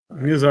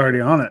 he was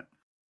already on it.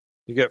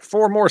 You get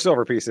 4 more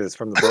silver pieces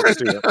from the broke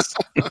students.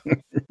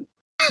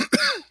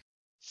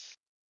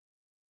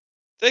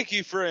 Thank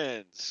you,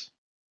 friends.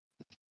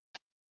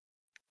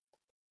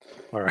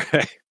 All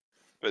right.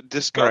 But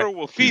Descaro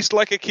will feast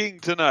like a king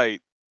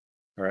tonight.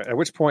 All right. At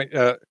which point,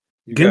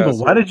 Gimble,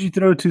 why did you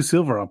throw 2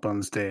 silver up on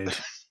the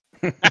stage?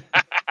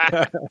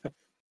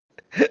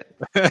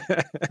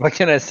 What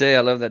can I say?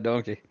 I love that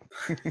donkey.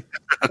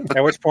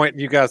 At which point,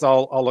 you guys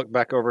all look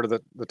back over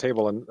to the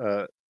table,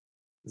 and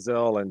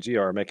Zell and Gia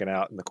are making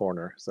out in the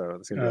corner. So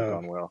it seems to have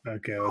gone well.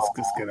 Okay, let's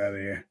just get out of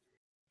here.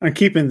 I'm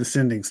keeping the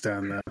sending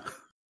stone though,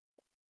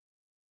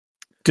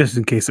 just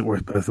in case it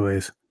works both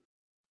ways.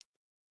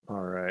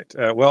 All right.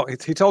 Well,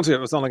 he told you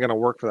it was only going to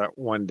work for that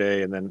one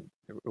day, and then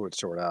it would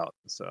short out.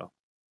 So,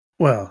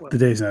 well, the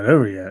day's not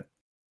over yet.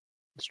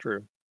 It's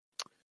true.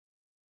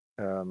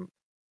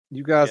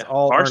 You guys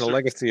all earn a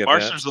legacy event.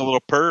 Marshall's a little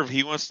perv.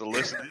 He wants to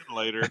listen in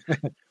later.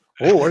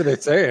 Oh, what are they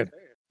saying?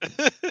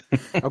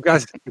 Oh,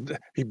 guys,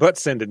 he butt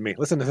sended me.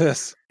 Listen to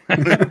this.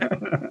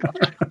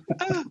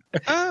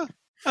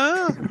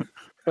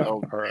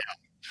 All right.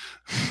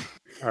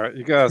 All right,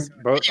 you guys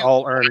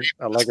all earn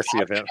a legacy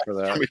event for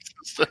that.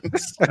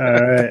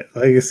 All right,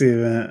 legacy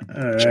event.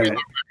 All right.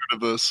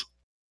 This.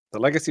 The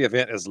legacy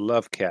event is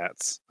Love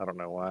Cats. I don't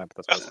know why, but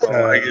that's what it's called.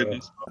 Oh my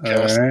goodness. All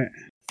right.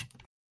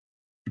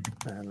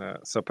 And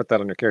so put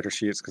that on your character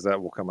sheets because that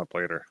will come up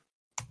later.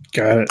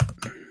 Got it.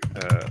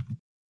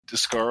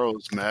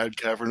 Discaro's Mad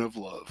Cavern of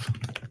Love.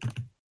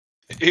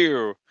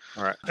 Ew.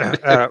 All right.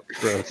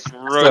 Gross.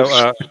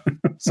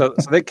 So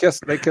they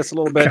kiss a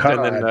little bit,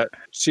 and then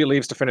she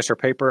leaves to finish her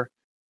paper,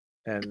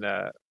 and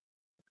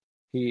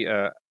he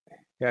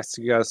asks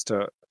you guys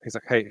to. He's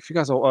like, "Hey, if you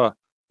guys will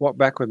walk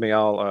back with me,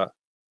 I'll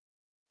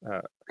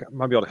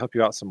might be able to help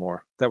you out some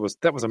more." That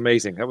was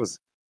amazing. That was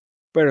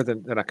better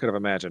than I could have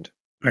imagined.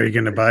 Are you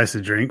going to buy us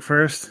a drink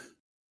first?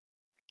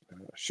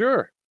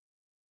 Sure.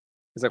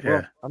 He's like,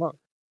 "Well, I'm not.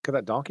 Could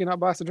that donkey not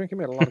buy us a drink? He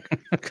made a lot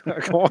of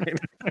coin."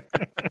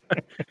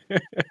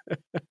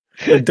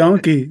 The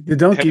donkey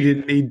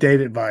didn't need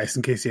date advice,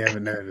 in case you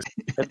haven't noticed.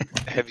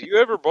 Have you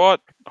ever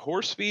bought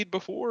horse feed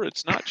before?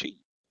 It's not cheap.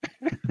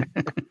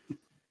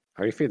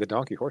 How you feed the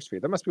donkey horse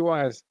feed? That must be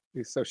why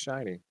he's so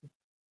shiny.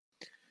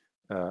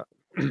 All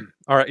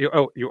right.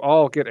 You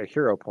all get a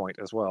hero point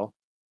as well.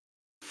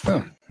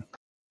 Oh.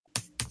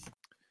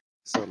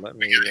 So let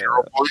me.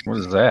 What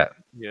is that?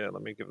 Yeah,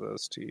 let me give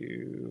those to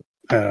you.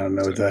 I don't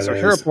know what that is. So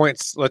hero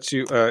points let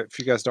you, if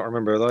you guys don't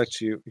remember,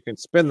 you can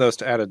spend those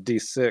to add a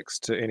D6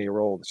 to any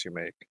roll that you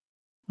make.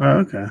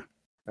 Oh, okay.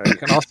 You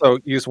can also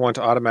use one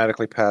to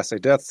automatically pass a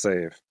death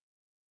save.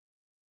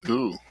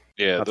 Ooh.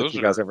 Yeah, those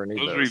you guys ever need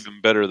those are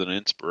even better than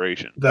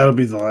inspiration. That'll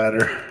be the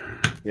latter.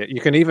 Yeah,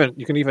 you can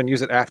even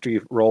use it after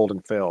you've rolled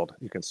and failed.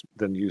 You can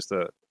then use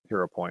the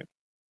hero point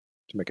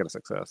to make it a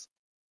success.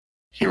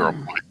 Hero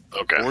point.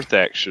 Okay. Fourth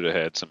Act should have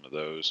had some of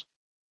those.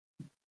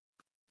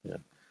 Yeah.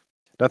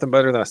 Nothing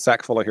better than a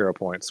sack full of hero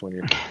points when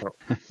you're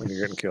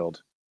getting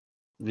killed.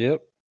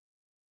 Yep.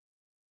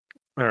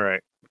 All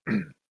right.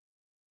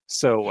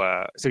 So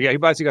yeah, he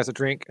buys you guys a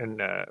drink,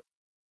 and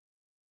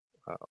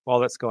while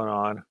that's going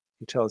on,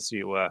 he tells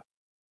you,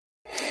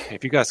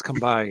 if you guys come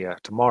by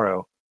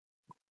tomorrow,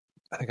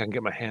 I think I can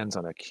get my hands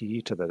on a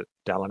key to the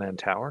Dalanan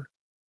Tower,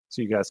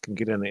 so you guys can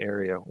get in the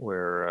area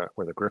where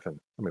the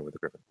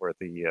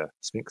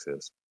Sphinx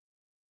is.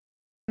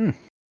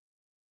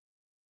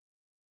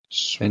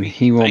 Sweet. And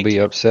he won't be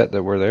upset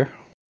that we're there.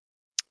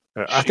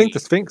 I think the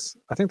Sphinx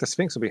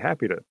will be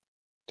happy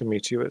to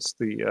meet you. It's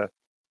the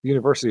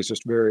university is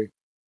just very,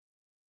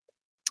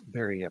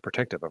 very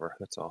protective of her.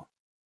 That's all.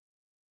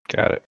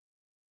 Got it.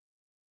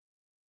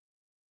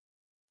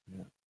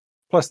 Yeah.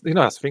 Plus, you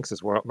know how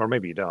Sphinxes work, or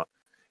maybe you don't.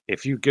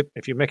 If you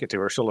make it to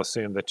her, she'll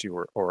assume that you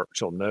were, or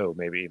she'll know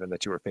maybe even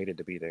that you were fated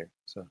to be there.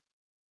 So.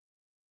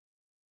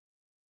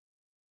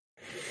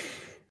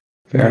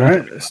 All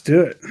right, let's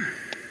do it.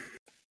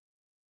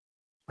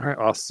 All right,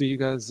 I'll see you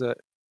guys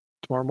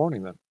tomorrow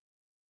morning then.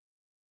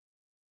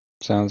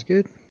 Sounds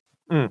good.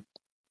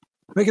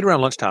 Make it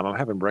around lunchtime. I'm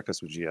having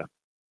breakfast with Gia.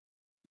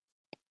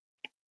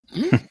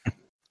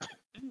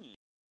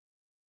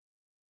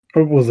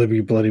 Or will there be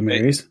Bloody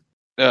Marys?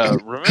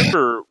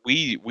 Remember,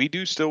 we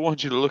do still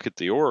want you to look at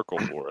the Oracle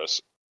for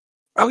us.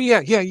 Oh yeah,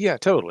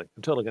 totally.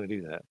 I'm totally going to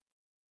do that.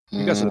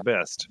 You guys are the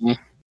best.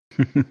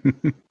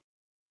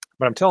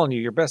 But I'm telling you,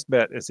 your best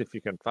bet is if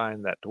you can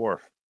find that dwarf.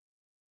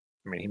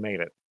 I mean, he made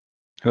it.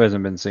 Who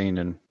hasn't been seen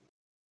in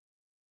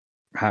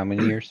how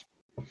many years?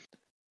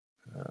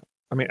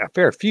 I mean, a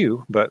fair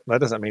few, but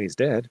that doesn't mean he's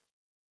dead.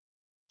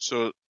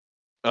 So,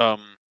 the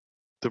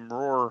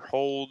Maror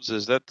Holds,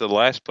 is that the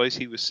last place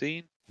he was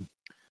seen?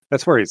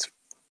 That's where he's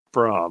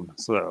from,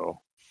 so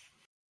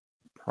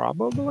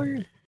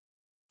probably.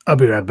 I'll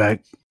be right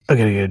back. I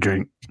gotta get a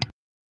drink.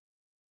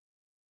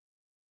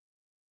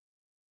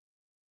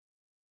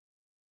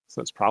 So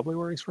that's probably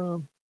where he's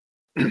from.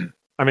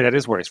 I mean, that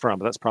is where he's from,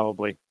 but that's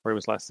probably where he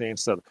was last seen.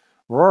 So,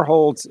 Maror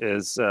Holds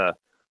is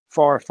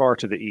far, far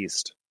to the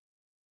east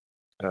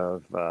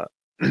of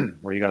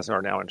where you guys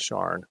are now in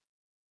Sharn.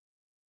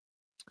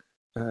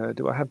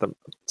 Do I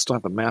still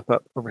have the map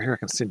up over here? I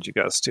can send you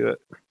guys to it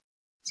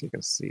so you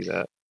can see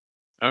that.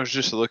 I was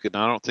just looking.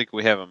 I don't think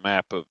we have a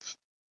map of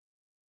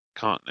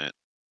continent.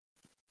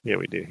 Yeah,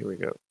 we do. Here we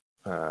go.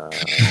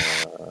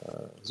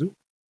 Zoom.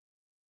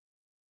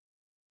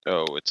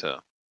 Oh, it's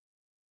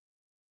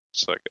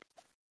like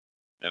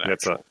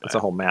it's a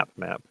whole map.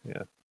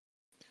 Yeah.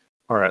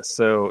 All right,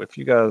 so if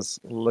you guys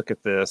look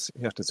at this,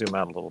 you have to zoom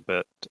out a little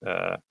bit.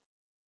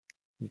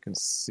 You can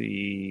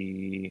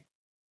see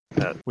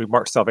that we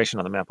marked Salvation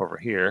on the map over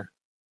here,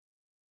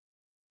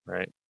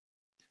 right?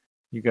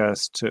 You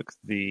guys took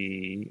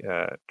the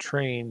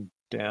train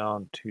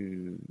down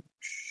to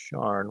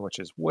Sharn, which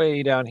is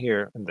way down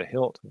here in the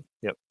Hilton.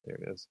 Yep, there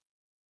it is.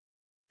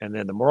 And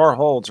then the Morar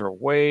Holds are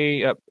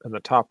way up in the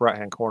top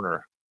right-hand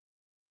corner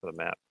of the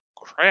map.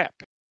 Crap.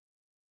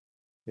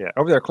 Yeah,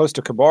 over there close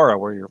to Kabara,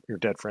 where your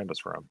dead friend is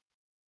from.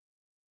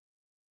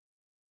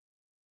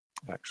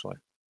 Actually.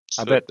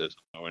 So I bet doesn't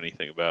know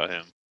anything about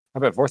him. I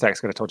bet Vorthak's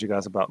could have told you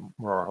guys about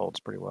Morar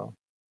Holds pretty well.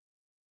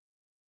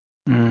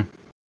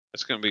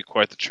 It's going to be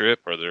quite the trip.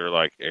 Are there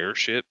like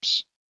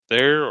airships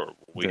there, or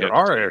There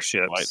are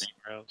airships. Lightning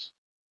rails?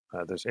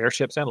 There's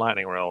airships and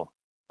lightning rail.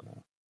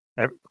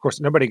 Of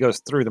course, nobody goes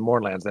through the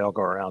Mournlands. They all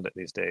go around it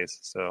these days,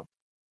 so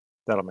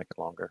that'll make it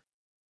longer.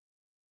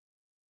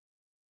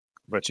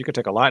 But you could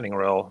take a lightning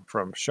rail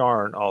from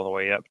Sharn all the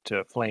way up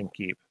to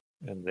Flamekeep,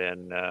 and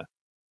then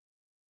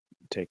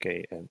take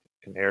an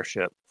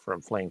airship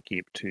from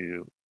Flamekeep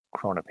to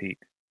Krona Peak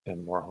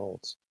and Morar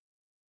Holds.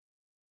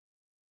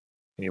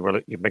 And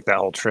you make that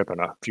whole trip in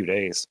a few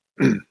days.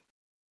 Mm.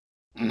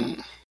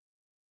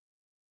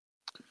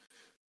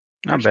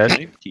 Not bad.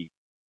 Flamekeep.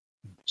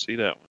 See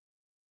that one?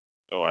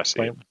 Oh, I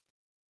see.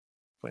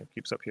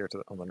 Flamekeep's up here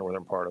on the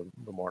northern part of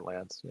the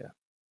Mournlands. Yeah.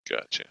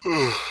 Gotcha.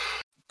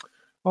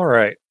 All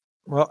right.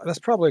 Well, that's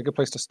probably a good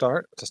place to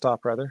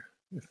stop, rather,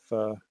 if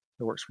it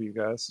works for you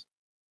guys.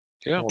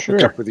 Yeah, we'll sure.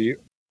 pick up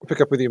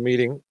with you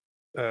meeting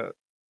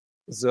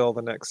Zell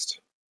the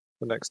next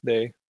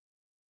day.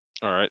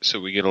 All right, so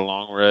we get a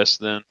long rest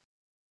then.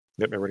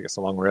 Yep, everybody gets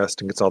a long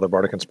rest and gets all their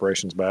bardic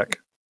inspirations back.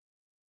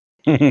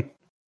 I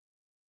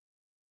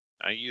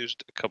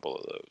used a couple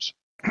of those.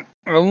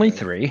 Only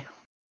 3.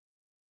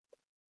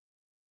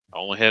 I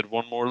only had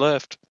one more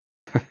left.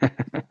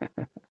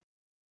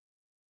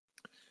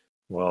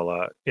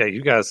 Well, yeah,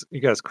 you guys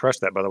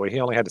crushed that. By the way, he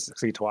only had to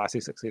succeed twice. He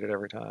succeeded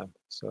every time.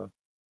 So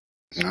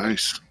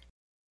Nice.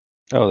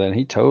 Oh, then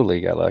he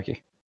totally got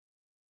lucky.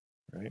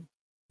 right.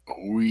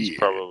 Oh, He's yeah.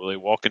 probably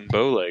walking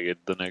bow-legged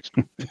the next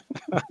one.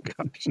 Oh,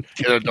 gosh.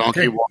 Get a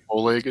donkey walk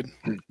bow-legged.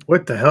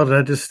 What the hell did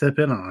I just step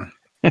in on?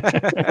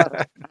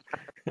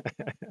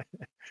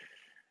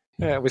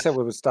 Yeah, we said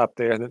we would stop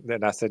there, and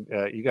then I said,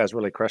 "You guys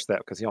really crushed that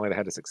because he only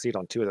had to succeed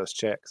on 2 of those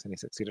checks, and he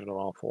succeeded on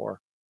all 4."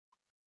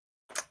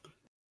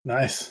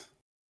 Nice.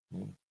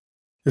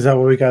 Is that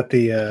where we got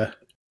the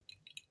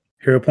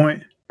hero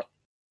point?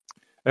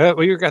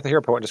 Well, you got the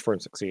hero point just for him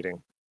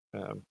succeeding.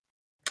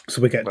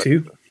 So we got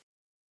 2?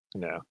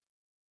 No,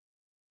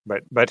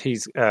 but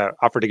he's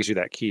offered to get you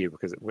that key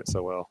because it went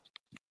so well.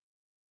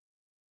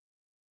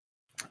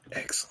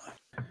 Excellent.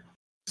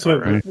 So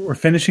right. we're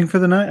finishing for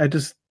the night? I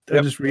just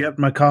re-upped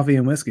my coffee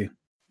and whiskey.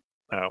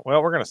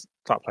 Well, we're going to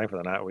stop playing for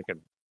the night. We could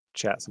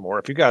chat some more.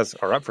 If you guys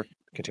are up for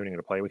continuing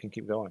to play, we can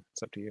keep going.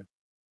 It's up to you.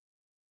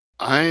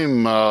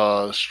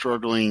 I'm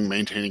struggling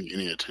maintaining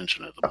any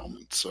attention at the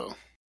moment, so.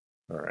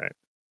 All right.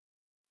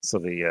 So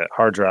the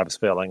hard drive is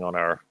failing on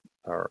our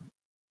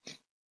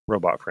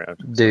robot friend.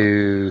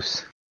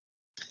 Deuce.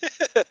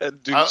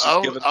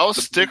 I'll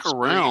stick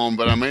around,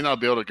 but I may not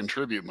be able to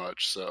contribute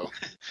much, so.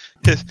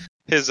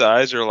 His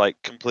eyes are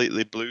like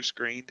completely blue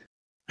screened.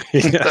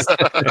 Yes.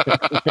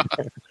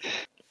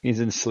 He's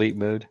in sleep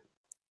mode.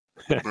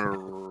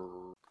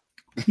 You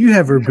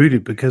have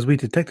rebooted because we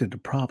detected a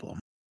problem.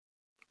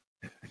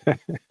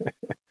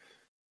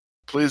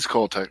 Please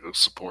call technical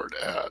support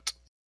at.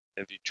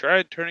 Have you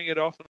tried turning it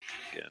off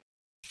again?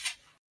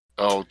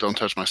 Oh, don't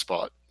touch my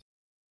spot.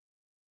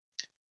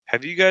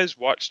 Have you guys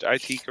watched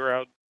IT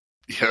Crowd?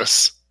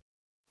 Yes.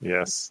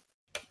 Yes.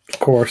 Of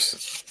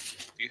course.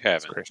 You It's a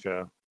haven't. great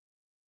show.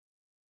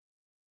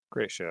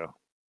 Great show.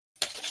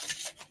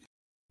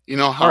 You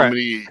know how All right.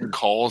 many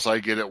calls I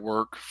get at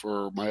work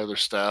for my other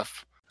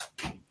staff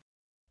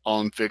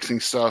on fixing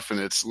stuff, and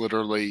it's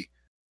literally,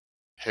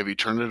 have you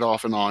turned it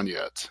off and on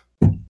yet?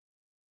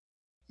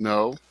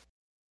 No.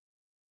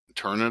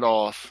 Turn it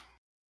off,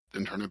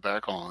 then turn it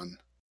back on,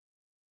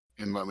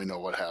 and let me know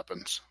what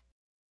happens.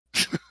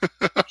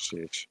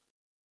 Sheesh.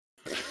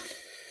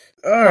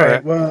 All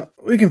right. Well,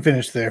 we can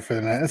finish there for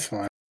the night. That's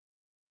fine.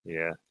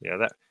 Yeah.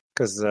 That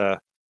because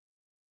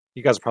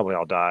you guys will probably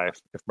all die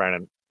if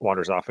Brandon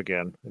wanders off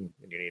again and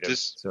you need him.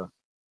 So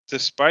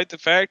Despite the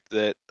fact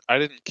that I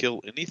didn't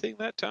kill anything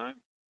that time,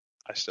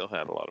 I still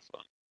had a lot of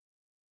fun.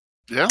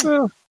 Yeah.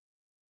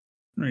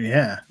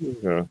 Yeah.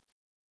 yeah.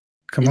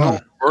 Come You on.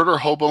 know, murder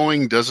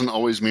hoboing doesn't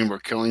always mean we're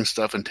killing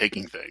stuff and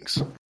taking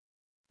things.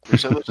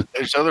 There's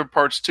other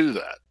parts to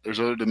that. There's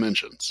other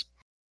dimensions.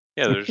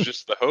 Yeah, there's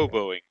just the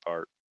hoboing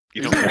part.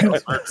 You I don't was kill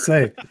gonna murder.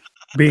 say,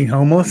 being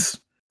homeless.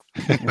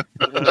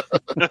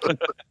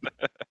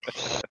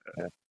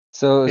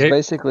 So it's It-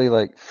 basically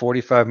like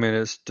 45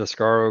 minutes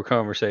Descaro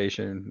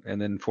conversation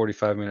and then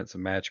 45 minutes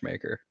of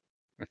matchmaker.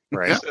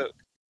 Right. Yeah.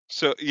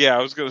 So yeah,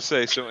 I was gonna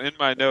say. So in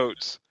my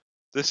notes,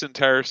 this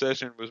entire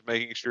session was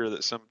making sure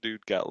that some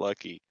dude got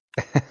lucky.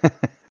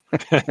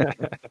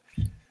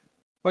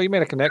 Well, you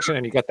made a connection,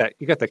 and you got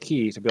the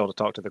key to be able to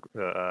talk to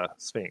the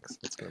Sphinx.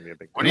 It's going to be a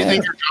big. What do you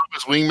think your job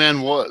as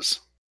wingman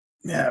was?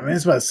 Yeah, I mean, I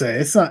was about to say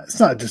it's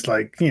not just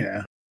like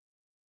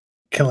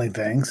killing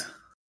things.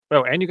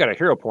 Oh, and you got a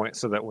hero point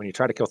so that when you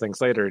try to kill things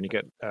later and you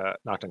get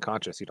knocked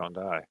unconscious, you don't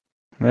die.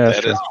 Yeah, That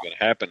isn't going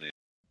to happen.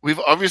 We've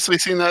obviously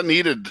seen that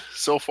needed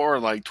so far,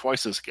 like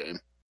twice this game.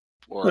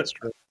 Look,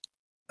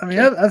 I mean,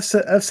 I've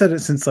said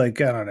it since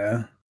like I don't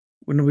know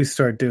when did we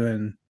start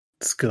doing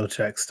skill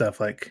check stuff,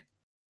 like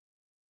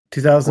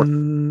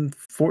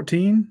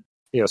 2014.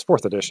 Yeah, it's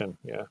 4th edition.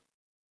 Yeah.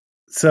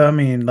 So I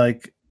mean,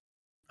 like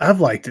I've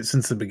liked it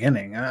since the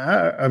beginning.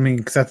 I mean,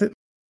 because I think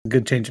it's a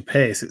good change of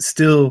pace. It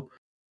still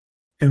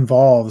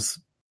involves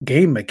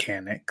game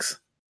mechanics.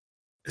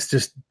 It's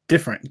just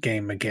different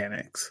game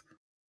mechanics.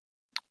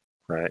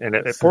 Right, and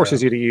it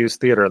forces you to use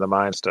theater of the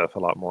mind stuff a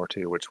lot more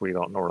too, which we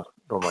don't normally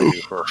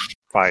do for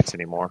fights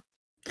anymore.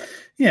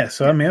 Yeah,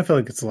 so I mean, I feel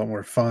like it's a lot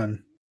more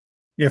fun.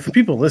 Yeah, for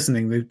people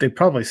listening, they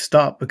probably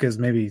stop because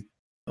maybe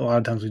a lot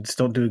of times we just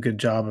don't do a good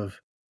job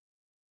of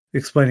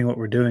explaining what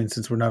we're doing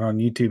since we're not on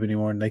YouTube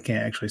anymore and they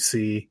can't actually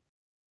see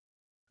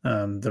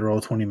the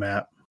Roll20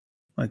 map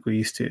like we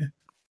used to.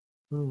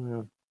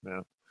 Oh,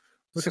 yeah.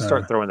 We can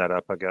start throwing that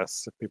up, I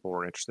guess, if people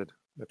were interested.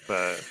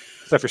 So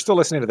if you're still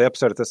listening to the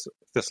episode at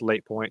this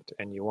late point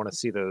and you want to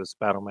see those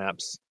battle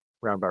maps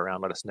round by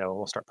round, let us know.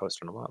 We'll start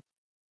posting them up.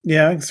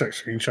 Yeah, I can start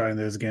screenshotting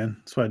those again.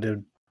 That's what I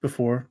did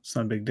before. It's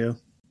not a big deal.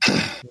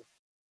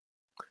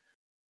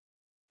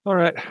 All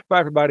right. Bye,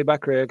 everybody. Bye,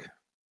 Craig.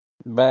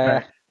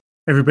 Bye.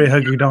 Everybody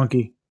hug your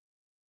donkey.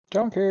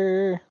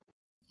 Donkey.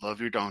 Love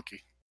your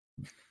donkey.